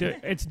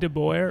 It's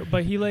DeBoer,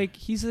 but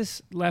he's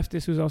this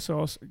leftist who's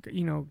also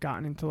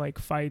gotten into like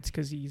fights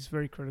because he's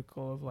very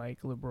critical of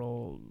like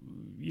liberal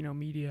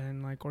media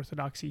and like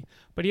orthodoxy.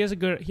 But he had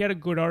a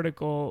good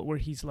article where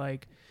he's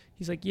like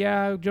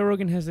yeah, Joe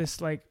Rogan has this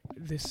like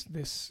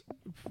this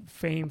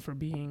fame for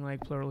being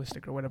like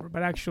pluralistic or whatever,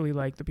 but actually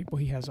like the people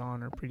he has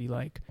on are pretty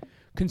like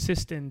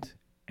consistent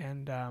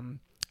and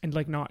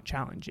like not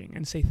challenging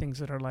and say things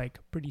that are like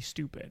pretty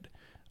stupid.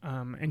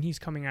 And he's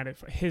coming at it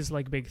for his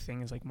like big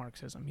thing is like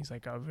Marxism. He's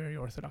like a very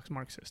orthodox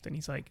Marxist, and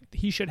he's like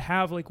he should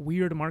have like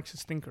weird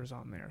Marxist thinkers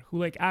on there who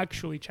like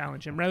actually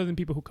challenge him rather than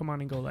people who come on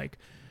and go like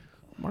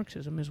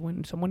Marxism is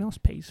when someone else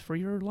pays for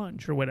your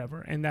lunch or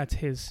whatever, and that's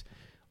his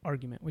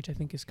argument, which I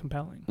think is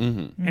compelling.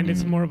 And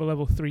it's more of a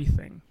level 3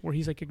 thing where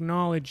he's like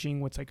acknowledging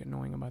what's like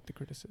annoying about the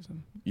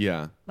criticism.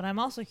 Yeah, but I'm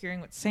also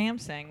hearing what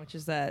Sam's saying, which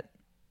is that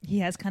he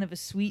has kind of a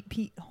sweet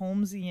Pete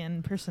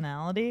Holmesian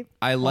personality.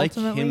 I like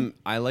him.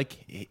 I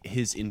like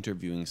his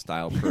interviewing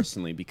style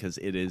personally because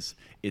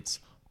it's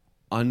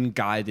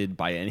unguided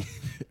by any.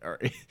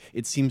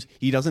 It seems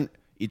he doesn't.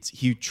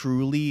 He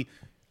truly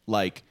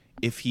like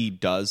if he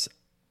does.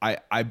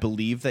 I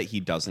believe that he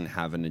doesn't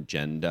have an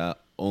agenda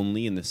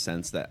only in the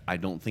sense that I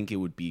don't think it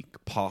would be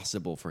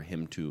possible for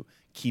him to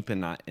keep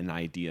an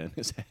idea in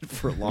his head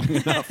for long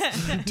enough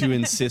to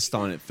insist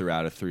on it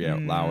throughout a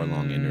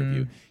 3-hour-long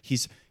interview.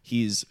 He's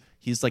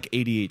like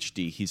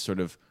ADHD.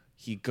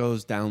 He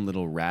goes down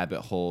little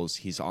rabbit holes.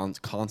 He's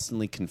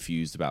constantly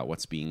confused about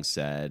what's being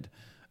said.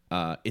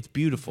 It's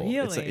beautiful.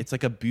 Really? It's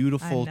like a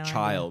beautiful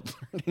child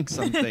learning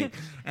something.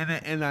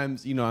 and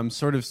I'm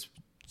sort of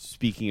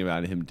speaking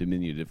about him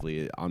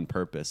diminutively on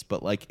purpose,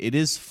 but like it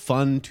is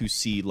fun to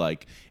see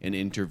like an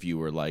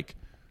interviewer like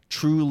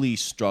truly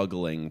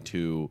struggling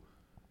to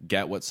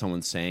get what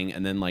someone's saying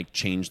and then like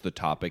change the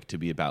topic to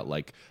be about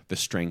like the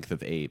strength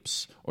of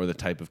apes or the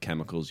type of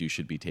chemicals you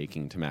should be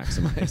taking to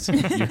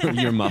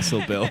maximize your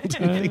muscle build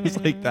and things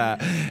like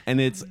that.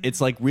 And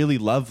it's like really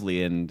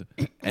lovely and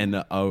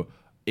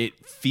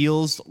it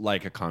feels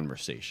like a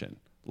conversation,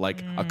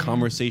 like a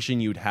conversation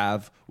you'd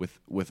have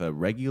with a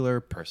regular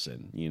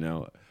person, you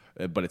know,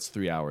 but it's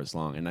 3 hours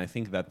long. And I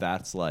think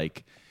that's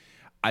like,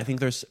 I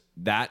think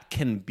that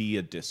can be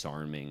a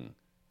disarming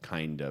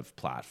kind of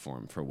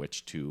platform for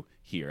which to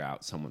hear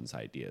out someone's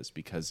ideas,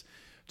 because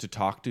to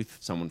talk to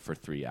someone for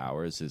 3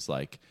 hours is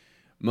like,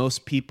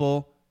 most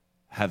people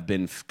have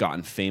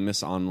gotten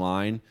famous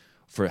online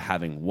for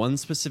having one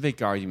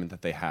specific argument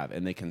that they have,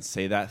 and they can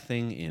say that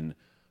thing in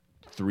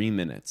 3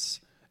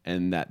 minutes,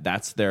 and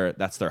that's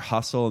their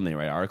hustle, and they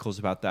write articles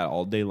about that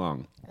all day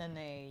long. And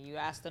you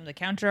ask them the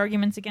counter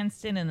arguments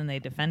against it, and then they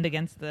defend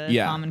against the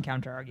common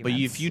counter arguments.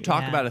 But if you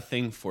talk about a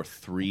thing for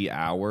 3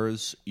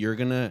 hours, you're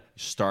gonna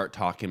start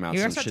talking about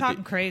you're some gonna shit.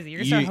 Talking crazy. You're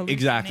gonna start hallucinating.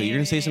 Exactly. You're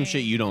gonna say some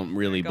shit you don't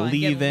really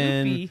believe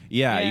in.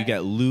 Yeah, you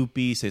get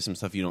loopy. Say some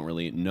stuff you don't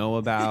really know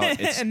about.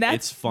 It's and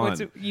that's it's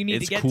fun. You need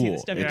it's to get cool. to the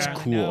stuff it's you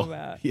cool. know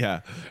about.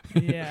 Yeah.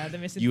 Yeah. The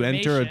misinformation. You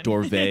enter a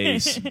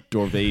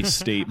Dorvay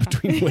state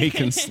between wake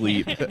and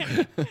sleep.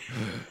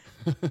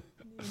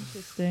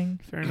 Interesting.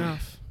 Fair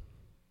enough.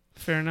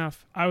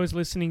 I was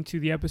listening to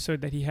the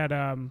episode that he had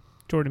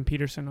Jordan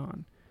Peterson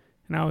on,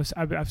 and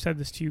I've said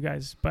this to you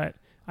guys, but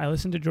I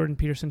listened to Jordan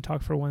Peterson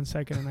talk for 1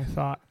 second, and I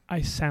thought,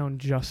 I sound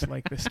just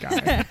like this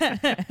guy.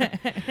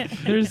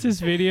 There's this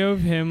video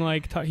of him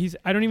like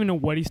I don't even know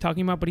what he's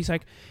talking about, but he's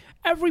like,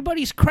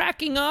 everybody's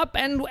cracking up,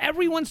 and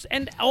everyone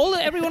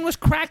was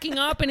cracking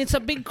up, and it's a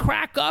big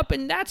crack up,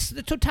 and that's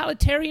the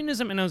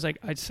totalitarianism. And I was like,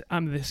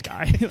 I'm this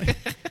guy. Like,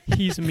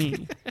 he's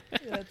me.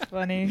 That's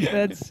funny.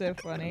 That's so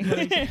funny.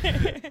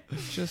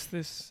 Just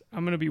this.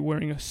 I'm gonna be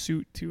wearing a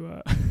suit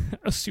to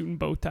a suit and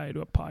bow tie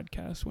to a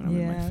podcast when I'm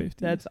in my 50s.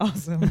 That's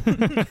awesome.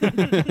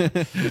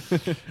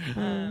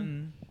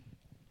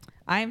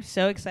 I'm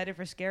so excited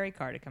for Scary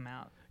Car to come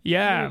out.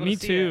 Yeah, me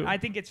too. I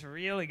think it's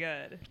really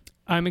good.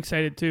 I'm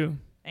excited too.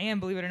 And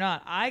believe it or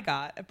not, I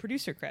got a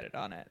producer credit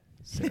on it.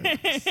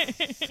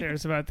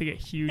 Sarah's about to get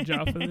huge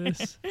off of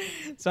this.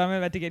 So I'm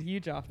about to get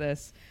huge off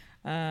this.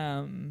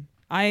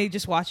 I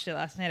just watched it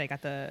last night. I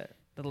got the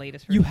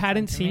latest version. You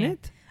hadn't seen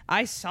it?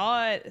 I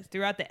saw it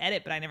throughout the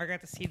edit, but I never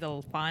got to see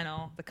the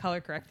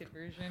color corrected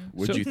version.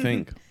 What'd you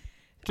think?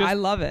 I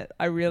love it.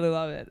 I really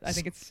love it. I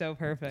think it's so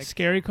perfect.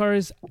 Scary Car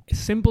is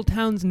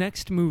Simpletown's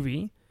next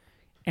movie,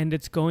 and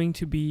it's going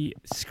to be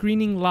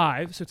screening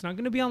live. So it's not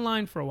going to be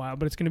online for a while,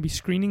 but it's going to be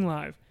screening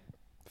live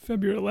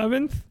February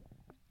 11th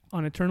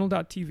on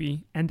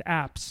Eternal.tv and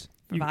apps.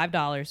 For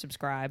 $5,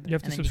 subscribe. You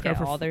have to subscribe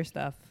for all their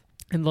stuff.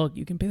 And look,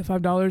 you can pay the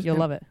 $5. You'll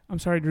love it. I'm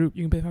sorry, Drew.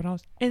 You can pay the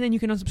 $5, and then you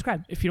can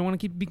unsubscribe. If you don't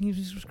want to keep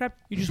subscribed,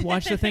 you just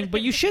watch the thing.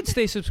 But you should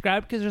stay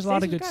subscribed because there's a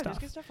lot of good stuff. There's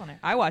good stuff on there.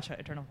 I watch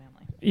Eternal Family.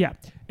 Yeah,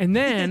 and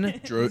then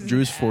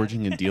Drew's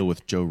forging a deal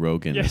with Joe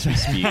Rogan as we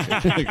speak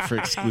for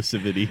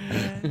exclusivity.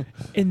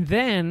 And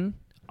then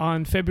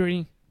on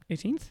February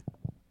 18th,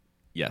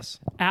 Yes.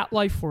 at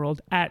Life World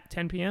at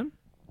 10 p.m.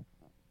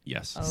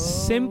 Yes. Oh,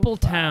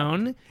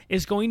 Simpletown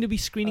is going to be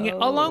screening it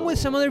along with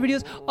some other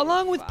videos,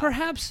 along with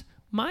perhaps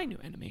my new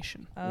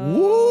animation.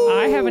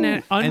 I have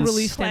an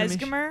unreleased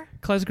animation.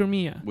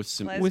 Klezgramia. With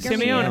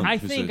Simeon. I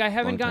think I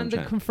haven't gotten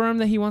to confirm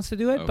that he wants to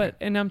do it,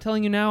 and I'm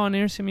telling you now on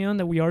air, Simeon,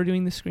 that we are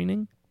doing the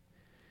screening.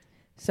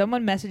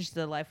 Someone messaged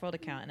the Life World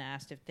account and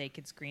asked if they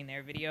could screen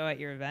their video at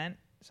your event.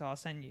 So I'll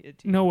send you.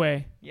 No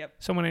way. Yep.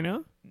 Someone I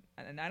know?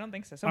 And I don't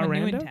think so. Someone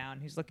new in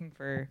town who's looking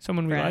for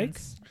someone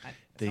friends. We like.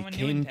 They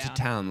came to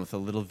town with a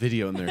little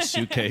video in their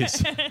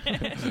suitcase.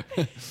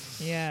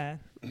 Yeah.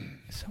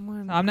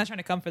 Someone. No, I'm not trying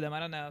to come for them. I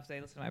don't know if they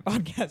listen to my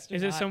podcast.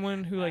 Is it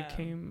someone who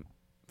came?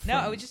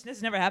 No, this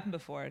has never happened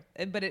before.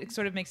 But it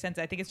sort of makes sense.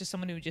 I think it's just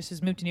someone who just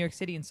has moved to New York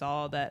City and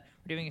saw that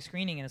we're doing a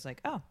screening and it's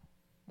like, oh,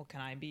 well,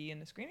 can I be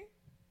in the screening?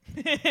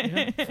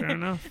 Yeah, fair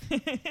enough.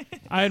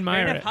 I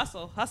admire it.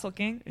 Hustle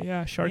king.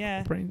 Yeah, shark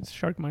brains,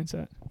 shark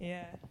mindset.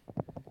 Yeah.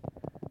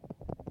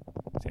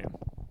 Sam.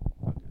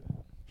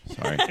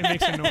 Sorry. It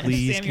makes a noise.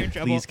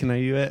 Please, can I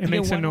do it? It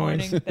makes a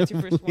noise. Warning. That's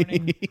your first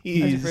warning. That's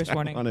your first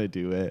warning. I want to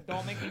do it.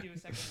 Don't make me do a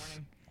second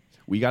warning.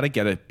 We got to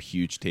get a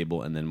huge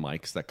table and then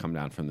mics that come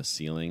down from the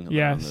ceiling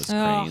on those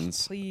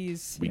cranes.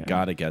 Please. We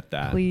got to get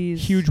that.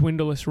 Please. Huge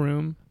windowless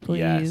room. Please.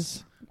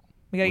 Yes.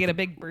 We got to get a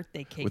big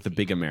birthday cake. With a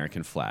big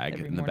American flag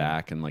in the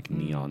back and like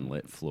neon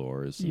lit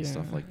floors and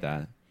stuff like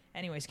that.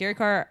 Anyway, Scary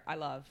Car, I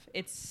love.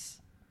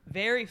 It's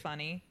very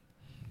funny.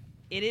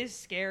 It is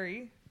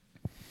scary.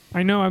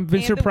 I know. I've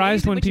been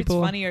surprised when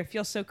people. It's funny or it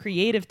feels so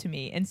creative to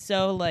me, and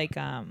so like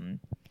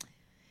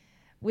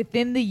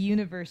within the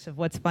universe of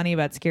what's funny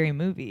about scary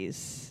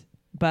movies,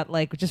 but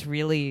like just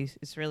really,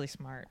 it's really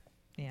smart.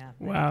 Yeah.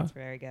 Wow. It's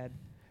very good.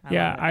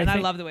 I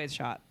love the way it's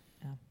shot.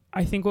 Yeah.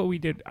 I think what we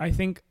did. I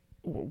think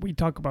we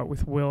talk about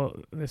with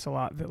Will this a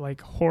lot, that like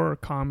horror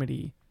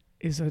comedy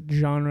is a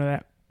genre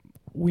that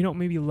we don't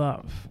maybe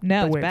love.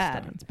 No, it's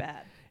bad. It's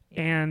bad.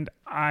 Yeah. And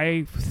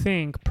I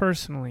think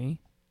personally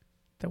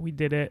that we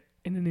did it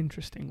in an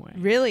interesting way.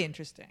 Really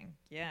interesting.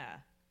 Yeah.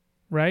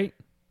 Right?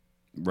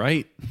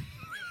 Right.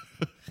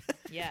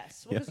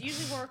 Yes. Well, because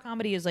usually horror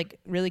comedy is like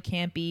really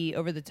campy,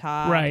 over the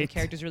top. Right. The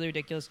characters are really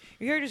ridiculous.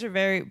 Your characters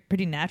are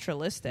pretty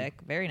naturalistic,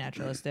 very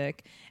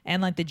naturalistic,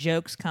 and like the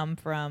jokes come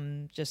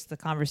from just the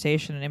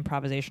conversation and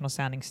improvisational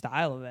sounding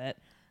style of it.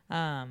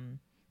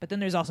 But then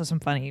there's also some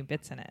funny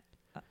bits in it.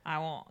 I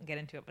won't get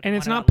into it. But and the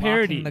it's one not about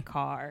parody. locking the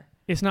car.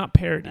 It's not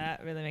parody.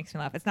 That really makes me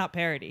laugh. It's not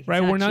parody. It's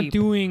right? We're not cheap.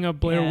 doing a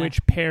Blair Yeah.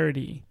 Witch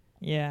parody.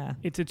 Yeah,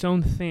 It's its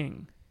own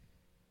thing.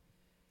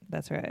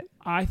 that's right.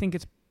 I think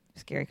it's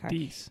Scary car.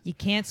 decent. You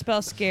can't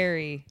spell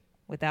scary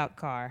without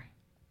car.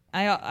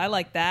 I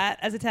like that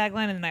as a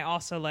tagline, and then I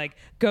also like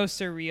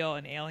ghosts are real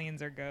and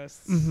aliens are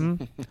ghosts.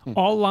 Mm-hmm.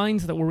 All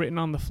lines that were written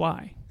on the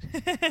fly.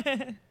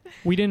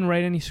 We didn't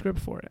write any script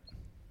for it.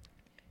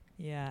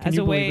 Yeah, Can as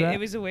you a way, believe that?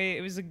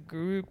 it was a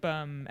group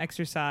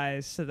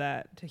exercise so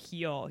that to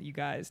heal you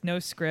guys. No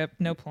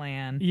script, no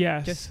plan,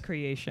 Yes. just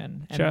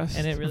creation, and, Just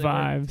and it really worked.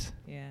 vibes.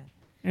 Yeah.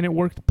 And it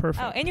worked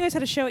perfect. Oh, and you guys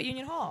had a show at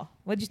Union Hall.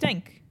 What did you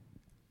think?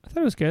 I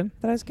thought it was good. I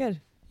thought it was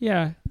good.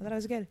 Yeah. I thought it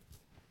was good.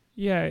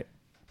 Yeah.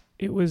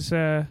 It was,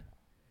 I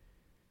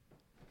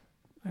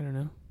don't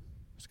know.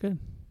 It was good.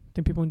 I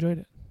think people enjoyed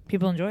it.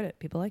 People enjoyed it.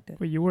 People liked it.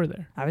 Well, you were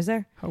there. I was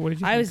there. What did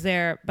you I think? was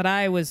there, but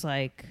I was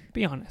like,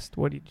 Be honest.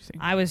 What did you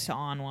think? I was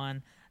on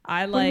one.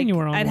 I do you mean you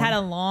were on I'd had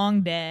one? a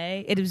long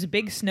day. It was a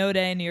big snow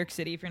day in New York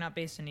City if you're not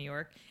based in New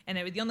York. And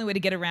the only way to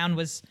get around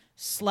was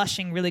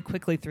slushing really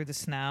quickly through the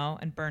snow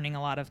and burning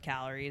a lot of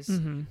calories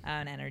Mm-hmm.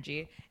 and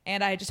energy.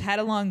 And I just had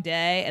a long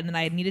day, and then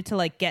I needed to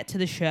like get to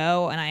the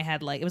show, and I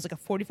had it was like a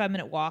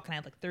 45-minute walk, and I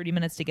had like 30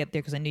 minutes to get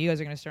there because I knew you guys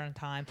were going to start on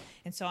time.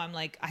 And so I'm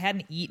like, I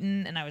hadn't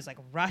eaten, and I was like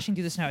rushing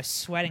through the snow. I was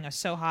sweating. I was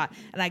so hot.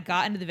 And I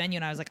got into the venue,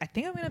 and I was like, I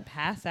think I'm going to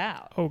pass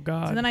out. Oh,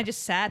 God. So then I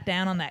just sat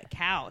down on that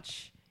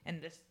couch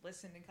and just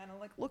listened and kind of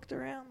like looked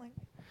around like.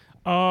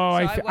 Oh,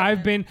 So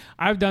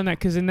I've done that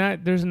because in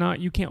that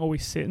you can't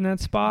always sit in that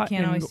spot. You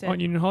can't and always sit. on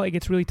Union Hall, it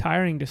gets really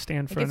tiring to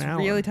stand for It gets an hour.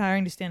 really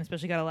tiring to stand,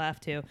 especially got to laugh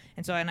too.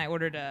 And so I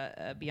ordered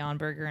a Beyond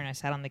Burger and I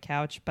sat on the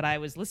couch, but I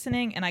was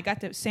listening and I got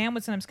to, Sam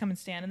would sometimes come and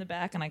stand in the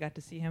back and I got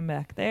to see him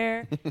back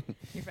there.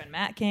 Your friend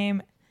Matt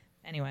came.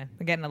 Anyway,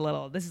 we're getting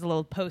this is a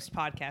little post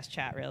podcast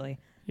chat really.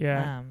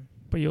 Yeah,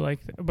 but you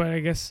liked it. But I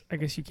guess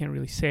you can't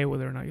really say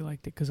whether or not you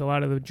liked it because a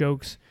lot of the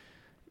jokes,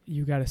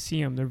 you got to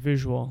see them. They're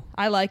visual.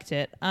 I liked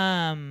it.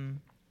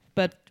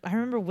 But I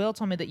remember Will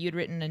told me that you'd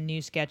written a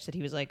new sketch that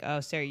he was like,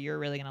 "Oh, Sarah, you're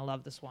really gonna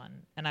love this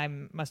one," and I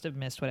must have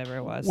missed whatever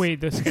it was. Wait,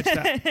 the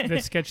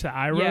sketch that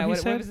I wrote. Yeah, he what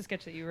said? was the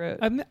sketch that you wrote?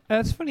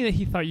 That's funny that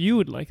he thought you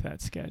would like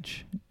that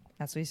sketch.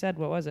 That's what he said.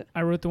 What was it?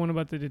 I wrote the one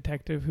about the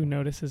detective who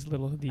notices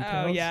little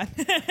details. Oh yeah.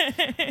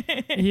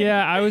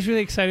 Yeah, I was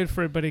really excited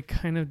for it, but it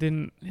kind of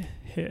didn't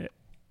hit.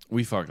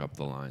 We fucked up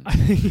the lines.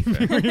 We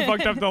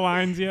fucked up the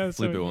lines, yeah.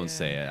 Felipe So, won't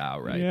say it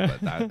outright, Yeah.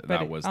 but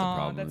that was the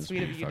problem. That's is sweet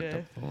we of you fucked to-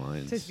 up the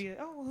lines. Just be like,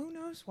 oh, well, who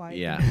knows why?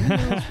 Yeah,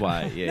 that's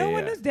why. Yeah, No yeah.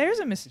 one knows. There's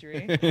a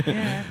mystery.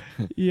 Yeah.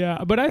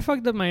 yeah, but I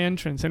fucked up my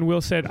entrance, and Will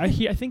said, I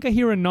think I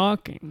hear a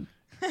knocking.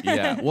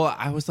 Yeah. Well,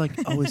 I was like,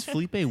 oh, is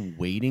Felipe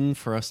waiting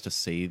for us to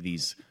say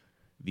these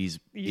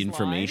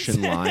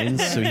information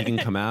lines so he can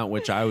come out?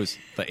 Which I was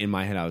in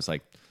my head, I was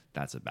like,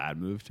 that's a bad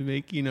move to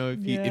make. You know,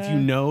 if you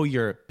know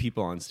your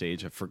people on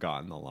stage have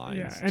forgotten the lines.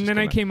 Yeah, just and then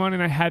I come out. came on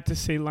and I had to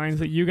say lines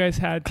that you guys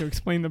had to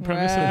explain the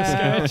premise of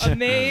the sketch.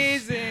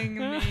 Amazing.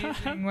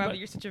 Wow, but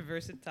you're such a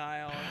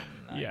versatile,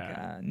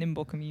 and,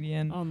 nimble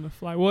comedian. On the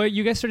fly. Well,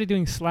 you guys started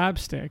doing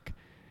slapstick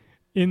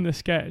in the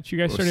sketch. You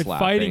guys Or started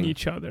slapping. fighting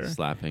each other.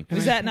 Slapping.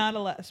 Was that not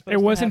supposed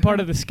It wasn't to part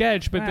of the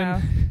sketch, but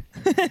then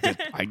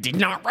I did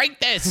not write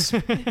this.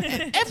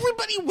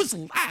 Everybody was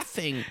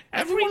laughing.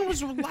 Everyone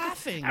was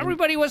laughing.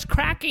 everybody was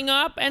cracking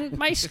up, and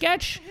my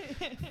sketch,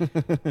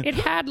 it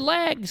had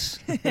legs.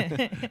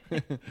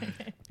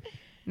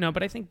 No,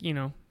 but I think,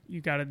 you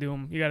got to do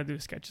them. You got to do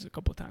the sketches a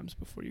couple of times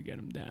before you get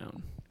them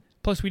down.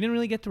 Plus, we didn't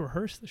really get to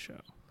rehearse the show.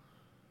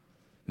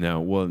 No,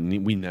 well,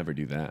 we never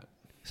do that.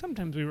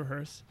 Sometimes we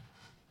rehearse.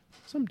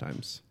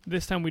 Sometimes.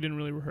 This time we didn't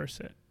really rehearse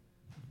it.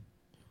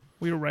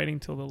 We were writing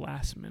till the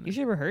last minute. You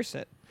should rehearse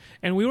it.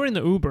 And we were in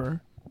the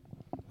Uber.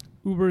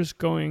 Uber's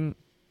going,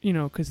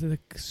 because the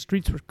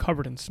streets were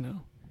covered in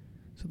snow.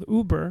 So the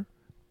Uber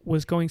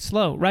was going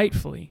slow,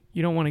 rightfully.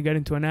 You don't want to get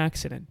into an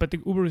accident. But the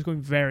Uber was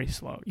going very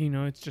slow.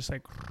 It's just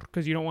like,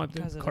 because you don't want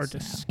the car to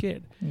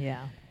skid.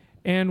 Yeah.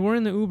 And we're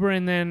in the Uber,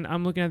 and then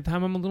I'm looking at the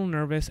time. I'm a little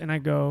nervous, and I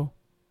go,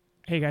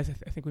 hey, guys,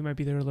 I think we might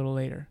be there a little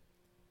later.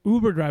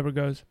 Uber driver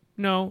goes,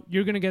 no,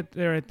 you're going to get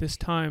there at this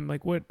time.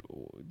 Like, what?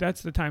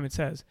 That's the time it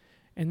says.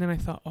 And then I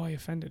thought, I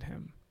offended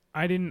him.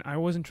 I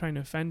wasn't trying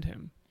to offend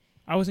him.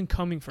 I wasn't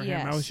coming for him.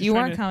 I was just you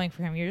trying weren't to, coming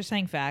for him. You're just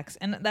saying facts.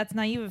 And that's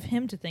naive of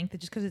him to think that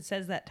just because it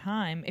says that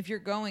time, if you're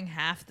going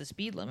half the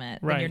speed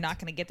limit, then Right. you're not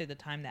going to get there the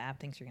time the app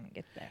thinks you're going to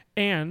get there.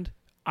 And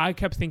I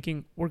kept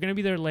thinking, we're going to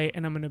be there late,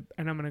 and I'm going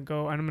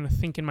to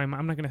think in my mind.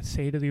 I'm not going to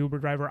say to the Uber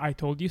driver, I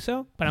told you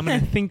so, but I'm going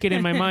to think it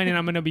in my mind, and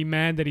I'm going to be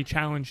mad that he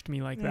challenged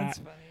me like That's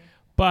that. funny.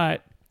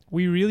 But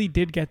we really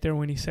did get there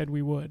when he said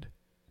we would.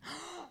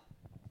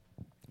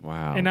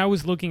 Wow. And I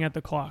was looking at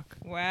the clock.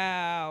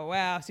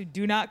 Wow. So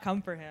do not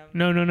come for him.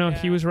 No. Yeah.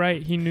 He was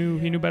right. He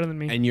knew better than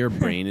me. And your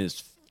brain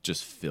is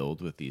just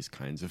filled with these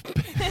kinds of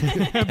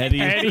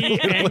petty,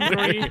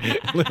 angry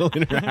little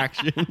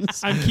interactions.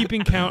 I'm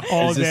keeping count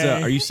all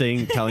day. Are you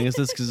telling us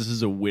this because this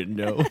is a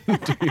window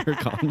to your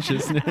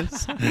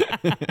consciousness?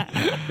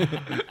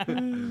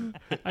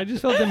 I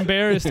just felt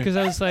embarrassed because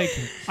I was like,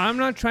 I'm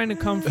not trying to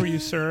come for you,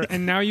 sir.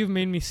 And now you've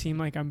made me seem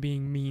like I'm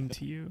being mean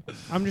to you.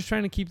 I'm just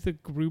trying to keep the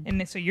group.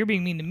 And so you're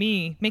being mean to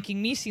me,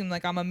 making me seem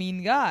like I'm a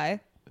mean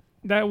guy.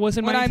 That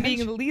wasn't when my I'm intention.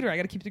 being the leader, I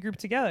got to keep the group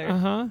together.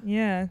 Uh-huh.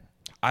 Yeah.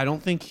 I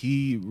don't think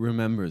he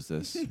remembers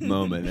this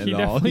moment He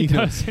at all. definitely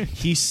doesn't.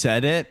 He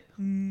said it.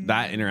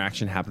 That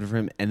interaction happened for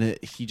him, and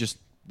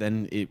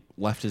then it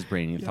left his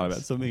brain. He thought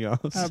about something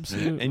else.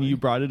 Absolutely. And you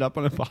brought it up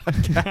on a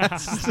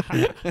podcast.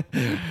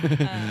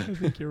 I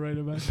think you're right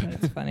about that.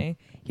 That's funny.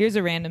 Here's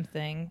a random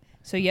thing.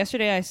 So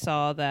yesterday I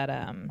saw that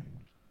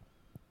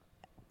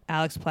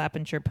Alex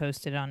Plappenscher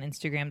posted on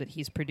Instagram that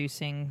he's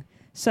producing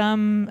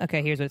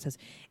here's what it says.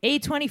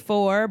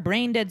 A24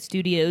 Braindead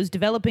Studios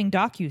developing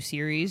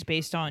docu-series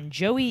based on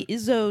Joey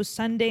Izzo's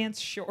Sundance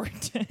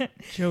short.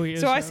 Joey Izzo.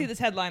 So I see this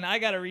headline. I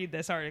got to read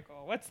this article.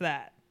 What's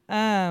that?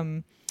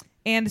 And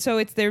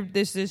so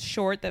there's this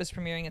short that was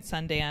premiering at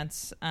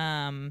Sundance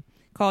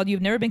called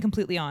You've Never Been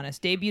Completely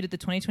Honest, debuted at the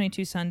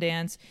 2022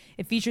 Sundance.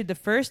 It featured the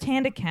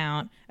first-hand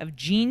account of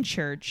Gene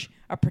Church,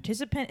 a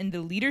participant in the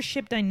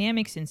Leadership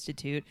Dynamics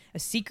Institute, a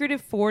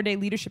secretive 4-day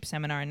leadership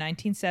seminar in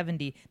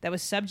 1970 that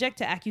was subject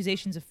to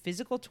accusations of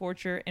physical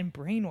torture and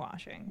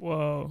brainwashing.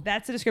 Whoa.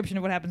 That's the description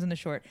of what happens in the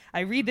short.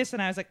 I read this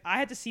and I was like, I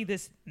had to see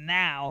this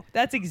now.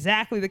 That's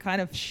exactly the kind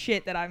of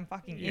shit that I'm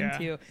fucking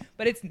into.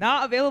 But it's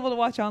not available to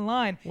watch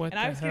online. What and the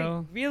I was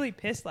hell? getting really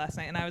pissed last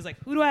night and I was like,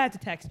 who do I have to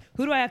text?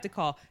 Who do I have to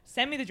call?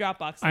 Send me the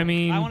Dropbox link. I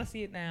mean, I want to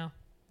see it now.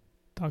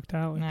 Talk to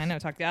Alex. I know,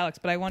 talk to Alex,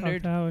 but I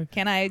wondered, Talk to Alex.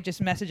 can I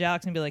just message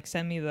Alex and be like,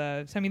 send me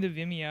the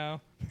Vimeo?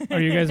 Are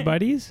you guys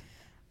buddies?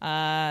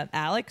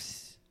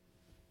 Alex?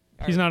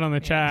 He's not on the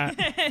chat.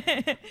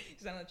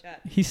 He's not on the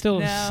chat. He's still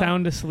No.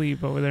 sound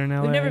asleep over there in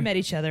LA. We've never met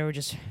each other. We're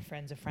just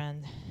friends of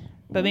friends.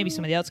 But maybe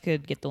somebody else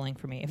could get the link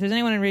for me. If there's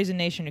anyone in Raisin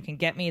Nation who can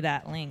get me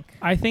that link,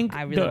 I think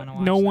I really wanna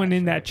watch no one that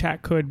in short. that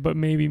chat could, but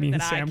maybe me and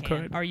that Sam I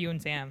can. could. Or you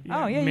and Sam.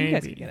 Yeah, Oh, yeah, you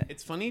guys maybe. could get it.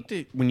 It's funny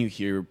when you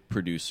hear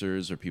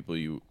producers or people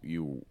you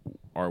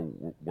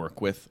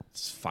work with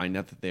find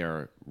out that they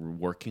are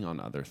working on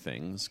other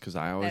things. Because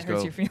I always That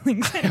hurts go, your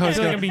feelings. I feel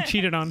like I'm being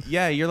cheated on.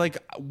 yeah, you're like,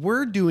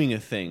 we're doing a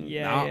thing.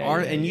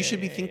 And you should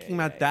be yeah, thinking yeah,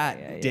 about that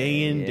yeah,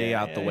 day in, yeah, day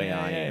out yeah, the way yeah,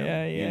 I am.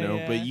 yeah, you yeah, know,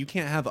 yeah. but you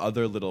can't have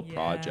other little Yeah.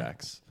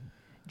 projects.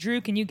 Drew,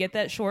 can you get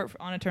that short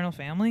on Eternal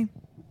Family?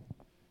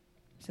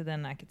 So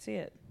then I could see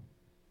it.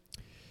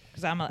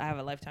 Because I have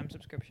a lifetime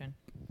subscription.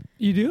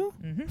 You do?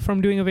 Mm-hmm.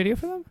 From doing a video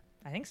for them?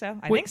 I think so.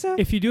 I Wait, think so.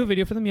 If you do a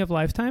video for them, you have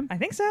lifetime? I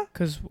think so.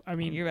 Because, I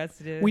mean, You're about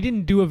to do it. we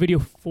didn't do a video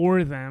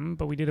for them,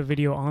 but we did a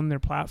video on their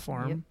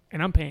platform, Yep.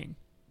 and I'm paying.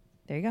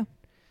 There you go.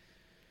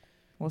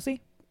 We'll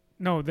see.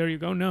 No, there you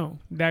go. No,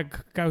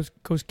 that goes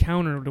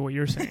counter to what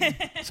you're saying.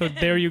 So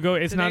there you go.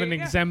 It's So not there an you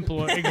go.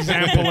 example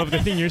of the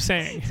thing you're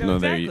saying. So No,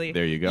 exactly.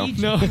 there you go.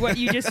 No. What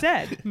you just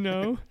said.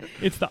 No,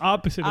 it's the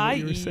opposite of what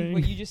you were saying.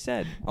 what you just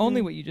said.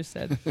 Only what you just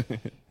said.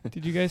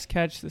 Did you guys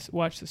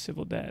watch The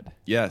Civil Dead?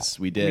 Yes,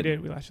 we did. We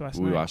did. We watched it last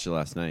night. We watched it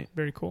last night.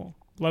 Very cool.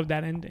 Love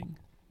that ending.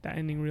 That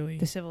ending really.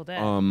 The Civil Dead.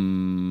 I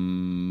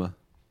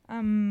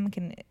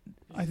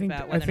think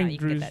about whether or not you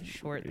can Drew's get that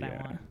short that I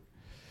want.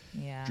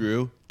 Yeah.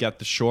 Drew, get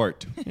the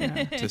short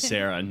Yeah. to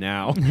Sarah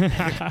now.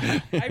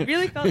 I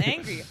really felt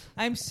angry.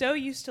 I'm so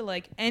used to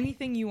like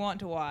anything you want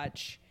to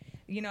watch.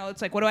 You know,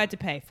 it's like, what do I have to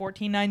pay?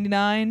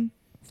 $14.99?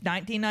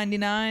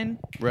 $19.99?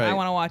 Right. I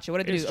want to watch it.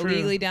 What do I It's do? true.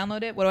 Illegally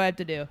download it? What do I have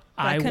to do?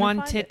 But I couldn't want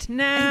find it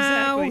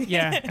now.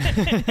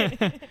 Exactly.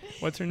 Yeah.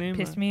 What's her name?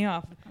 Pissed me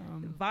off.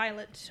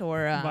 Violet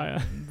or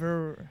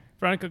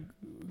Veronica.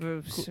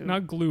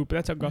 Not Gloop.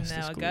 That's Augustus.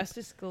 No, Gloop.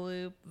 Augustus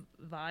Gloop.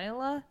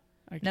 Viola?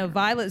 I No, can't-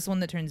 Violet is the one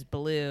that turns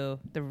blue.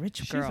 The rich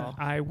She's girl.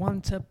 a, I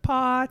want to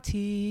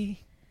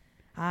party.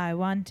 I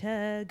want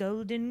a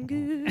golden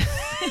goose.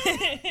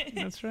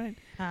 That's right.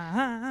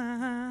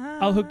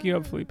 I'll I'll hook you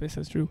up, Felipe,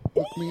 says Drew.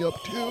 Hook me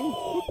up too.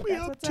 Hook me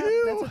That's up what's up.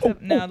 too. That's what's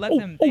up. No, let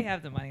them. They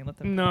have the money. Let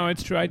them. No,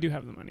 it's true. I do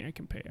have the money. I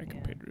can pay. I can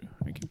Yeah. pay Drew.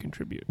 I can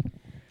contribute.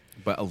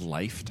 But a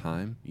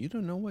lifetime, you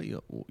don't know what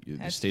the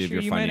That's state true.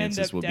 of You your might end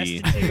finances up will be.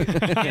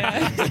 destitute.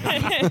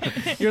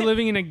 Yeah. You're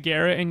living in a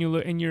garret, and you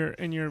look, and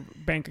your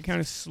bank account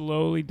is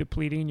slowly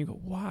depleting, and you go,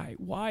 "Why?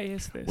 Why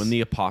is this?" When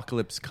the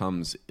apocalypse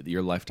comes,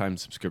 your lifetime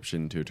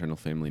subscription to Eternal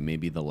Family may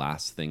be the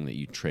last thing that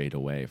you trade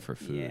away for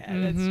food. Yeah.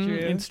 That's Mhm. true.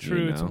 It's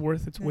true. You It's know?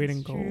 worth its weight in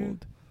That's true.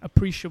 gold.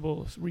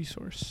 Appreciable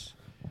resource.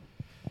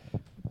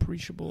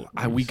 Appreciable.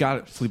 We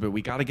got Felipe.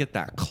 We got to get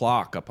that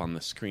clock up on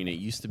the screen. It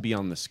used to be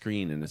on the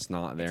screen, and it's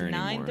not there It's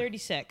anymore.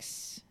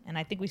 9:36, and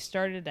I think we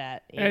started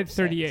at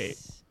 38.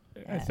 8:06.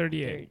 At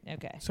 38.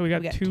 Okay. So we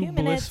got two 2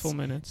 blissful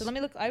minutes. So let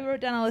me look. I wrote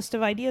down a list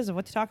of ideas of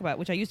what to talk about,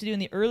 which I used to do in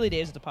the early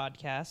days of the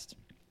podcast.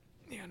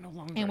 Yeah, no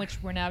longer. And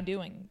which we're now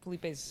doing.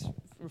 Felipe's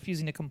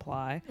refusing to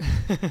comply.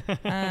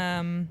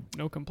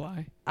 No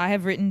comply. I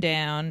have written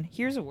down,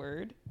 here's a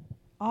word,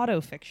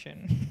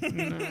 autofiction.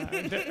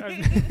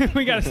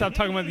 We got to stop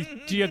talking about these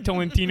Gia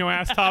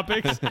Tolentino-ass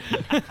topics. Yeah,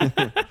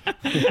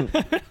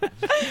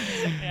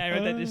 I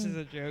wrote that just as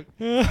a joke.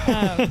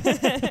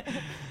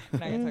 I'm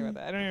not going to talk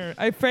about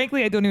that.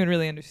 Frankly, I don't even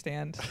really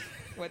understand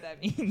what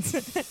that means.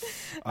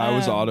 I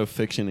was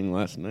auto-fictioning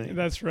last night.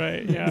 That's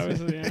right. Yeah,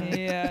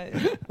 Yeah.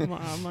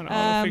 I'm on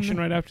auto-fiction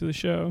right after the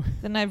show.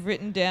 Then I've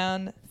written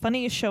down,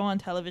 funniest show on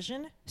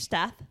television,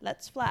 Stath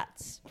Let's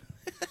Flats.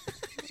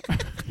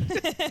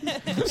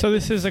 So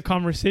this is a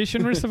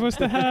conversation we're supposed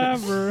to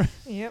have, or?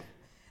 Yep.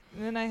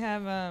 And then I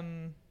have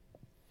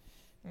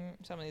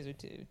some of these are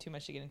too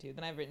much to get into.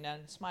 Then I've written down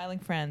Smiling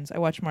Friends. I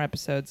watch more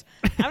episodes.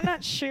 I'm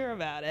not sure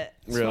about it.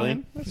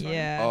 Really?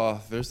 Yeah.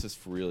 Oh, there's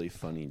this really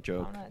funny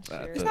joke. I'm not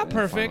sure. It's not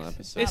perfect.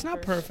 It's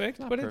not perfect.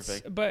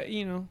 perfect, but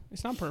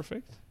it's not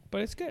perfect,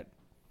 but it's good.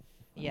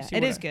 Yeah, see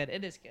it what is good.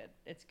 It is good.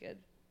 It's good.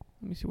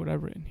 Let me see what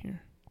I've written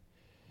here.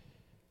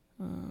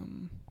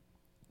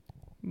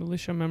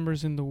 Militia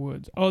members in the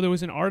woods. Oh, there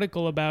was an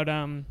article about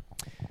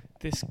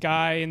this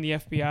guy in the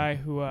FBI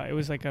who it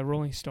was like a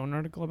Rolling Stone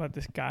article about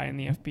this guy in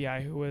the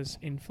FBI who was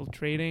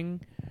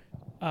infiltrating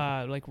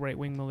like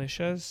right-wing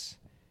militias.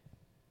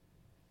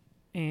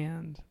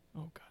 And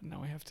oh god,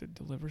 now I have to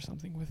deliver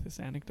something with this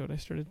anecdote I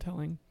started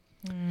telling.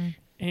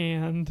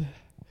 And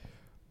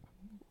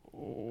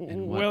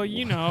well,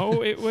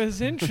 it was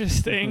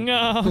interesting.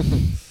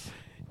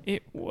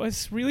 It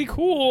was really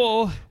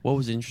cool. What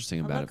was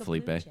interesting about it,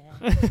 Felipe? There's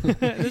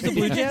a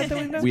blue jay out the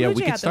window? Yeah,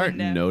 we could start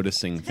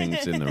noticing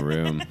things in the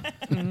room.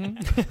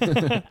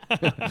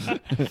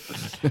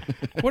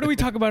 What do we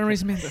talk about in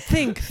Raising Man?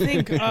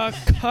 Think,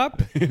 cup.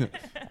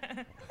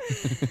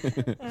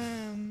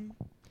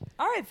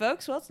 All right,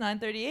 folks. Well, it's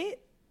 9:38.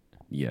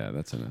 Yeah,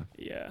 that's enough.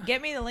 Yeah.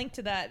 Get me the link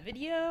to that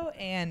video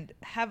and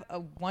have a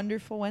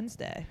wonderful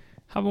Wednesday.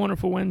 Have a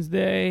wonderful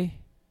Wednesday.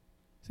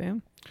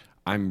 Sam?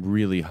 I'm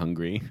really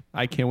hungry.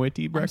 I can't wait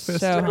to eat breakfast.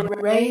 So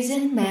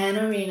Raisin Man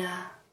Arena.